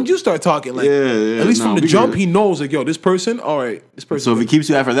 Yo, you're- When did you start talking? Like, Yeah, at least from no, the we jump, good. he knows, like, yo, this person, all right, this person. So if he keeps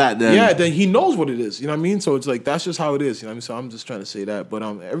you after that, then yeah, then he knows what it is. You know what I mean? So it's like, that's just how it is. You know what I mean? So I'm just trying to say that. But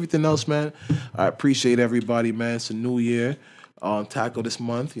everything else, man, I appreciate everybody, man. It's a new year. Tackle this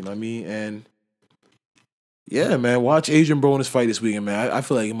month, you know what I mean? And yeah, man, watch Adrian Broner's fight this weekend, man. I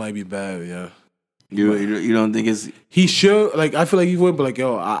feel like it might be bad, yeah. you don't think it's He should, like, I feel like he would, but like,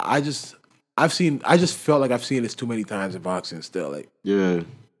 yo, I just felt like I've seen this too many times in boxing still. Like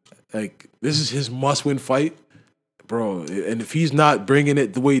this is his must-win fight, bro. And if he's not bringing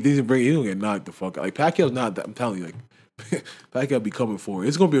it the way he didn't bring it, he's gonna get knocked the fuck out. Like Pacquiao's not that. I'm telling you, like Pacquiao be coming for it.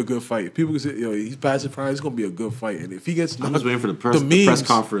 It's gonna be a good fight. If people can say, yo, he's passing prize, it's gonna be a good fight. And if he gets, I'm just waiting for the press memes,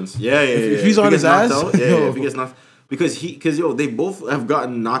 conference. Yeah. If he's on he his gets knocked ass, out, yo. if he gets knocked, because they both have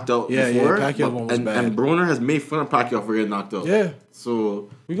gotten knocked out Yeah, before. Pacquiao's one was and bad. Broner has made fun of Pacquiao for getting knocked out. Yeah. So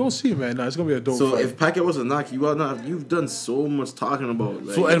we gonna see, man. Nah, it's gonna be a dope fight. if Pacquiao was a knock you out, now you've done so much talking about.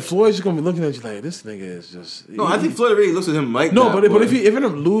 Like, And Floyd's just gonna be looking at you like, this nigga is just. no, I think Floyd already looks at him like No, that, but if he end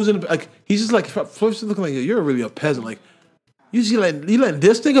up losing, like he's just like Floyd's just looking like you're really a peasant. Like you see, like you letting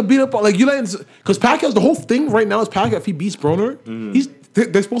this nigga beat up, like you letting because Pacquiao's the whole thing right now is Pacquiao. If he beats Broner,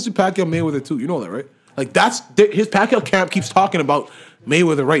 they're supposed to be Pacquiao Mayweather too. You know that, right? Like that's his Pacquiao camp keeps talking about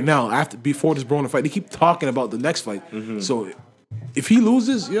Mayweather right now before this Broner fight. They keep talking about the next fight. So if he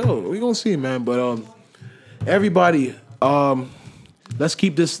loses, yo, we gonna see, man. But everybody, let's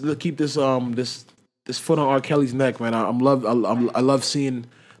keep this foot on R. Kelly's neck, man. I love seeing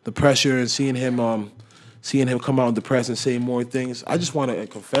the pressure and seeing him come out depressed and say more things. I just want a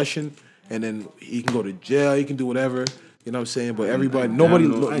confession, and then he can go to jail. He can do whatever. You know what I'm saying? But everybody, nobody.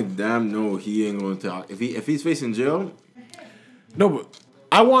 I damn know he ain't going to talk. If he's facing jail, No, but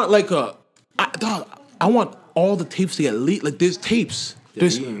I want like I want all the tapes to get leaked. Like there's tapes.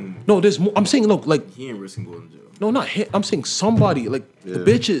 There's there's more. I'm saying look like he ain't risking going to jail. no, not him. I'm saying somebody like the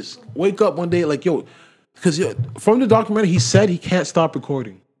bitches wake up one day like yo, because from the documentary he said he can't stop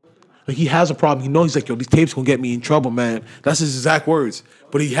recording. Like he has a problem. He knows he's like yo, these tapes gonna get me in trouble, man. That's his exact words.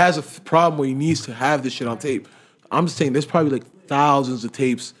 But he has a problem where he needs to have this shit on tape. I'm just saying there's probably like thousands of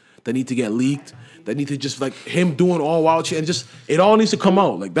tapes that need to get leaked. That need to just like him doing all wild shit and just it all needs to come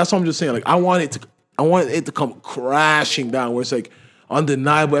out. Like that's what I'm just saying. Like I want it to come crashing down where it's like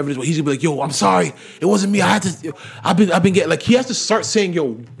undeniable evidence where he's gonna be like, yo, I'm sorry. It wasn't me. I've been getting like he has to start saying,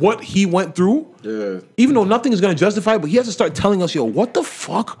 yo, what he went through. Yeah. Even though nothing is gonna justify it, but he has to start telling us, yo, what the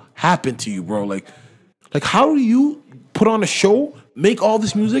fuck happened to you, bro? Like how do you put on a show, make all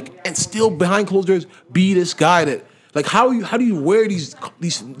this music, and still behind closed doors be this guy that like how do you wear these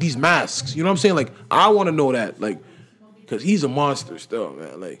masks? You know what I'm saying? Like I want to know that, like, because he's a monster still,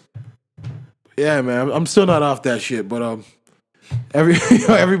 man. Like, yeah, man, I'm still not off that shit, but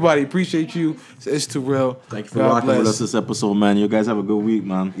everybody appreciate you. It's too real. Thank you for rocking with us this episode, man. You guys have a good week,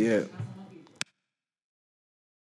 man. Yeah.